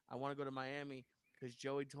Florida, I want to go to Miami because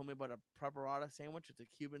Joey told me about a preparada sandwich. It's a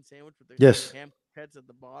Cuban sandwich with the ham croquettes at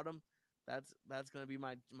the bottom. That's gonna be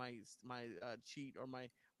my cheat or my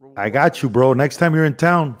reward. I got you, bro. Next time you're in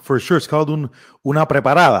town, for sure. It's called una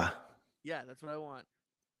preparada. Yeah, that's what I want.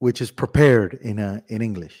 Which is prepared in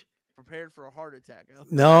English. Prepared for a heart attack.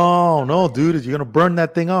 No, dude. You're gonna burn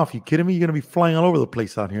that thing off. You kidding me? You're gonna be flying all over the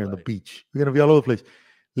place out here on the beach. You're gonna be all over the place.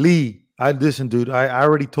 Lee, listen, dude. I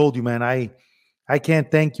already told you, man. I can't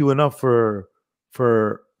thank you enough for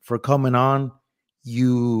coming on.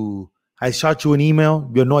 I shot you an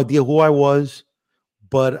email. You had no idea who I was,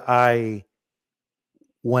 but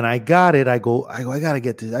when I got it, I gotta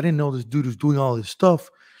get this. I didn't know this dude was doing all this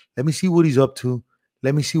stuff. Let me see what he's up to.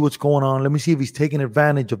 Let me see what's going on. Let me see if he's taking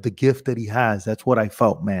advantage of the gift that he has. That's what I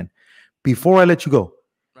felt, man. Before I let you go,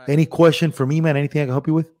 Any question for me, man? Anything I can help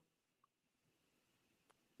you with?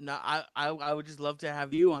 No, I would just love to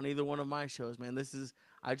have you on either one of my shows, man.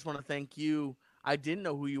 I just want to thank you. I didn't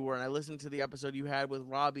know who you were, and I listened to the episode you had with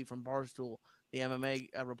Robbie from Barstool, the MMA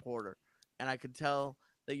reporter, and I could tell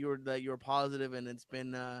that you were positive, and it's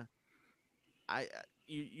been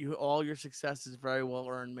all your success is very well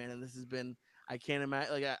earned, man. And this has been, I can't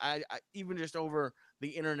imagine, like I even just over the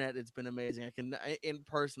internet, it's been amazing. In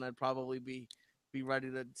person, I'd probably be ready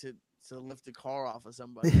to lift a car off of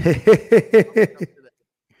somebody.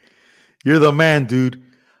 You're the man, dude.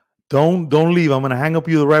 Don't leave. I'm gonna hang up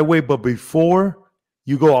you the right way. But before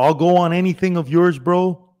you go, I'll go on anything of yours,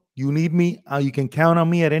 bro. You need me. You can count on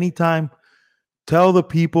me at any time. Tell the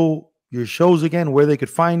people your shows again, where they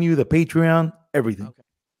could find you, the Patreon, everything. Okay.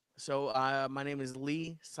 So my name is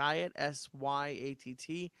Lee Syatt,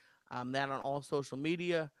 Syatt. That on all social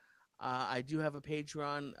media. I do have a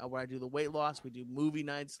Patreon where I do the weight loss. We do movie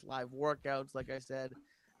nights, live workouts, like I said.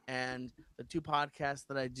 And the two podcasts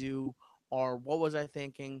that I do are What Was I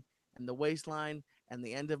Thinking and The Waistline. And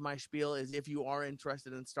the end of my spiel is if you are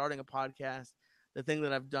interested in starting a podcast, the thing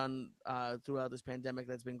that I've done throughout this pandemic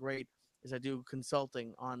that's been great is I do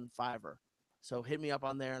consulting on Fiverr. So hit me up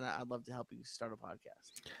on there, and I'd love to help you start a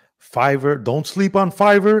podcast. Fiverr. Don't sleep on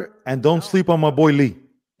Fiverr, and don't sleep on my boy Lee.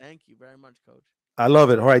 Thank you very much, Coach. I love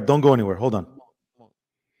it. All right, don't go anywhere. Hold on. Come on.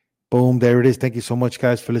 Boom, there it is. Thank you so much,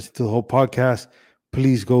 guys, for listening to the whole podcast.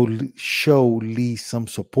 Please go show Lee some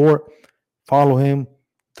support. Follow him.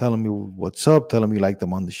 Tell him what's up. Tell him you like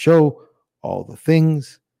them on the show. All the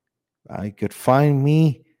things. You could find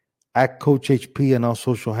me at Coach HP and all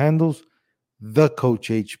social handles. The Coach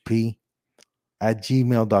HP at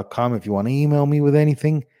gmail.com. If you want to email me with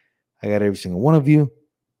anything, I got every single one of you.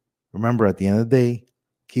 Remember, at the end of the day,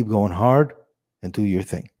 keep going hard and do your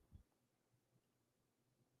thing.